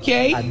today.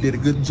 Okay. I did a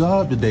good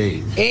job today.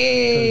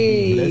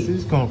 Hey.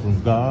 Blessings come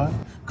from God.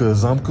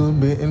 Cause I'm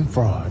committing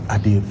fraud. I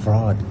did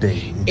fraud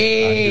today. I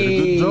did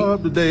a good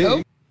job today.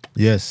 Okay.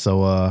 Yes,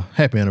 so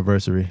happy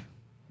anniversary.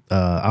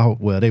 I hope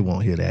they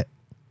won't hear that.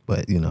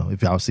 But you know,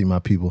 if y'all see my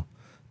people,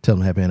 tell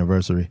them happy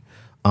anniversary.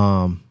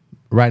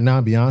 Right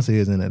now Beyonce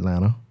is in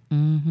Atlanta.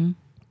 And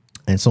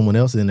someone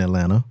else is in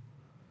Atlanta.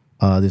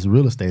 This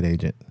real estate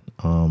agent.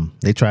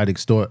 They tried to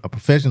extort a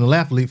professional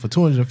athlete for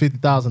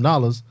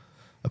 $250,000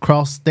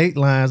 across state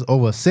lines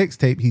over a sex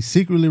tape he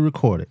secretly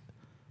recorded.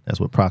 That's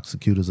what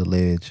prosecutors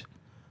allege.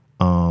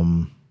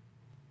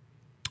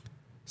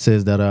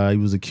 Says that he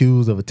was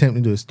accused of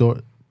attempting to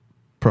extort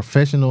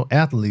professional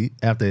athlete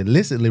after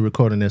illicitly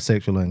recording their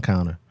sexual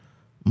encounter.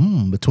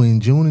 Between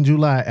June and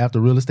July, after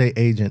real estate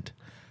agent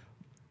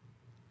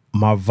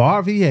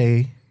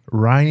Marvarvier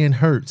Ryan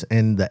Hertz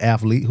and the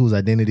athlete, whose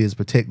identity is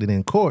protected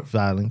in court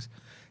filings,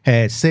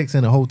 had sex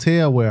in a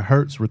hotel where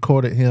Hertz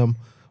recorded him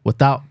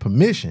without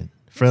permission.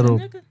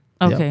 Federal.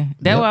 Okay, Yep.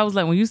 that's why I was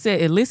like, when you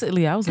said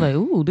illicitly, I was like,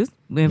 ooh, this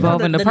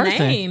involving the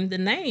person. The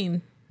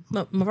name.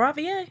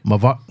 Maravier.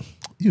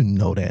 You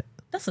know that.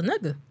 That's a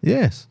nigga.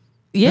 Yes.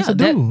 Yeah, That's a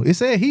dude. It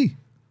said he.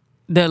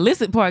 the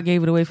illicit part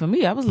gave it away for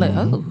me. I was like,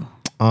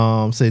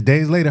 oh. Said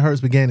days later,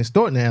 Hertz began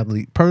extorting the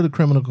athlete per the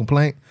criminal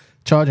complaint,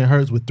 charging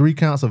Hertz with 3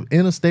 counts of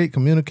interstate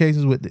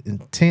communications with the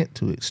intent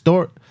to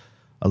extort.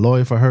 A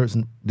lawyer for Hertz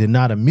did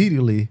not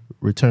immediately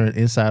return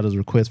insiders'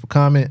 request for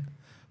comment.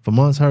 For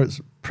months,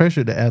 Hertz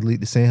pressured the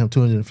athlete to send him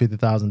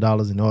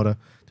 $250,000 in order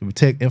to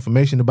protect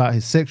information about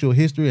his sexual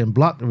history and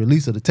block the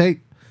release of the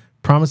tape,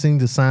 promising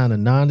to sign a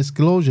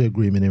non-disclosure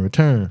agreement in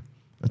return,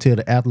 until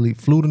the athlete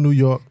flew to New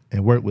York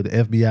and worked with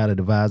the FBI to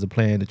devise a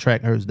plan to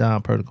track Hertz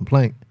down per the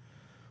complaint.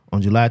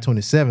 On July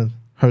 27th,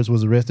 Hertz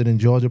was arrested in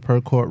Georgia per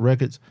court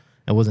records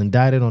and was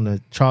indicted on the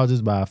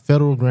charges by a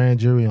federal grand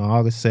jury on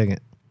August 2nd.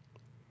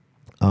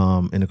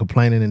 In the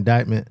complaint and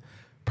indictment,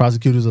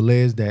 prosecutors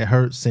alleged that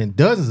Hertz sent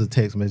dozens of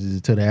text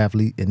messages to the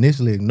athlete,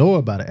 initially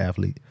ignored by the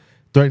athlete,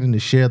 threatening to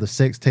share the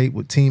sex tape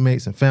with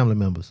teammates and family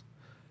members.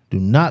 Do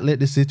not let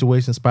this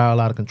situation spiral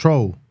out of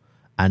control.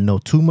 I know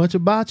too much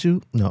about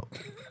you. No.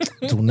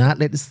 Do not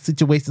let this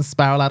situation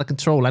spiral out of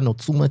control. I know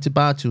too much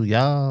about you,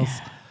 y'all.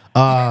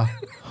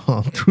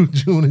 Through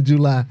June and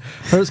July,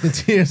 Hertz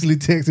continuously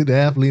texted the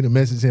athlete and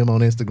messaged him on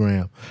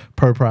Instagram,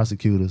 per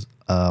prosecutors.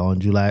 On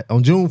June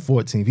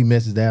 14th, he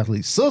messaged the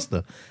athlete's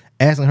sister,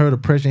 asking her to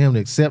pressure him to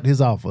accept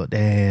his offer.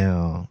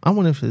 Damn. I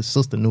wonder if his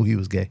sister knew he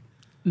was gay.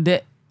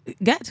 That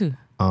got to.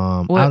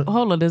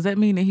 Hold on. Does that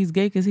mean that he's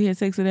gay because he had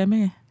sex with that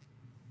man?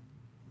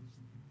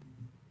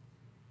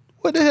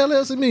 What the hell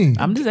else it mean?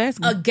 I'm just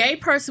asking. A gay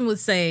person would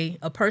say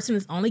a person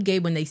is only gay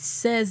when they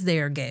says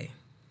they're gay.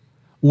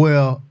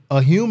 Well,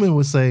 a human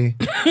would say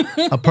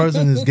a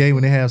person is gay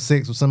when they have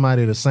sex with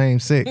somebody of the same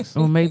sex.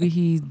 Or maybe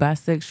he's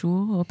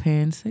bisexual or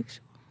pansexual.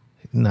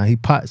 Nah, he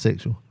pot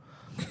sexual.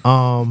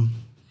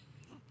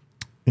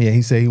 Yeah,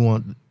 he said he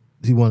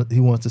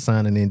wants to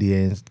sign an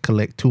NDA and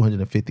collect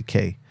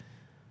 $250K.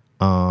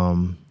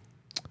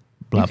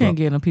 You can't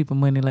give them people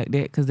money like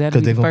that because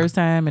that'll be the first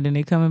time, and then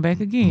they coming back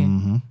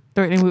again,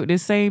 threatening with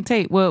this same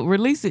tape. Well,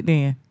 release it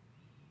then.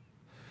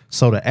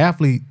 So the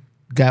athlete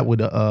got with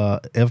the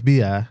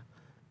FBI,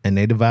 and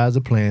they devised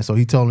a plan. So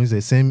he told him, he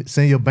said,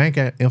 send your bank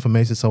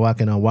information so I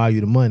can wire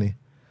you the money.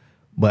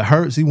 But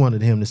Hurts, he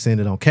wanted him to send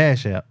it on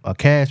Cash App or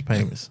cash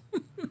payments.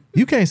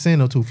 You can't send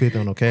no $250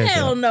 on no Cash App.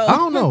 Hell no. I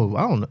don't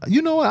know.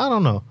 You know what? I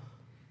don't know.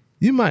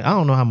 You might. I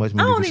don't know how much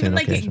money I you don't can even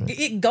send think on Cash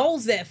App. it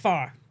goes that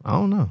far. I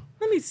don't know.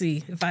 Let me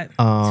see if I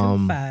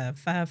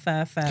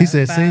 25555. He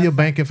said, send your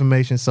bank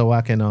information so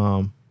I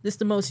can This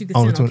the most you can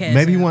send on Cash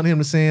maybe App. you want him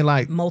to send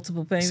like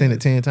Multiple payments. Send it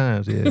 10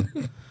 times.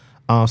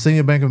 Yeah. Send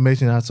your bank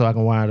information out so I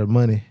can wire the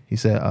money. He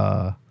said,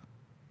 I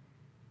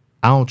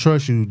don't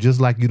trust you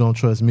just like you don't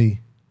trust me.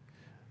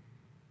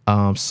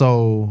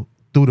 So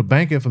through the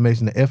bank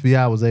information, the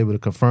FBI was able to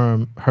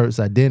confirm Hurts'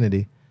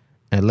 identity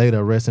and later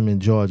arrest him in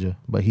Georgia,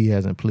 but he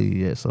hasn't pleaded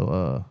yet.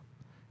 So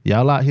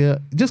y'all out here,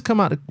 just come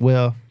out.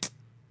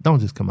 Don't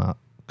just come out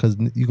because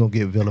you're gonna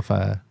get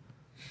vilified.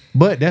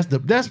 But that's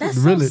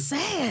really so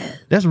sad.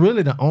 That's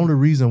really the only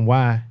reason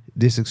why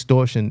this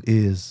extortion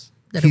is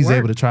he's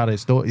able to try to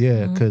extort.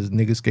 Yeah, because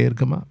niggas scared to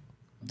come out.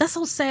 That's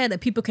so sad that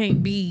people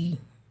can't be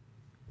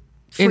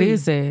It free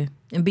is sad.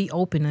 and be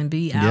open and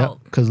be Yep.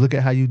 out. Because look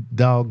at how you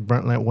dog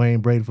burnt like Wayne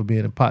Brady for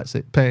being a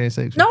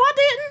pansexual. No, I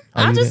didn't.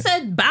 Oh, I you just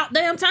didn't? said about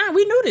damn time.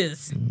 We knew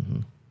this.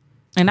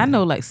 And I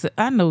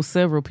know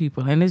several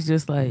people, and it's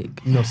just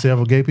like, You know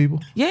several gay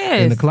people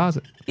yes, in the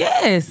closet.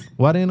 yes.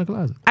 Why they in the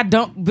closet? I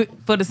don't, but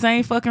for the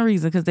same fucking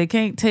reason, because they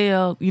can't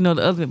tell, the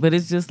other. But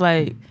it's just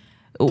like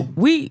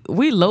we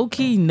low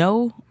key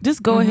know.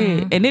 Just go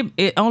ahead, and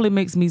it only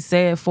makes me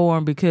sad for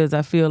them because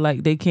I feel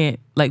like they can't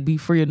like be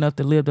free enough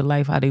to live the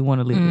life how they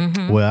want to live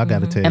it. Well, I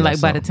gotta tell you, And like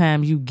by the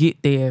time you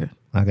get there,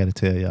 I gotta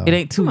tell y'all, it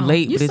ain't too Come on,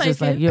 late. you But it's just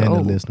safe like here. you're and the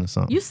old. listener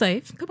something. You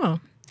safe. Come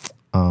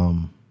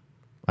on.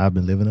 I've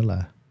been living a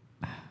lie.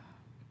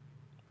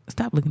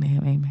 Stop looking at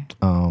him,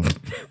 amen.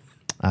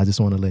 I just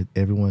want to let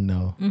everyone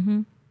know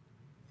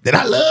that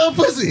I love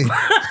pussy.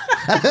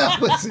 I love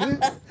pussy.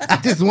 I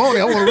just want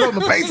it. I want to rub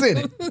my face in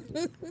it.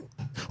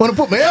 I want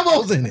to put my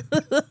elbows in it.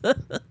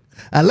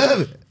 I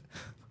love it.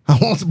 I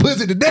want some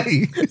pussy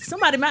today.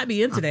 Somebody might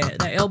be into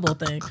that elbow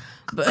thing.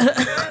 But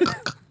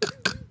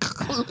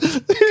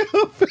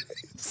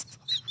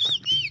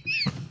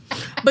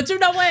But you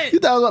know what? You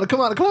thought I was about to come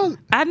out of the closet?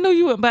 I knew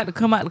you were about to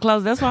come out the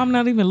closet. That's why I'm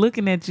not even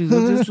looking at you.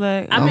 It's just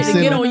like I meant to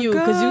sitting- get on you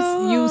because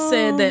you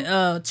said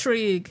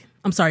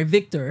that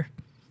Victor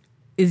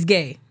is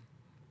gay.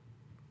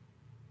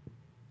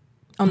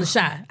 On The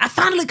Shy. I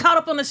finally caught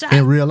up on The Shy.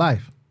 In real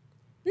life.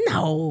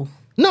 No.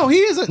 No, he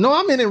isn't. No,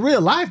 I mean in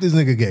real life, this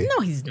nigga gay.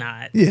 No, he's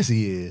not. Yes,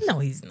 he is. No,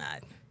 he's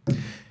not.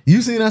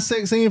 You seen that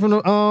sex scene from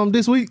the,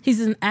 this week? He's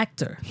an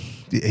actor.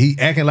 He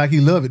acting like he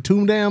love it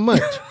too damn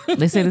much.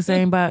 they say the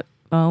same about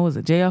what was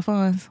it, J.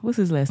 Alphonse? What's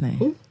his last name?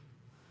 Lil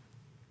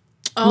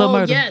Oh,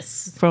 Murder.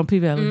 yes. From P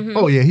Valley.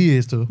 Oh yeah, he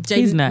is too.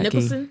 He's not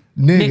Nicholson.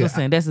 Nigga,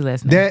 Nicholson, that's his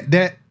last name.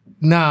 That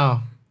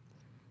now,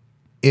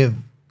 if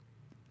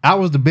I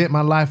was to bet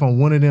my life on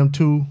one of them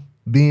two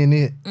being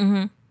it,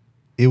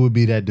 it would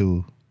be that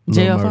dude.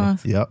 J. Lil Murder.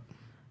 Alphonse? Yep.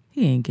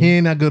 He ain't He gay.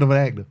 ain't that good of an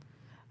actor.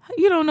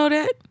 You don't know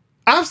that?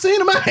 I've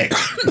seen him act.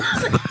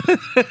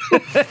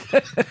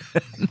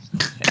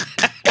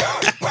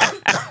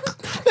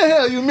 The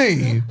hell you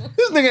mean?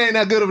 This nigga ain't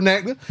that good of an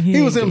actor. He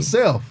ain't was gay.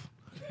 himself.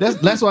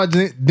 That's why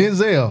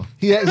Denzel,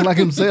 he acts like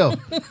himself.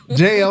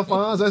 J.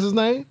 Alphonse, that's his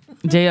name.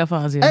 J.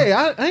 Alphonse, yeah. Hey,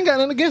 I ain't got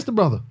nothing against the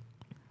brother.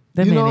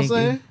 That You man know what I'm ain't gay.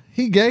 saying?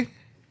 He gay.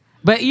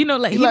 But He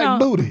like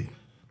booty.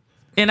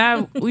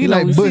 And we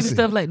like see the pussy.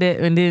 stuff like that.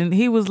 And then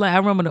he was like, I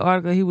remember the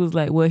article, he was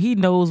like, well, he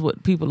knows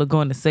what people are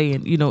going to say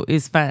and,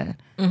 it's fine.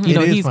 It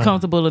is He's fine.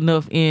 comfortable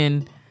enough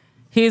in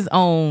his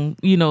own,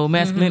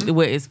 masculinity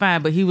where it's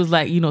fine. But he was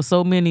like,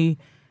 so many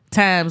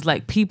times,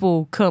 like,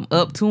 people come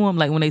up to him,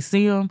 like, when they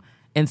see him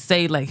and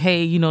say, like,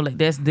 hey, like,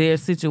 that's their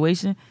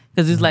situation.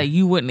 Because it's like,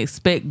 you wouldn't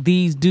expect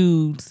these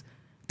dudes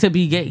to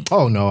be gay.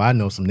 Oh no, I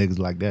know some niggas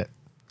like that.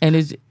 And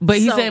but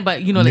he's So- saying, but,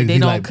 like, Niggas, they he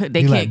don't, like-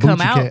 they he can't like come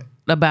Boochie out Cat.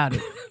 about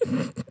it.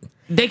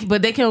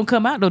 But they can't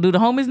come out though. Do the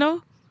homies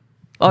know?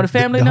 Or the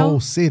family the know? whole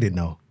city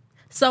know.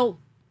 So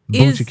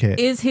Boochie Cat.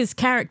 is his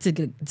character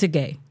to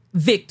gay?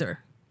 Victor.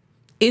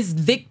 Is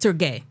Victor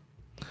gay?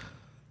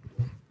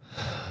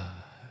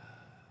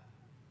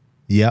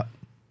 Yep.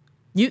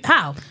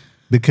 How?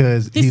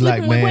 Because He's he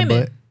like sleeping with man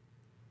women. butt.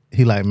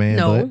 He like man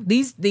No, butt.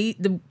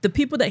 the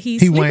people that he's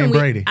He sleeping Wayne with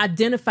Brady.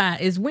 identify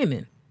as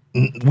women.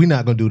 We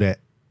not gonna do that.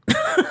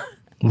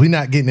 We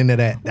not getting into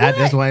that.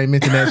 That's why I ain't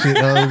mentioned that shit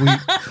the other week.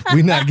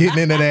 We not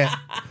getting into that.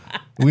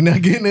 We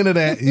not getting into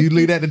that. You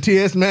leave that to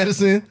T.S.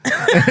 Madison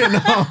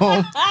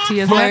and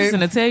T.S. Flame- Madison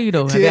to tell you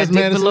though. I T.S. got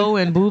dick Madison. below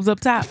and boobs up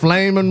top.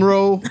 Flame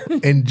Monroe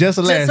and Just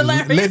Hilarious.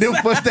 Hilarious. Let them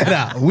fuss that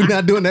out. We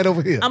not doing that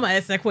over here. I'm gonna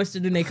ask that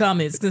question in their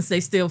comments since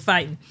they still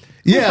fighting.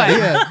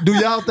 Yeah. Do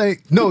y'all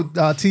think? No,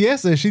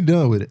 T.S. said she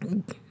done with it.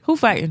 Who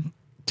fighting?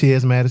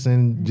 T.S.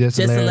 Madison, Just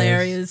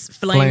Hilarious,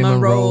 Flame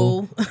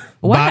Monroe.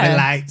 Why? Body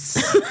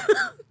Lights.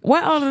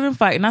 Why all of them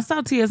fighting? I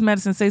saw T.S.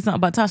 Madison say something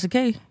about Tasha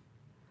K.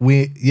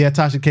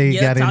 Tasha K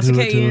got Tasha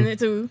into K in it it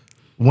too.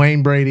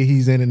 Wayne Brady,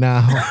 he's in it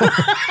now.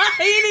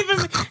 He ain't even.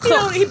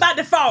 He by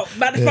default.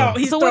 By default,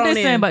 he's So what thrown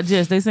they saying about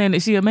Jess? They saying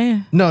that she a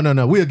man? No.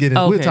 We'll get in.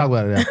 Okay. We'll talk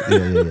about it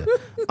after.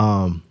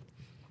 Yeah.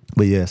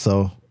 But yeah,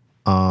 so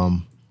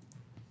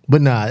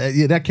but nah,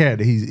 yeah, that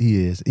character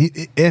he is.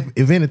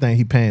 If anything,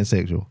 he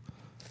pansexual.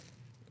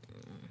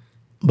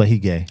 But he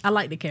gay. I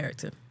like the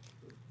character.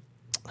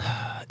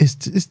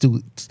 It's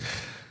too.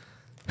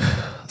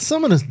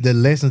 Some of the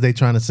lessons they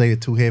trying to say are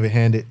too heavy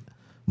handed,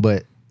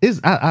 but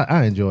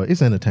I enjoy it.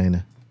 It's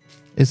entertaining.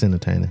 It's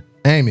entertaining.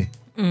 Amy,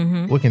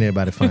 where can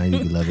everybody find you?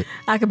 You love it.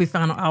 I can be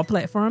found on all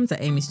platforms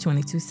at Amy's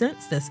 22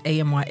 Cents. That's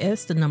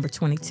AMYS, the number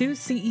 22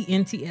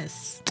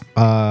 CENTS.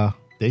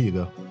 There you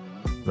go.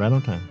 Right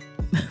on time.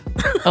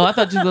 Oh, I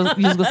thought you was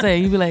gonna say,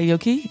 you be like, yo,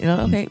 Key? You know,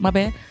 okay, my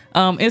bad.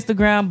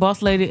 Instagram,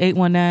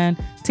 Bosslady819.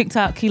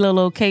 TikTok,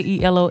 Kilolo,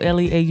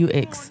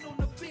 KELOLEAUX.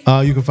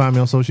 You can find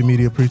me on social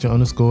media,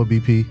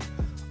 Preacher_BP.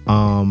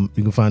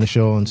 You can find the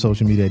show on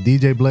social media at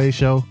DJ Blaze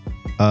Show.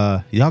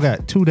 Y'all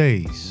got 2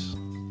 days.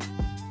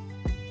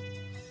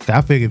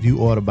 I figure if you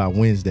order by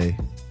Wednesday,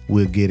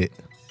 we'll get it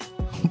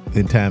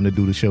in time to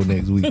do the show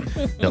next week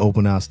to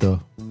open our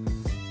stuff.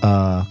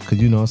 Cause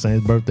you know what I'm saying,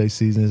 it's birthday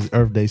season, it's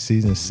Earth Day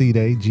season, C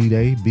Day, G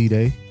Day, B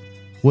Day.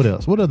 What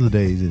else? What other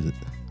days is it?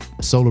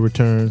 Solar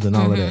returns and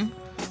all of that.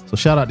 So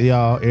shout out to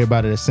y'all,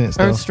 everybody that sent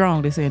stuff. Earth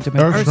Strong, they say in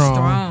Jamaica. Earth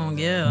strong,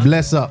 yeah.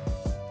 Bless up.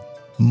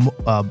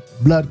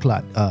 Blood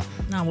clot. I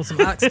want some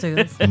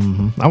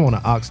oxtails. I want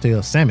an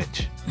oxtail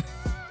sandwich.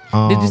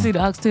 Did you see the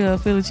oxtail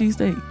Philly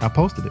cheesesteak? I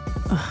posted it.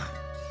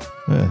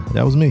 Yeah,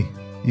 that was me.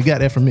 You got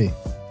that from me.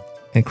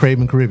 And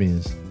Craven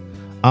Caribbeans.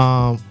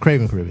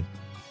 Craven Caribbean.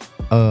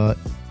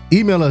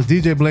 Email us,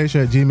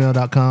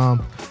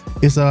 djblazer@gmail.com.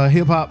 It's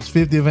Hip Hop's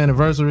 50th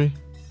anniversary.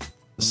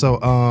 So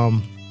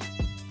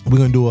we're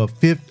gonna do a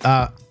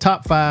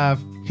top 5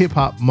 hip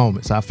hop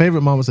moments. Our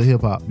favorite moments of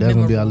hip hop. That's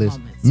gonna be our list.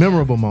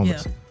 Memorable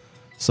moments. Yeah.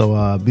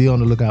 So be on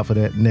the lookout for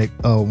that next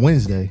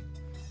Wednesday.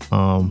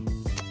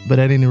 But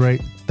at any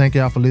rate, thank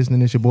y'all for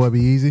listening. It's your boy Be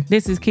Easy.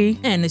 This is Key.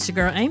 And it's your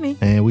girl Amy.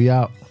 And we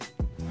out.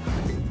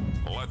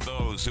 Let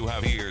those who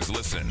have ears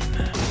listen.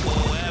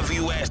 Well, have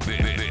you asked?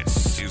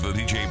 This is the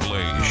DJ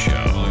Blaze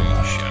Show.